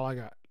 That's all I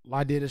got.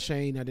 I did a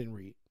Shane. I didn't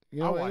read. You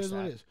know I'll what watch it is?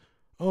 What that. it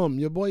is.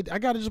 Your boy. I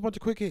got just a bunch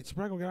of quick hits.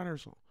 We're not gonna get out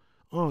of here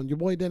soon. Your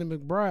boy Danny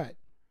McBride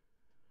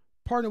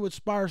partnered with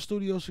Spire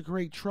Studios to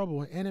create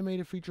Trouble, an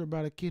animated feature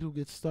about a kid who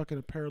gets stuck in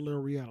a parallel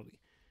reality.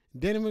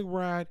 Danny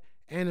McBride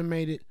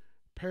animated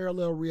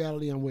parallel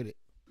reality. I'm with it.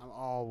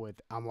 I'm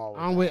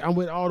with I'm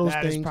with all those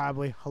That things. is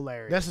probably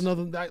hilarious. That's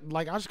another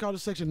like I just call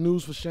this section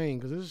news for Shane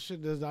because this is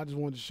shit that I just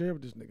wanted to share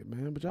with this nigga,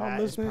 man. But y'all That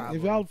is listening? If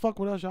probably y'all fuck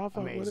with us, y'all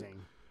fuck with it.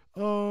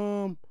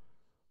 amazing.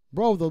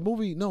 Bro, the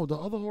movie, no, the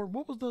other horror.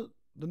 What was the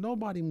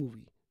Nobody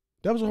movie?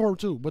 That was a horror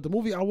too. But the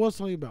movie I was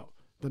telling you about,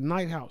 The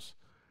Night House,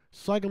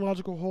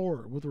 psychological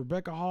horror with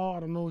Rebecca Hall. I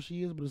don't know who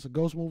she is, but it's a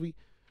ghost movie.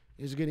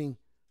 It's getting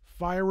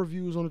fire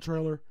reviews on the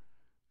trailer.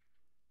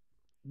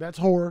 That's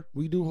horror.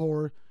 We do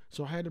horror,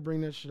 so I had to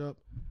bring that shit up.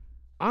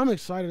 I'm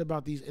excited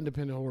about these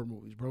independent horror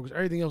movies, bro, because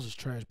everything else is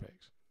trash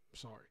bags. I'm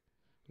sorry.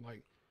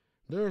 Like,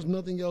 there's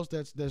nothing else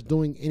that's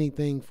doing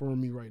anything for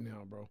me right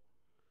now, bro.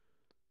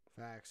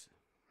 Facts.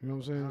 You know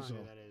what I'm I saying? don't So know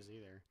who that is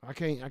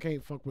either. I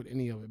can't fuck with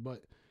any of it.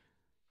 But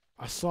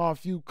I saw a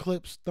few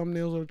clips,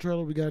 thumbnails of the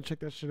trailer. We gotta check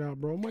that shit out,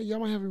 bro. Y'all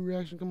might have a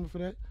reaction coming for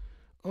that.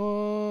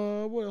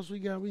 What else we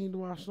got? We need to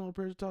watch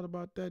Snowpiercer. Talk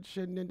about that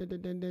shit.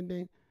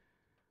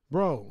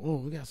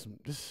 Bro, we got some.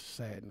 This is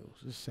sad news.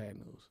 This is sad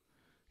news.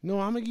 No,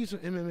 I'm gonna give you some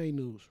MMA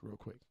news real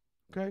quick.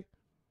 Okay.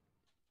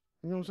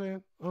 You know what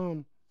I'm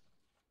saying?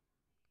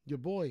 Your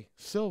boy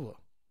Silva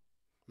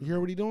You hear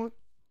what he doing?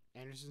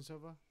 Anderson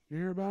Silva? You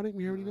hear about him?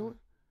 You hear what he doing?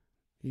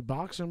 He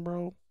boxing,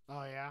 bro.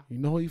 Oh, yeah? You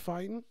know who he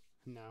fighting?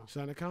 No.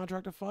 Signed a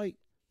contract to fight.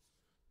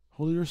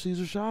 Julio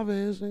Cesar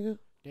Chavez, nigga.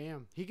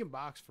 Damn. He can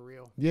box for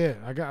real. Yeah,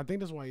 I think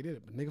that's why he did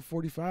it. But nigga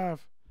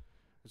 45.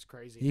 It's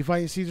crazy. He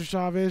fighting Cesar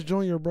Chavez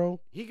Jr., bro.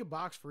 He could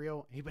box for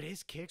real. But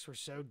his kicks were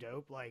so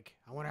dope. Like,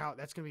 I wonder how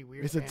that's going to be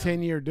weird. It's a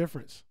 10-year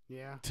difference.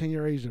 Yeah.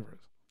 10-year age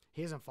difference.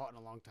 He hasn't fought in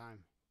a long time.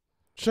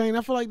 Shane,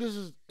 I feel like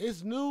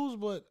it's news,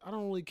 but I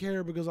don't really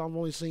care because I've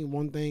only seen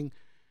one thing.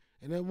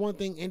 And that one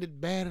thing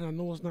ended bad, and I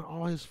know it's not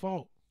all his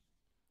fault.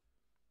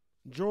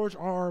 George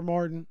R.R.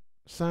 Martin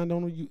signed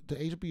on to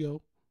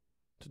HBO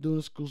to do an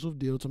exclusive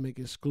deal to make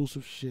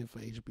exclusive shit for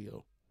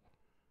HBO.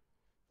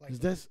 Like, Is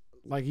that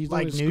like he's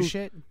like doing new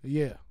shit?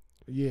 Yeah,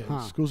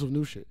 exclusive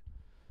new shit.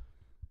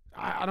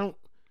 I don't,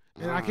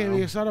 and I can't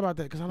be excited about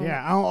that because I don't.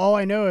 Yeah, all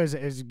I know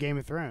is Game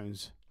of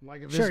Thrones.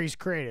 Like if Sure, it's, he's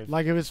creative.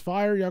 like if it's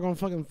fire, y'all gonna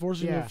fucking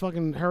force him to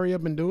fucking hurry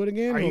up and do it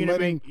again, Are or you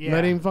gonna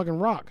let him fucking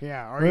rock?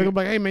 Yeah. Or they gonna be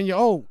like, hey man, you're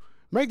old.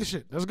 Make the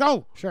shit. Let's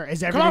go. Sure.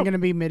 Is everything going to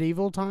be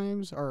medieval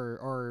times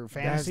or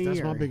fantasy?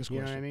 That's my or, biggest You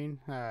know what I question.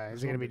 mean?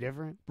 Is it going to be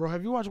different? Bro,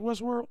 have you watched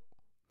Westworld?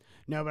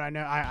 No, but I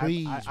know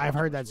Please I've watch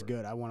heard that's Westworld.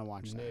 good. I want to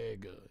watch that.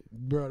 Nigga,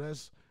 bro,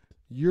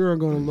 you're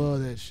gonna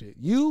love that shit.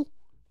 Yeah,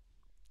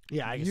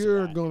 I can see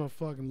You're that. gonna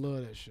fucking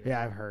love that shit.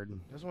 Yeah, I've heard.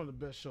 That's one of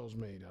the best shows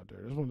made out there.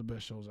 That's one of the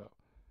best shows out.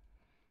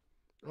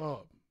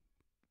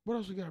 What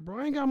else we got, bro?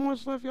 I ain't got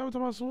much left. Y'all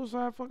talking about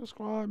Suicide fucking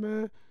Squad,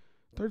 man.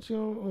 13.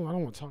 Oh, I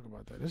don't want to talk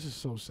about that. This is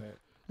so sad.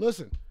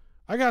 Listen,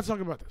 I gotta talk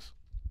about this.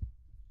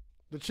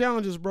 The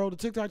challenges, bro. The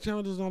TikTok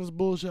challenges and all this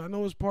bullshit. I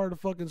know it's part of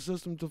the fucking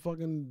system to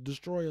fucking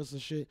destroy us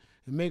and shit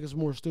and make us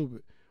more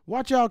stupid.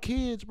 Watch y'all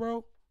kids,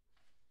 bro.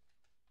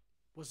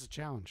 What's the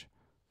challenge?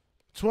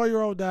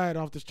 12-year-old died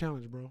off this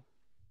challenge, bro.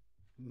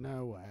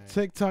 No way.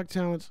 TikTok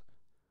challenge.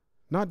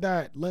 Not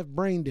died, left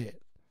brain dead.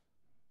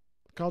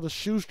 Called the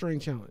shoestring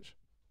challenge.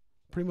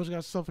 Pretty much got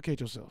to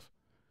suffocate yourself.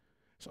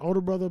 His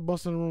older brother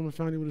busted in the room and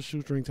found him with a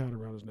shoestring tied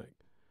around his neck.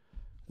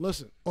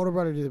 Listen. Older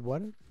brother did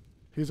what?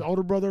 His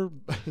older brother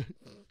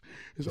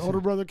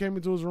came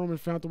into his room and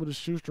found him with a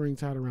shoestring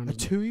tied around A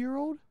his neck.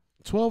 2-year-old?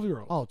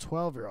 12-year-old. Oh,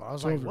 12-year-old. I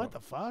was like, 12-year-old. what the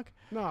fuck?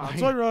 No, Like-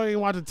 12-year-old ain't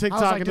watching I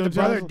TikTok. was like, and did the doing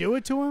brother challenges. do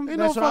it to him? Ain't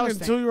no That's what I was fucking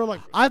thinking. 2-year-old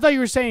like. I thought you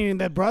were saying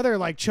the brother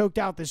like choked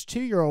out this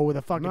 2-year-old with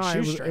a fucking Nah,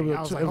 shoestring.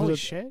 I was like, holy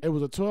shit. It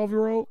was a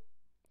 12-year-old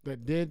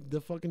that did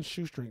the fucking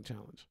shoestring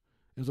challenge.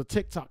 It was a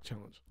TikTok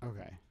challenge.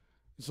 Okay.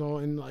 So,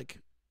 and like,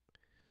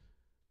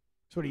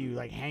 So what do you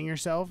like hang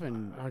yourself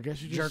and I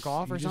guess you jerk just,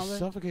 off you or just something?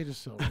 suffocate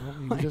yourself,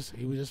 bro.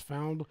 He was just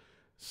found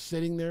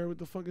sitting there with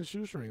the fucking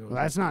shoestring on. Well,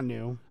 that's not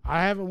new.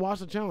 I haven't watched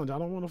the challenge. I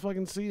don't want to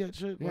fucking see that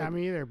shit. Yeah, like,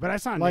 me either. But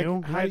that's not like,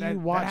 new. how do you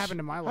watch? That happened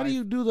in my life. How do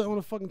you do that on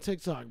a fucking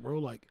TikTok, bro?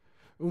 Like,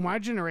 Well, my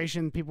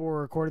generation, people were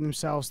recording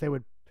themselves. They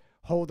would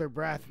hold their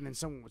breath, and then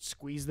someone would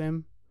squeeze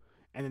them,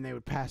 and then they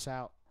would pass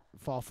out,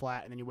 fall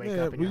flat, and then you wake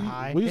up and you're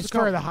high. We used It's to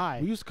call for the high.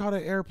 We used to call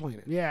that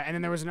airplaning. Yeah, and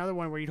then there was another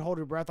one where you'd hold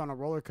your breath on a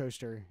roller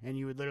coaster, and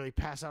you would literally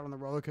pass out on the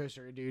roller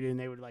coaster, dude, and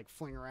they would like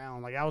fling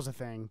around. Like that was a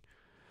thing.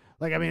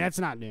 Like I mean, that's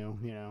not new.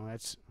 You know,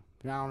 that's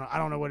I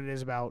don't know what it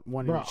is about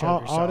wanting Bro, to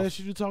choke yourself. all that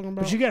shit you talking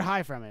about. But you get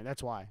high from it.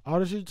 That's why. All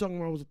that shit you talking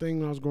about was the thing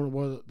when I was growing up.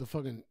 Was the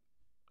fucking,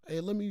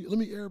 hey, let me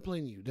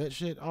airplane you. That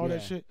shit, all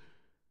that Yeah. shit.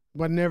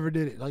 But I never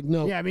did it. Like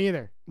no. Yeah, me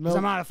either. Because No.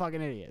 I'm not a fucking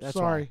idiot. That's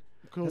Sorry. why.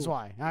 Cool. That's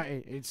why.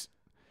 It's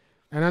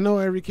And I know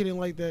every kid ain't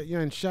like that. Yeah,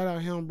 and shout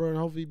out him, bro. And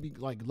hopefully he be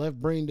like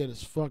left brain dead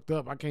is fucked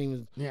up. I can't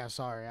even. yeah.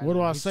 Sorry. What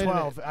do I he's say to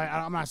 12.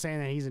 I'm not saying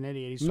that he's an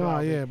idiot. He's 12. Nah,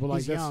 yeah, but like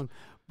he's that's. young.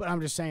 But I'm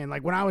just saying,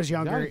 like when I was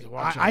younger, need to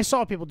watch I out.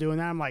 saw people doing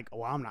that. I'm like,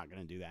 well, I'm not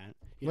gonna do that.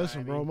 You know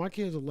Listen, what I bro, mean? my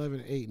kid's 11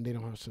 and 8 and they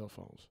don't have cell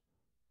phones.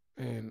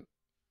 And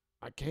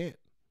I can't.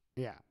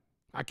 Yeah.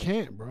 I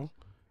can't, bro.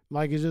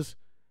 Like, it's just,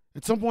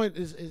 at some point,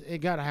 it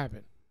got to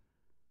happen.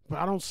 But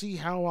I don't see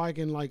how I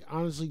can, like,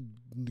 honestly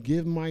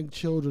give my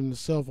children the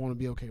cell phone and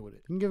be okay with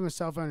it. You can give them a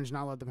cell phone and just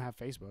not let them have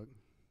Facebook.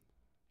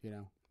 You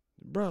know,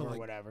 Bro, or like,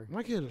 whatever.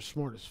 my kids are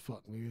smart as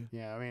fuck, nigga.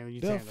 Yeah, I mean,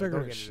 you They'll think figure they'll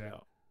that get shit it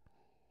out.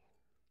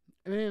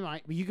 And then,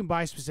 like, you can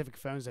buy specific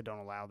phones that don't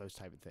allow those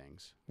type of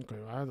things. Okay,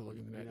 well, I have to look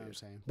into You that. know what yeah. I'm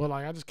saying? But,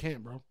 like, I just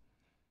can't, bro.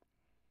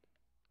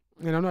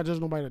 And I'm not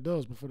judging nobody that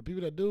does, but for the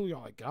people that do,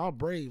 y'all, like, y'all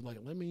brave. Like,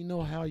 let me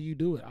know how you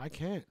do it. I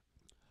can't.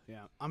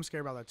 Yeah, I'm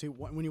scared about that too.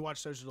 When you watch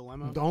Social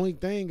Dilemma, The only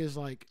thing is,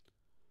 like,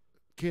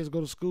 kids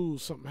go to school,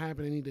 something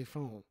happened, they need their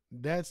phone.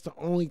 That's the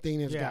only thing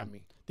that's Yeah. got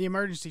me. the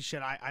emergency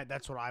shit, I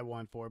that's what I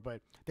want for.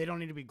 But they don't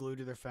need to be glued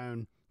to their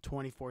phone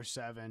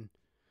 24/7,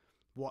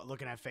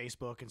 looking at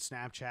Facebook and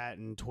Snapchat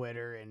and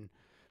Twitter and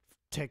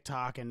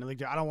TikTok and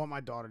like. I don't want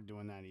my daughter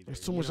doing that either. There's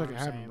too You much know that can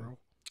what I'm happen, saying?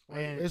 bro.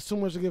 Like, And- it's too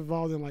much to get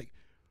involved in, like,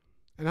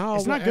 and I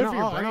always, It's not good for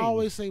your And I brain.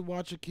 always say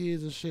watch your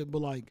kids and shit,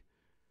 but like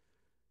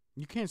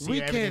You can't see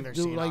we everything can't they're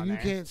do seeing like on you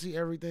there. can't see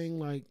everything.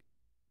 Like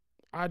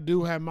I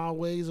do have my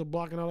ways of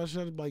blocking all that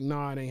shit. Like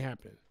nah, it ain't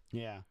happening.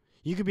 Yeah,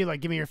 you could be like,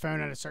 give me your phone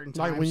at a certain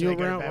time. Like when so you're they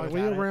go to around, bed like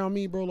when without you're it. around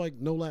me, bro. Like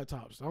no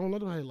laptops. I don't let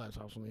them have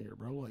laptops on here,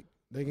 bro. Like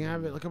they can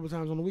have it a couple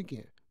times on the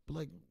weekend. But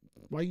like,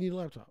 why you need a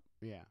laptop?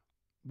 Yeah.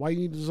 Why you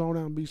need to zone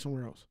out and be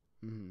somewhere else?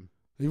 Mm-hmm.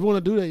 If you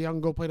want to do that, y'all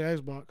can go play the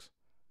Xbox.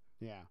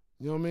 Yeah.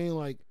 You know what I mean?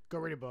 Like, Go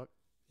read a book.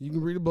 you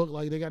can read a book.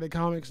 Like, they got their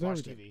comics and Watch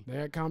everything. TV. They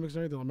had comics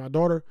and everything. Like, my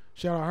daughter,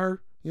 shout out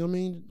her. You know what I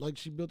mean? Like,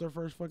 she built her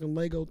first fucking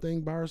Lego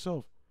thing by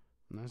herself.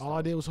 That's All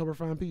I did was help her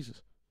find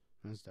pieces.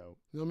 That's dope.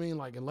 You know what I mean?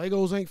 Like, and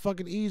Legos ain't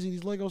fucking easy.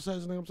 These Lego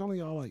sets, and I'm telling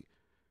y'all, like,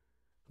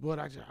 but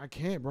I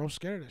can't, bro. I'm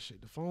scared of that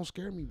shit. The phone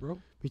scared me, bro.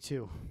 Me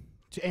too.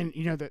 And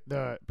you know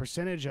the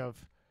percentage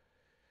of,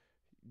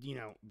 you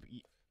know,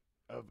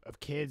 of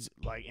kids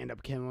like end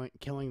up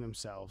killing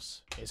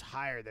themselves is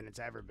higher than it's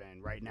ever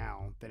been right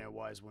now than it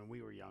was when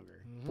we were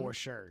younger, for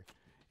sure.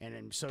 And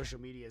then social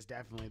media is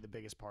definitely the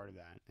biggest part of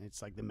that.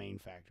 It's like the main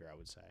factor, I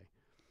would say.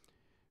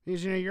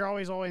 Because, you know, you're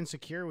always all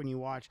insecure when you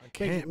watch. I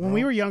can't, when bro.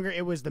 we were younger,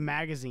 it was the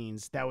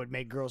magazines that would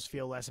make girls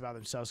feel less about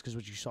themselves because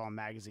what you saw in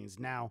magazines.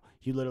 Now,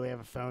 you literally have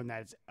a phone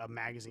that's a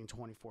magazine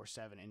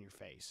 24/7 in your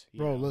face. You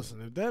Bro, know?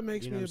 listen, if that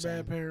makes You know me a what I'm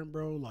bad parent,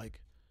 bro, like,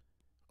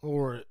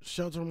 or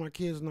shelter my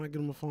kids and not get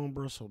them a phone,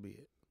 bro, so be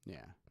it. Yeah.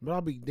 But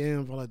I'll be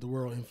damned if I let the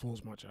world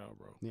influence my child,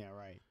 bro. Yeah,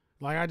 right.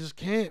 Like, I just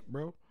can't,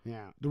 bro.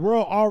 Yeah. The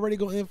world already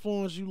gonna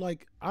influence you.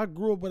 Like, I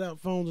grew up without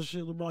phones and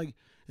shit. Like,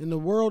 and the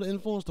world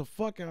influenced the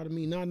fuck out of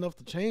me, not enough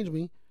to change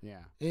me.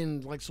 Yeah.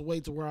 And, like, so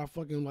wait to where I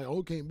fucking, like,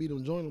 oh, can't beat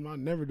them, join them. I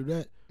never do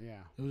that. Yeah.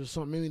 It was just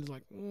something maybe just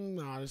like,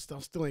 nah, I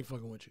still ain't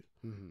fucking with you.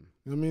 Mm-hmm. You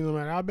know what I mean? No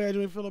matter how bad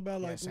you may feel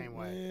about it, Yeah, like, same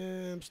way.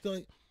 man, I'm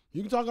still,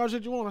 you can talk all the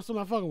shit you want, I'm still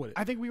not fucking with it.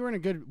 I think we were in a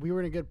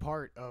good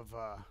part of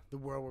the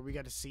world where we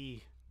got to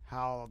see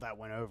how all that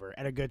went over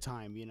at a good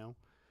time, you know,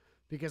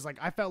 because like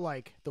I felt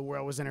like the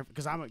world was in it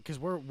because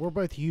we're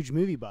both huge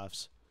movie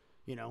buffs,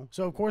 you know,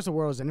 so of course the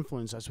world has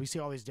influenced us. We see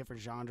all these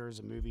different genres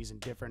of movies and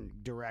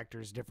different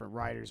directors, different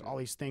writers, all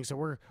these things.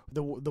 So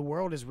the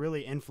world is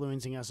really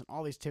influencing us in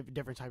all these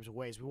different types of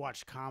ways. We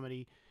watch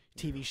comedy,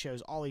 TV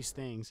shows, all these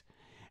things,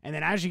 and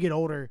then as you get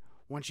older,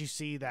 once you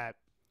see that,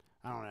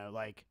 I don't know,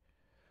 like.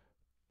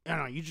 I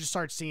don't know. You just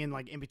start seeing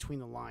like in between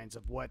the lines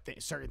of what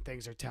certain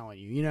things are telling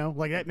you. You know,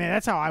 like that. Man,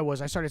 that's how I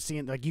was. I started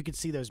seeing like you could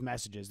see those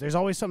messages. There's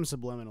always something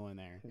subliminal in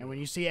there, and when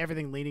you see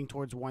everything leading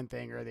towards one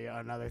thing or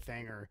another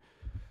thing, or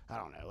I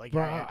don't know, like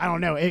Bro, I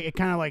don't know. It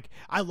kind of like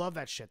I love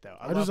that shit though.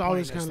 I just love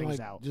always pointing those kind of things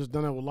like out. just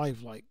done that with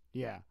life, like,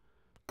 Yeah,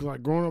 cause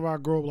like growing up, I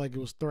grew up like it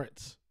was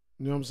threats.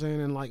 You know what I'm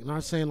saying? And like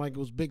not saying like it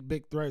was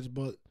big threats,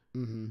 but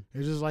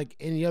it's just like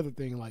any other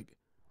thing. Like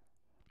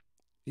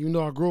even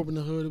though I grew up in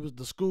the hood,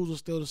 the schools were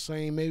still the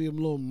same, maybe a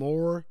little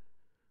more.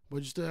 But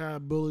you still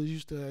had bullies, you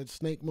still had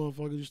snake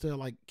motherfuckers, you still had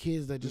like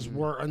kids that just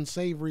were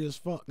unsavory as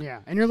fuck. yeah,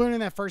 and you're learning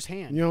that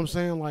firsthand. You know what I'm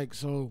saying? Like,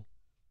 so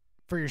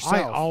For yourself.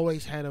 I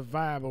always had a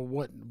vibe of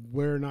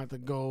where not to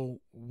go,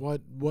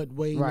 what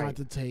way Right. not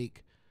to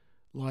take,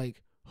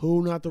 like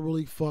who not to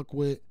really fuck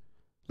with.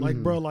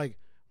 Like, bro, like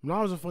when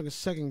I was in fucking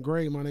second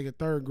grade, my nigga,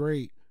 third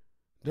grade,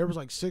 there was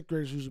like sixth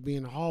graders who used to be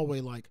in the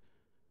hallway, like,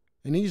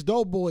 and these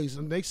dope boys,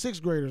 and they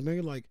sixth graders,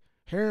 nigga, like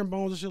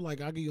herringbones and shit,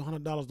 like, I'll give you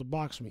 $100 to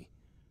box me.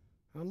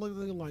 I'm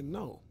looking at them like,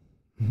 no.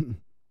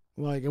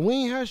 Like, and we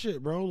ain't had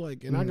shit, bro.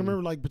 Like, and I can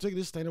remember, like,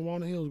 particularly staying in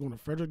Walnut Hills, going to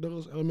Frederick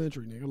Douglass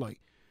Elementary, nigga. Like,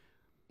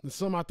 it's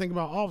something I think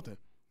about often.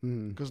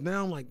 Because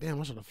now I'm like, damn,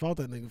 I should have fought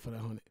that nigga for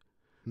that 100.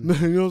 You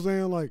know what I'm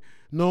saying? Like,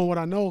 knowing what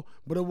I know,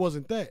 but it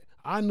wasn't that.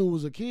 I knew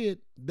as a kid,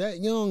 that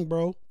young,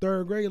 bro,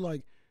 third grade,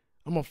 like,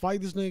 I'm going to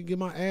fight this nigga, get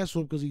my ass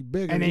whooped because he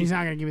bigger. And then he's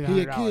not going to give me the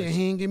He $100. a kid, and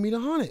he ain't give me the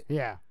 100.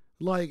 Yeah.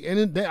 Like,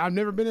 and I've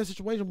never been in a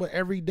situation, but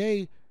every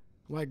day,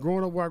 like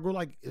growing up where I grew,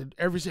 like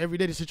every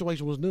day the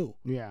situation was new.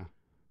 Yeah.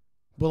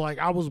 But like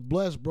I was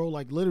blessed, bro.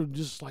 Like literally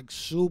just like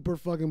super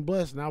fucking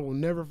blessed, and I will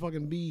never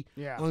fucking be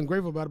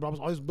ungrateful about it. But I was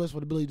always blessed for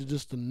the ability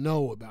to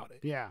know about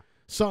it. Yeah.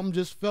 Something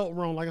just felt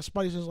wrong. Like a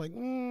spidey sense, like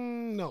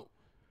no.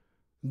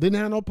 Didn't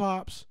have no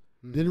pops.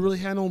 Didn't really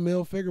have no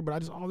male figure, but I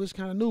just always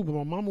kind of knew. But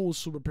my mama was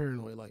super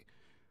paranoid. Like,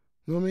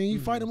 you know what I mean? You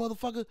fight a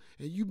motherfucker,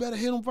 and you better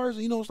hit him first.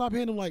 And, you know, stop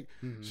hitting him. Like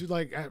she's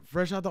like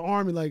fresh out the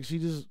army. Like she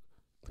just.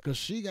 Because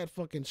she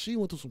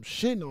went through some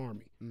shit in the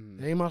army.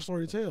 It ain't my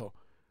story to tell.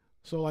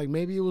 So, like,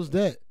 maybe it was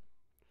that.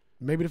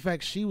 Maybe the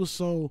fact she was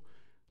so,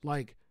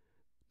 like,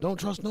 don't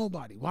trust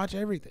nobody. Watch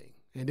everything.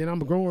 And then I'm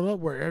growing up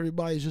where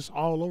everybody's just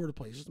all over the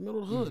place. It's the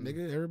middle of the hood,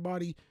 nigga.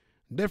 Everybody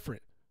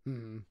different.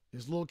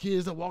 There's little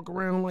kids that walk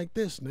around like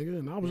this, nigga.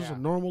 And I was just a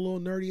normal little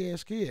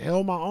nerdy-ass kid.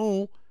 Held my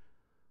own.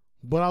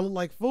 But I looked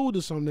like food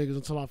to some niggas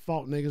until I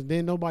fought niggas.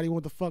 Then nobody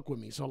wanted to fuck with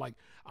me. So, like,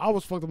 I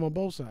was fucked up on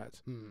both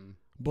sides.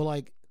 But,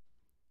 like,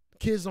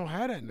 kids don't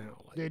have that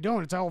now. Like, They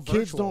don't. It's all virtual.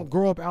 kids don't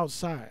grow up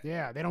outside.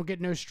 Yeah, they don't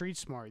get no street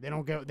smart. They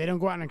don't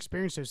go out and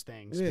experience those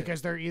things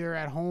because they're either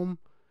at home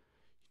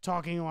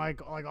talking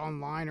like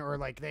online or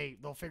like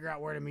they'll figure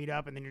out where to meet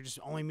up, and then you're just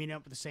only meeting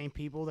up with the same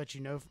people that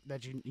you know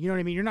what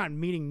I mean. You're not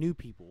meeting new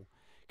people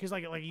because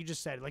like you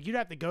just said, like you'd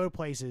have to go to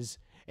places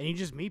and you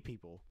just meet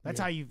people. That's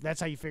how you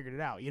figured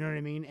it out. You know what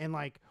I mean? And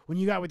like when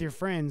you got with your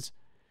friends.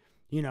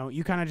 You know,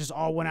 you kind of just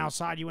all went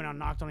outside. You went out and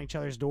knocked on each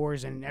other's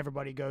doors, and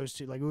everybody goes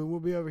to, like, we'll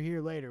be over here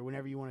later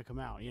whenever you want to come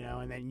out, you know,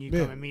 and then you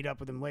come and meet up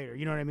with them later.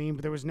 You know what I mean?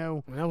 But there was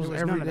no, that was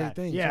none of everyday that.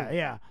 thing. Yeah, too.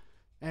 yeah.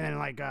 And then,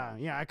 like,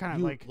 I kind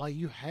of like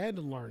you had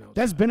to learn outside.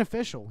 that's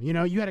beneficial. You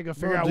know, you had to go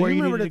figure Bro, out do where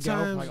you remember needed the to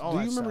times, go. Like, all do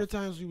that you remember stuff. the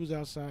times you was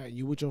outside and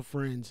you with your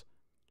friends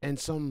and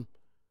some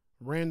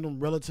random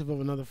relative of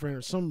another friend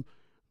or some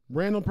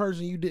random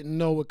person you didn't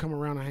know would come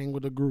around and hang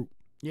with the group.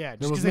 Yeah,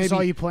 just because they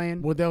saw you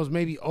playing. Well, that was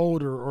maybe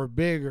older or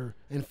bigger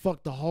and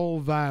fuck the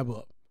whole vibe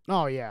up.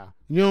 Oh yeah,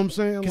 you know what I'm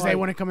saying? Because like, they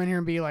want to come in here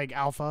and be like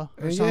alpha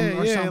or something,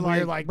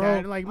 weird like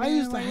bro, that. Like, I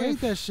used to hate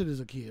that shit as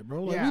a kid,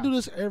 bro. Like we do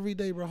this every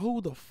day, bro. Who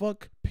the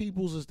fuck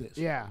peoples is this?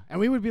 Yeah, and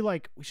we would be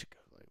like, we should go.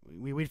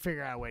 Like, we'd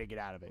figure out a way to get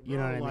out of it. You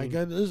know what I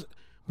mean?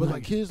 But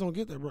like kids don't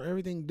get that, bro.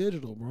 Everything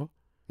digital, bro.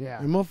 Yeah,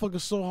 and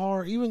motherfuckers so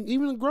hard. Even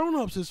the grown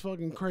ups is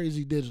fucking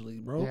crazy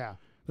digitally, bro. Yeah,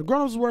 the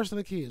grown ups is worse than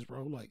the kids,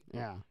 bro. Like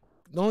yeah,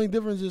 the only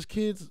difference is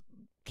kids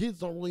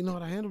don't really know how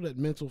to handle that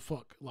mental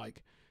fuck.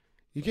 Like.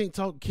 You can't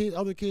talk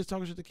other kids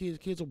talking shit to kids.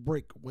 Kids will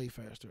break way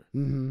faster.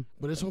 Mm-hmm.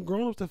 But it's some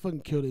grown ups that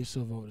fucking kill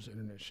themselves over this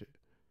internet shit.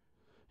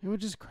 It was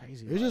just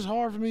crazy. It's just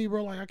hard for me,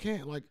 bro. Like I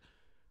can't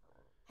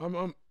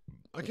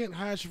I can't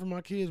hide shit from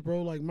my kids,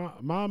 bro. Like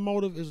my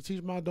motive is to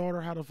teach my daughter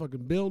how to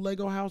fucking build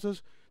Lego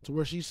houses to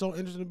where she's so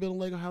interested in building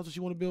Lego houses she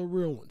want to build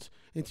real ones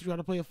and teach her how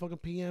to play a fucking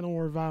piano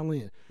or a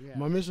violin. Yeah.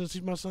 My mission is to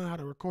teach my son how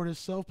to record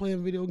himself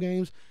playing video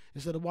games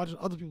instead of watching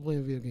other people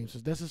playing video games.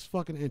 That's his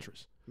fucking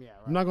interest. Yeah,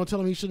 right. I'm not gonna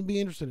tell him he shouldn't be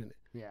interested in it.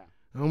 Yeah.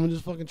 I'm gonna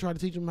just fucking try to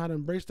teach him how to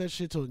embrace that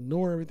shit to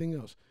ignore everything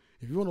else.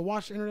 If you want to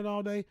watch the internet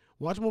all day,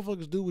 watch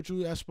motherfuckers do what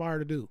you aspire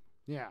to do.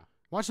 Yeah.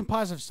 Watch some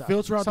positive stuff.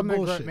 Filter out something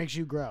the bullshit. That makes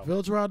you grow.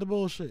 Filter out the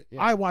bullshit.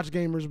 Yeah. I watch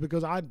gamers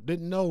because I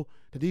didn't know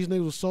that these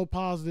niggas was so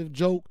positive,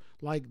 joke,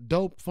 like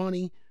dope,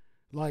 funny.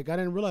 Like I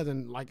didn't realize,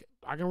 and like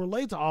I can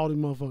relate to all these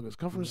motherfuckers.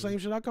 Come from the same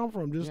shit I come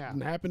from. Just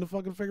happen to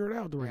fucking figure it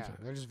out the right time.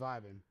 They're just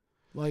vibing.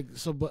 Like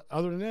so, but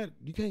other than that,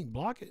 you can't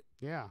block it.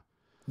 Yeah.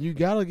 You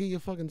gotta get your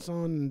fucking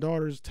son and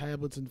daughters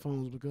tablets and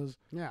phones because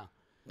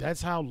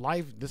that's how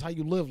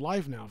you live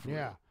life now. For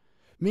real.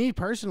 Me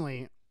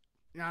personally,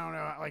 I don't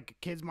know. Like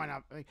kids might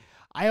not.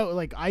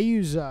 I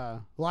use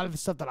a lot of the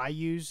stuff that I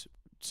use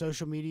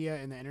social media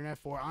and the internet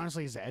for.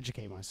 Honestly, is to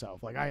educate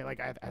myself. I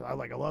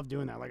love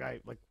doing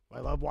that. I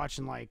love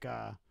watching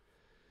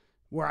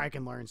where I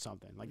can learn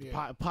something. Like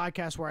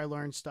podcasts where I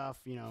learn stuff.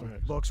 You know,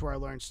 books where I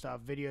learn stuff.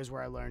 Videos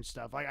where I learn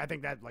stuff. Like I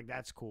think that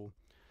that's cool.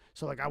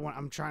 So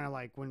I'm trying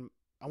to when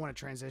I want to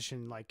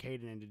transition like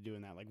Caden into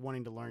doing that, like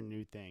wanting to learn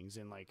new things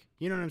and like,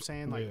 you know what I'm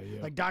saying? Like,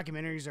 like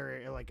documentaries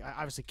are like,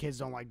 obviously kids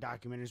don't like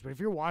documentaries, but if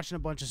you're watching a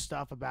bunch of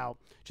stuff about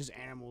just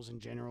animals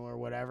in general or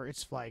whatever,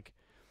 it's like,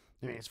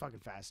 I mean, it's fucking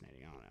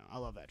fascinating. I don't know. I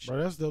love that shit.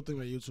 Bro, that's the thing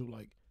about YouTube.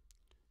 Like,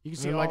 you can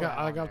see like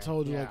I've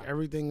told you, like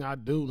everything I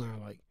do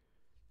now, like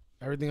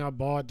everything I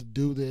bought to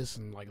do this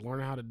and like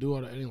learning how to do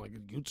it, and like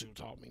YouTube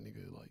taught me,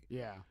 nigga. Like,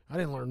 I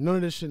didn't learn none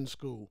of this shit in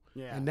school.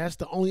 Yeah. And that's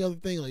the only other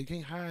thing. Like, you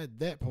can't hide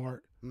that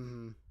part.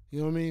 Mm-hmm. You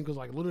know what I mean? Because,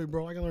 like, literally,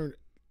 bro, I can learn,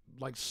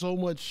 like, so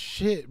much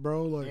shit,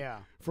 bro. Like,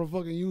 from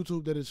fucking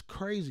YouTube that is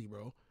crazy,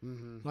 bro.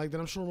 Mm-hmm. Like, that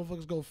I'm sure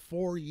motherfuckers go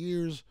 4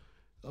 years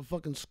of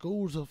fucking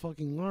school to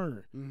fucking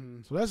learn. Mm-hmm.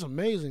 So that's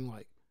amazing,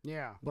 like.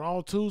 Yeah. But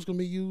all tools can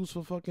be used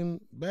for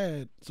fucking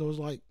bad. So it's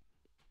like,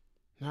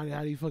 how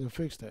do you fucking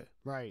fix that?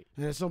 Right.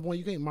 And at some point,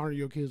 you can't monitor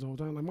your kids all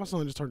the time. Like, my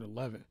son just turned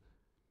 11.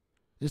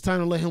 It's time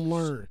to let him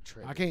learn.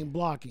 I can't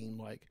block him.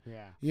 Like,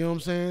 you know what I'm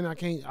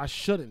saying? I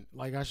shouldn't.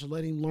 Like, I should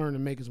let him learn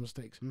and make his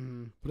mistakes.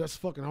 Mm-hmm. But that's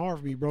fucking hard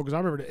for me, bro, because I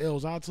remember the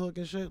L's I took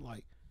and shit.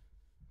 Like,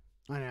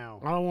 I know.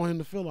 I don't want him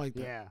to feel like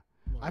that. Yeah.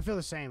 Like, I feel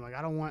the same. Like,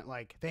 I don't want,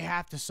 like, they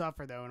have to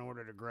suffer, though, in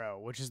order to grow,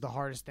 which is the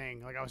hardest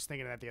thing. Like, I was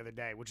thinking of that the other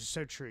day, which is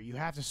so true. You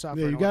have to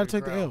suffer. Yeah, you got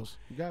to take the L's.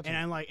 You got to. And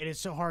I'm like, it is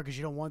so hard because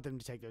you don't want them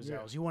to take those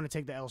L's. You want to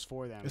take the L's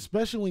for them.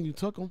 Especially when you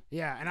took them.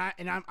 Yeah,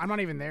 and I'm not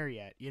even there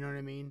yet. You know what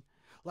I mean?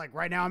 Like,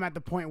 right now, I'm at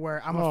the point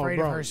where I'm afraid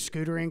of her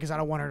scootering because I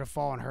don't want her to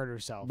fall and hurt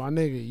herself. My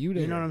nigga, you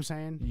there. You know what I'm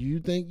saying? You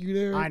think you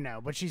there? I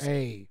know, but she's...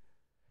 Hey,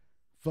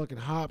 fucking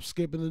hop,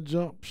 skip, and a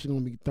jump. She's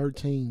going to be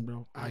 13,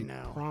 bro. I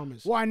know.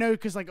 Promise. Well, I know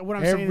because, like, what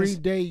I'm saying is... Every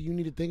day, you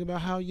need to think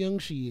about how young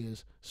she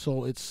is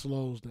so it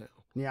slows down.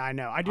 Yeah, I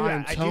know. I do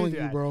that. I'm telling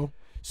you, bro.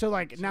 So,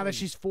 like, now that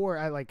she's 4,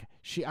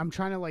 I'm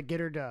trying to, like,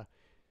 get her to...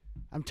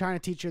 I'm trying to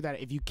teach her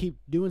that if you keep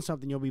doing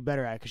something, you'll be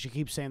better at it because she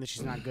keeps saying that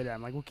she's not good at it.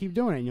 I'm like, well, keep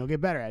doing it and you'll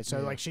get better at it. So,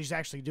 like, she's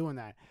actually doing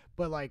that.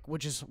 But, like,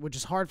 which is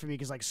hard for me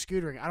because, like,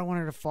 scootering, I don't want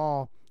her to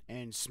fall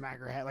and smack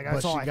her head. Like,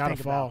 that's all I think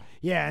about.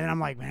 Yeah, and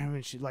I'm like,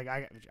 man, she, like,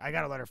 I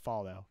got to let her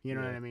fall, though. You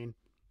know what I mean?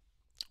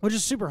 Which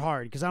is super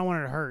hard because I don't want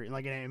her to hurt.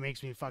 Like, it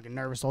makes me fucking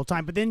nervous the whole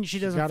time. But then she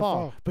doesn't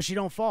fall. But she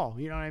don't fall.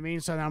 You know what I mean?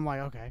 So then I'm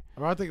like, okay.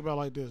 I think about it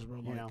like this, bro.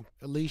 Like, you know,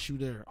 at least you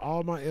there.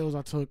 All my L's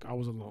I took, I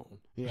was alone.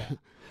 Yeah.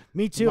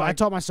 Me too. Like, I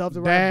taught myself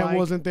to ride Dad bike.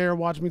 wasn't there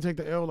watching me take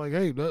the L. Like,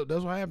 hey,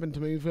 that's what happened to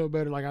me. Feel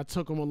better. Like, I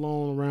took them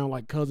alone around,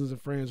 like, cousins and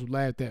friends who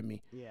laughed at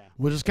me. Yeah.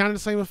 Which is kind of the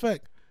same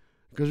effect.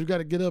 Because you got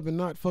to get up and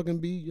not fucking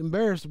be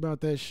embarrassed about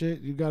that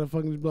shit. You got to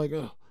fucking be like,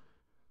 oh.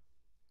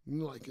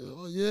 You're like,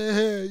 oh,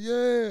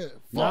 yeah.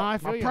 Fuck, nah, I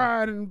feel my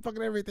pride and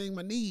fucking everything,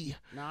 my knee.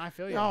 Nah, I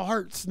feel you. It all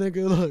hurts,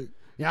 nigga. Like,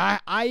 yeah,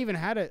 I even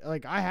had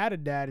I had a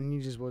dad and he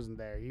just wasn't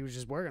there. He was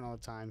just working all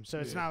the time. So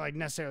it's not like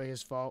necessarily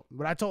his fault.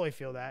 But I totally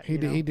feel that. He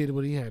did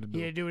what he had to do.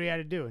 He had to do what he had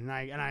to do. And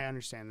I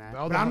understand that.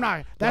 But I'm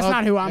not that's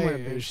not who I'm gonna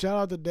be. Shout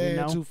out to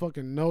dads who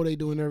fucking know they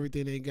doing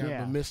everything they got,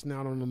 but missing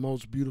out on the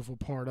most beautiful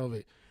part of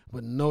it.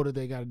 But know that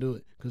they gotta do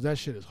it. Because that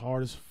shit is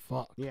hard as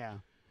fuck. Yeah.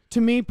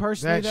 To me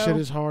personally, That shit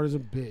is hard as a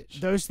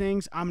bitch. Those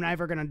things, I'm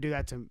never gonna do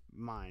that to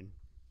mine.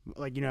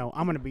 Like, you know,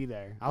 I'm gonna be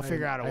there. I'll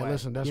figure out a way.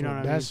 Listen, that's you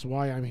know that's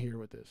why I'm here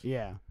with this.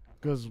 Yeah.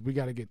 Because we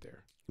got to get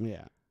there.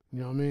 Yeah. You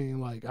know what I mean?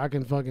 Like, I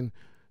can fucking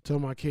tell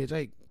my kids,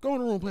 hey, go in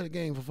the room and play the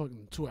game for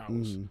fucking 2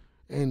 hours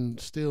and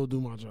still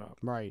do my job.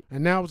 Right.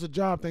 And now it's a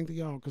job, thank to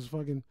y'all, because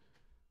fucking.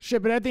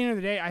 Shit, but at the end of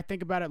the day, I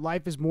think about it,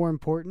 life is more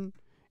important,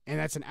 and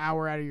that's an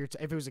hour out of your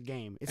if it was a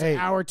game. It's an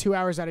hour, 2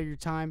 hours out of your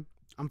time.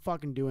 I'm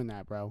fucking doing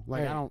that, bro.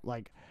 Like, I don't,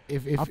 like,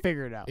 I'll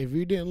figure it out. If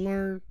you didn't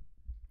learn,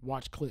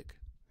 watch Click.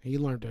 He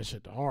learned that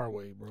shit the hard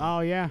way, bro. Oh,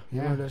 yeah. He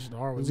learned that shit the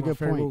hard way. That's a good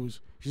point. You're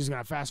just going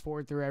to fast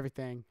forward through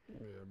everything.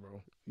 Yeah,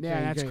 bro.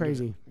 Yeah, that's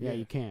crazy. Yeah,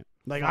 you can't.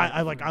 Like,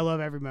 I love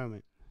every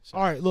moment. So.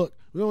 All right, look,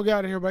 we don't get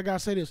out of here, but I got to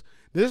say this.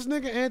 This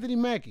nigga Anthony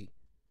Mackie,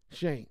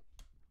 Shane.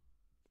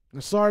 I'm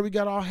sorry we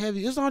got all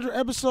heavy. It's 100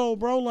 episode,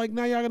 bro. Like,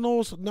 now y'all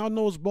know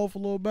us both a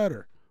little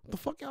better. What the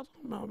fuck y'all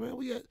talking about, man?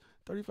 We at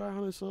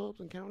 3,500 subs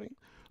and counting.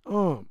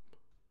 100.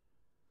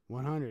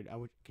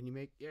 Can you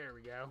make? There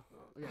we go.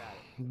 Look at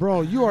that.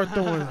 Bro, you are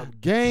throwing up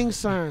gang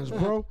signs,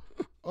 bro.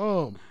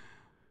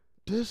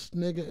 This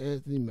nigga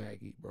Anthony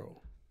Mackie,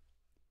 bro.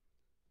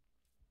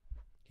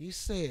 He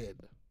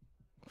said,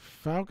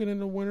 Falcon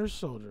and the Winter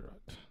Soldier.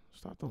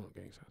 Stop throwing up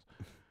gang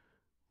signs.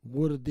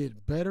 Would have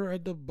did better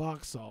at the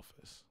box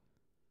office.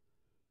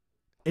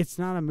 It's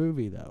not a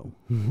movie though.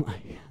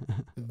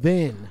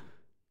 Then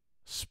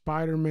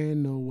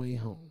Spider-Man No Way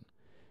Home.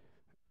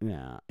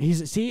 Yeah,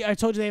 see, I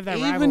told you they have that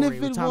Even rivalry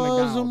if it with Tom was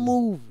McDonald. a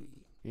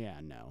movie. Yeah,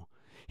 no.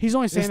 He's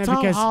only saying it's that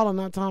Tom because Holland,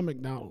 not Tom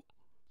McDonald.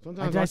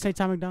 Sometimes did I say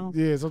Tom McDonald?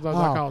 Yeah, sometimes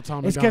I call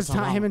Tom McDonald. It's because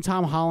him and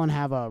Tom Holland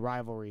have a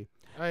rivalry.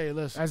 Hey,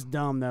 listen. That's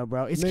dumb though,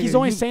 bro. Nigga, he's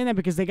only saying that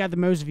because they got the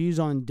most views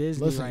on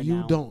Disney right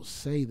now. You don't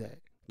say that.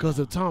 Because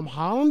if Tom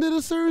Holland did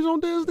a series on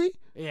Disney,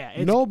 yeah,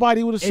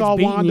 nobody would have saw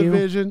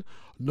WandaVision.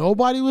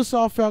 Nobody would have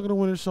saw Falcon and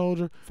Winter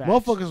Soldier. Facts.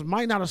 Motherfuckers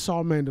might not have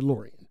saw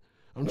Mandalorian.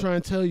 I'm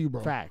trying to tell you,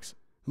 bro. Facts.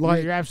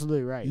 Like, you're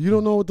absolutely right. You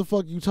don't know what the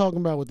fuck you talking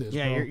about with this,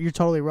 yeah, bro. you're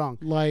totally wrong.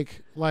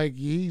 Like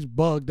he's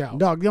bugged out.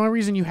 Dog, the only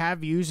reason you have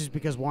views is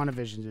because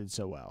WandaVision did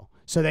so well.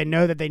 So they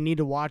know that they need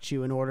to watch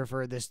you in order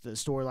for the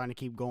storyline to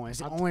keep going. It's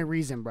the only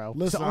reason, bro.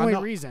 Listen, it's the only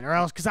reason. Or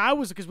else,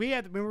 because we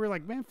were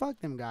like, man, fuck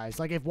them guys.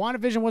 Like, if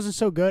WandaVision wasn't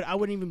so good, I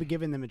wouldn't even be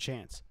giving them a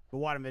chance. But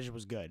WandaVision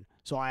was good.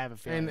 So I have a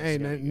feeling.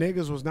 And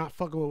niggas was not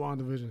fucking with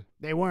WandaVision.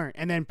 They weren't.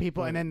 And then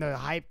and then the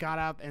hype got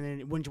up, and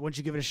then once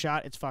you give it a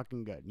shot, it's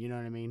fucking good. You know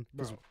what I mean?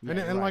 Bro.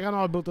 Like, I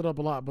know I built it up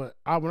a lot, but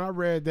when I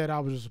read that, I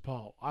was just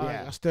appalled.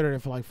 I stared at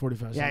it for like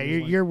 45 seconds. Yeah,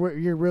 you're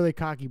really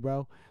cocky,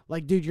 bro.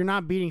 Like, dude, you're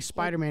not beating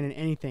Spider-Man in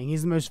anything.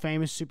 He's the most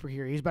famous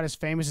superhero. He's about as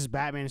famous as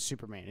Batman and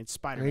Superman. It's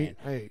Spider-Man.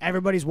 Hey.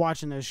 Everybody's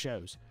watching those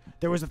shows.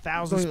 There was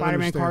 1,000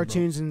 Spider-Man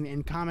cartoons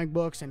and comic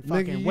books and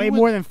fucking Nigga, way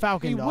more than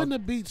Falcon, He dog. wouldn't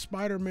have beat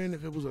Spider-Man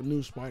if it was a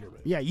new Spider-Man.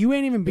 Yeah, you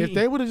ain't even beat. If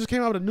they would have just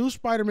came out with a new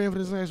Spider-Man for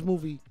this next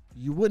movie,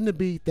 you wouldn't have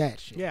beat that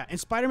shit. Yeah, and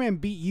Spider-Man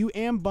beat you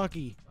and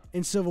Bucky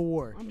in Civil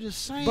War. I'm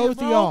just saying, both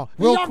bro. of y'all,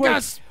 real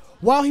quick.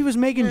 While he was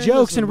making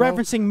jokes and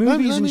referencing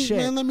movies and shit.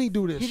 Man, let me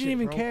do this. He didn't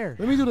even care.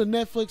 Let me do the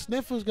Netflix.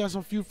 Netflix got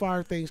some few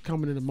fire things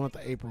coming in the month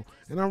of April,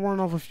 and I'm running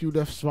off a few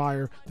that's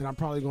fire that I'm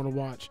probably going to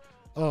watch.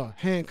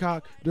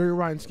 Hancock, Dirty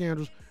Rotten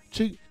Scandals,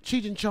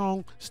 Cheech and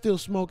Chong, Still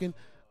Smoking,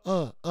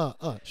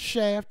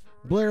 Shaft,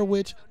 Blair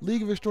Witch,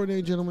 League of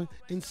Extraordinary Gentlemen,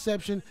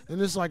 Inception, and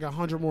there's like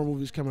 100 more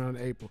movies coming out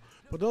in April.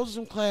 But those are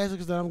some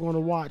classics that I'm going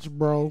to watch,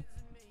 bro.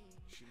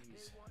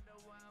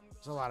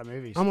 It's a lot of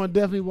movies. I'm going to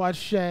definitely watch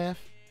Shaft.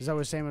 Is that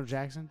with Samuel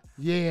Jackson?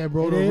 Yeah,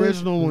 bro, the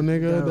original one,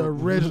 nigga. The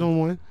original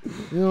one.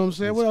 You know what I'm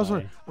saying? That's what else?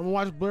 funny. I'm going to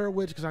watch Blair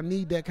Witch because I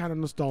need that kind of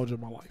nostalgia in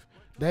my life.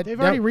 They've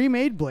already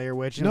remade Blair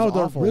Witch. And no, it's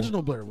the awful.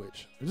 original Blair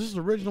Witch. This is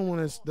the original one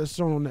that's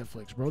shown on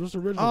Netflix, bro. This is the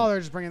original. Oh, they're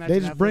just bringing that. They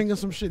to just Netflix? bringing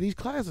some shit. These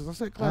classics. I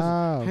said classics.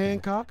 Oh, okay.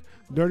 Hancock,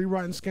 Dirty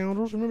Rotten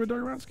Scoundrels. Remember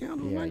Dirty Rotten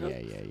Scoundrels? Yeah.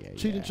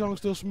 Cheech and Chong,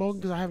 Still Smoking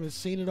because I haven't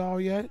seen it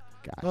all yet.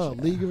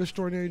 Gotcha. League of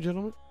Extraordinary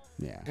Gentlemen.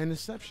 Yeah. And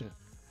Inception.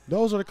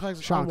 Those are the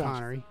classics. Sean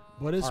Connery.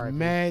 But it's R.I.P.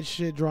 mad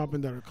shit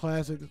dropping that are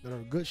classics, that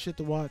are good shit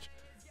to watch.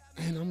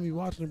 And I'm gonna be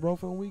watching it, bro,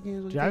 for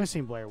weekends. Dude, I haven't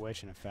seen Blair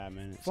Witch in a fat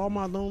minute. For all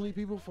my lonely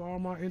people, for all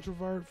my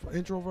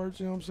introverts,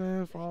 you know what I'm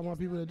saying? For all my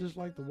people that just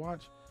like to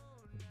watch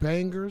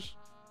bangers,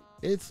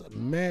 it's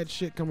mad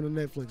shit coming to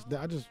Netflix.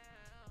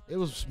 It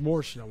was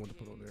more shit I wanted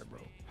to put on there, bro.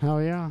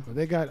 Hell yeah. But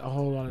they got a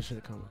whole lot of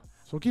shit coming.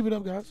 So keep it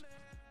up, guys.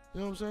 You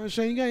know what I'm saying?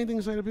 Shane, you got anything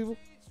to say to people?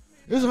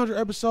 This is 100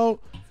 episode.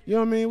 You know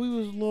what I mean? We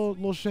was a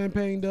little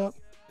champagned up.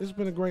 It's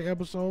been a great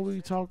episode.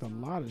 We talked a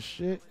lot of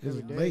shit. It's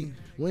late.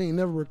 We ain't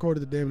never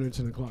recorded the damn near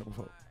 10 o'clock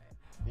before.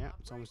 Yeah,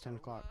 it's almost 10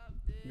 o'clock.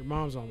 Your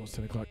mom's almost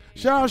 10 o'clock.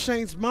 Shout out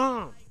Shane's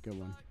mom. Good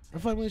one. I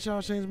feel like we shout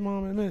out Shane's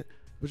mom in a minute.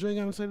 But you ain't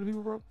got to say to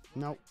people, bro?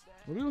 Nope.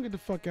 Well, we gonna get the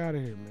fuck out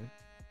of here, man.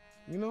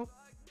 You know?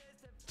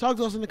 Talk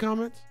to us in the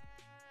comments.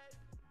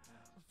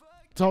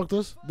 Talk to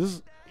us.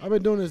 I've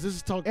been doing this. This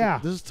is talk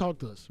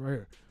to us right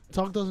here.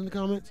 Talk to us in the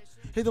comments.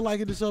 Hit the like,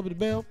 hit the sub, hit the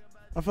bell.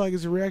 I feel like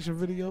it's a reaction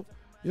video.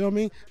 You know what I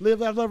mean? Live,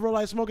 laugh, love, roll,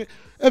 light, smoke it.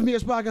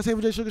 MBS podcast. Hey,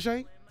 for J Sugar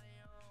Shane.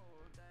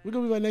 We're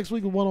gonna be back next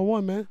week with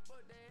 101, man.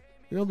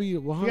 You're gonna be. You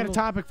got a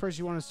topic first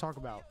you want us to talk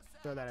about?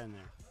 Throw that in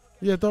there.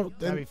 Yeah,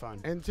 That'd be fun.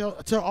 And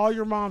tell all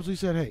your moms we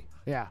said hey.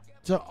 Yeah.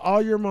 Tell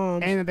all your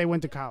moms. And that they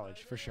went to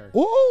college for sure.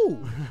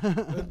 Ooh,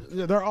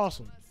 yeah, they're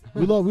awesome.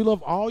 We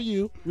love all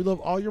you. We love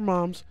all your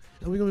moms,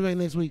 and we're gonna be back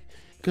next week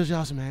because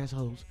y'all some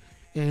assholes,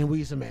 and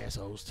we some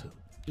assholes too.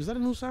 Is that a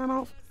new sign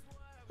off?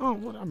 Oh,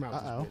 what? I'm out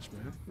of this bitch,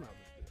 man. I'm out of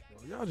this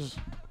bitch, bro. Y'all just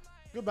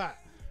goodbye.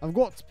 I've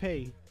got to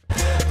pee.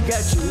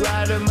 Got you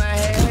out of my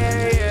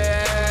head,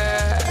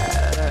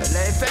 yeah.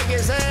 They fake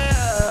as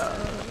hell,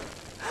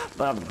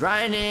 but I'm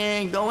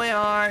grinding, going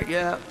hard,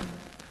 yeah.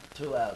 2 hours.